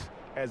record books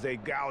as a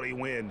gaudy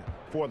win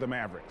for the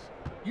Mavericks.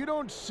 You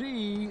don't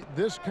see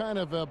this kind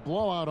of a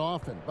blowout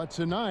often, but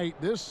tonight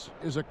this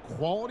is a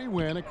quality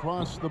win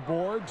across the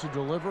board to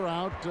deliver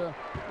out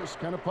this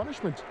kind of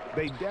punishment.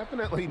 They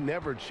definitely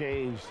never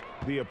changed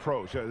the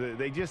approach.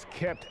 They just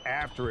kept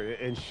after it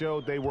and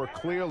showed they were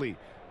clearly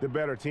the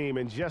better team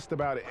in just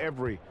about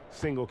every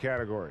single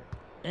category.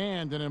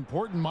 And an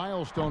important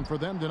milestone for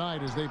them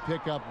tonight as they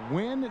pick up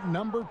win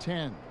number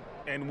 10.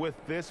 And with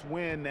this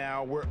win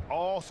now, we're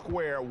all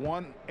square,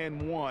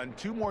 1-1.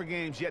 2 more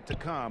games yet to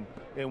come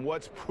in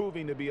what's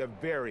proving to be a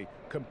very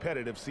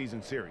competitive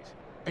season series.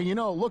 And you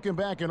know, looking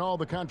back at all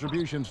the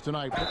contributions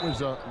tonight, it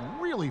was a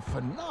really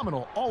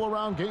phenomenal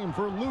all-around game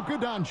for Luka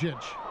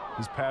Doncic.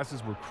 His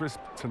passes were crisp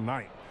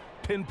tonight.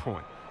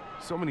 Pinpoint.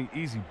 So many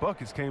easy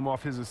buckets came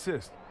off his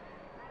assist.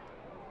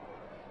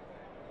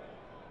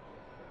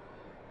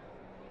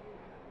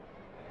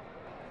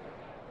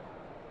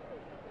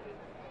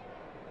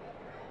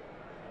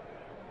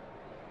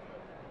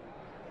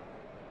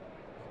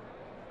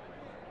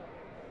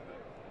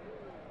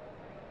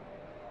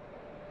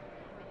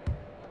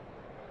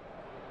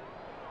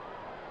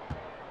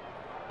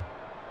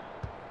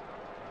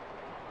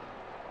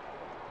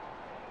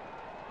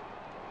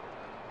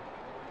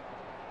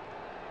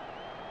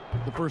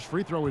 The first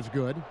free throw is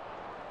good.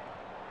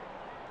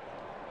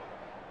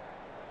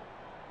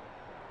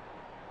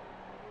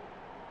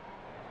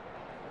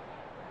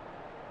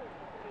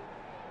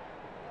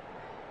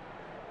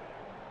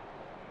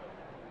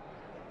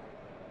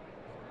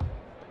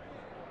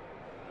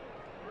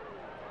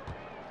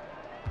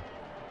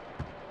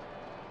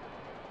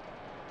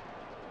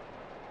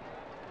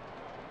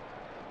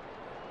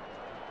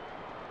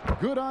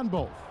 Good on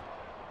both.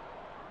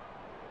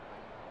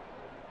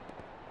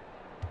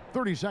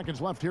 30 seconds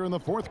left here in the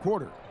fourth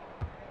quarter.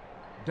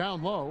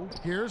 Down low,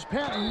 here's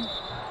Patton.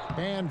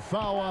 And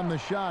foul on the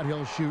shot.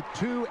 He'll shoot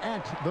 2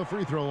 at the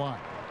free throw line.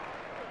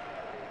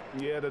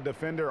 Yeah, the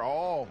defender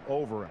all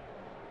over him.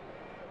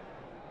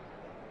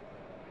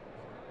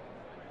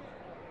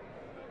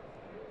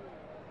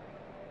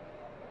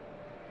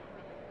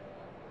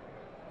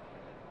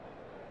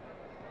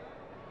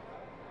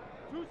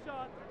 Two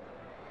shots.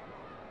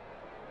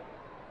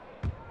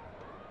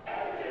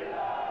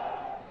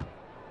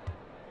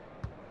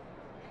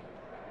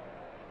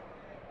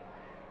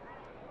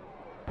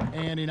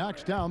 And he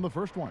knocks down the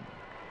first one.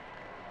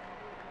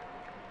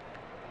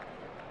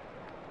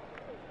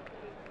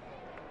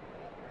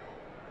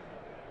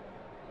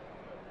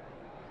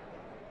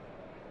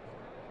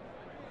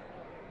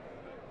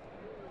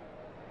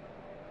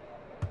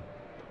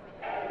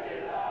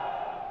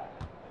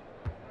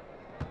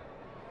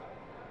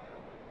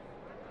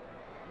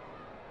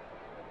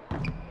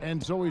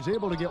 And so he's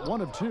able to get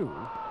 1 of 2.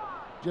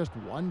 Just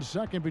 1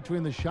 second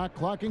between the shot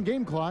clock and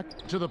game clock.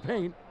 To the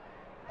paint.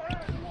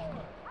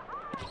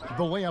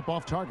 The layup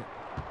off target.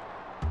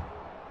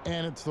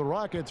 And it's the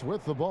Rockets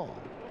with the ball.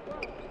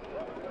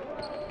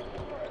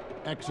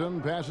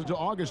 Exum passes to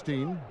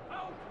Augustine.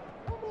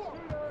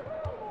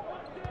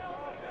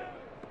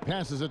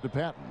 Passes it to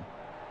Patton.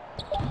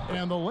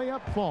 And the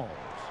layup falls.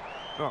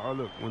 Oh,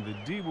 look, when the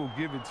D will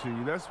give it to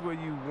you, that's where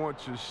you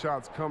want your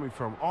shots coming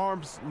from.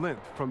 Arm's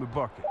length from the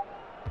bucket.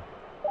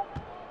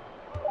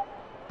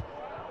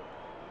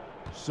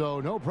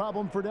 So no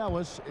problem for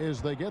Dallas as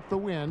they get the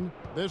win.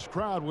 This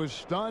crowd was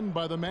stunned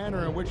by the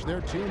manner in which their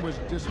team was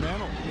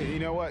dismantled. You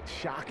know what?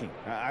 Shocking.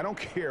 I don't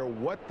care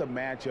what the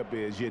matchup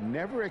is. You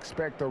never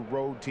expect a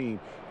road team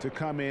to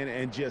come in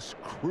and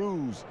just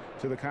cruise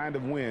to the kind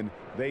of win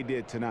they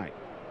did tonight.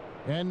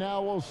 And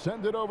now we'll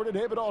send it over to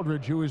David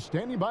Aldridge, who is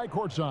standing by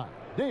courtside.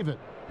 David.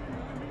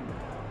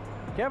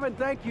 Kevin,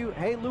 thank you.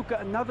 Hey, Luka,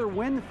 another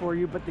win for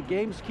you, but the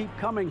games keep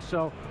coming.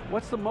 So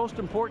what's the most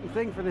important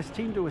thing for this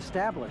team to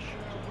establish?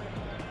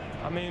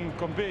 I mean,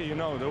 compete, you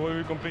know, the way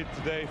we compete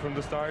today from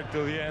the start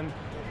till the end.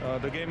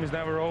 The game is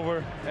never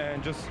over,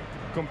 and just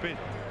compete.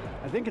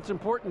 I think it's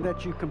important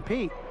that you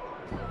compete.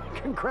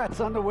 Congrats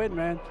on the win,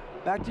 man.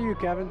 Back to you,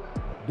 Kevin.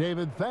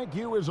 David, thank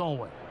you as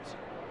always.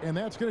 And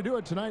that's going to do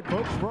it tonight,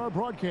 folks, for our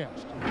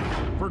broadcast.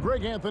 For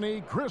Greg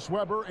Anthony, Chris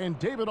Webber, and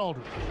David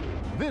Aldridge,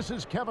 this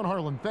is Kevin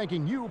Harlan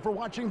thanking you for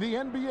watching the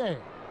NBA,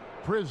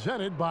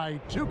 presented by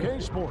 2K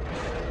Sports.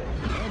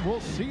 And we'll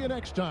see you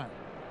next time.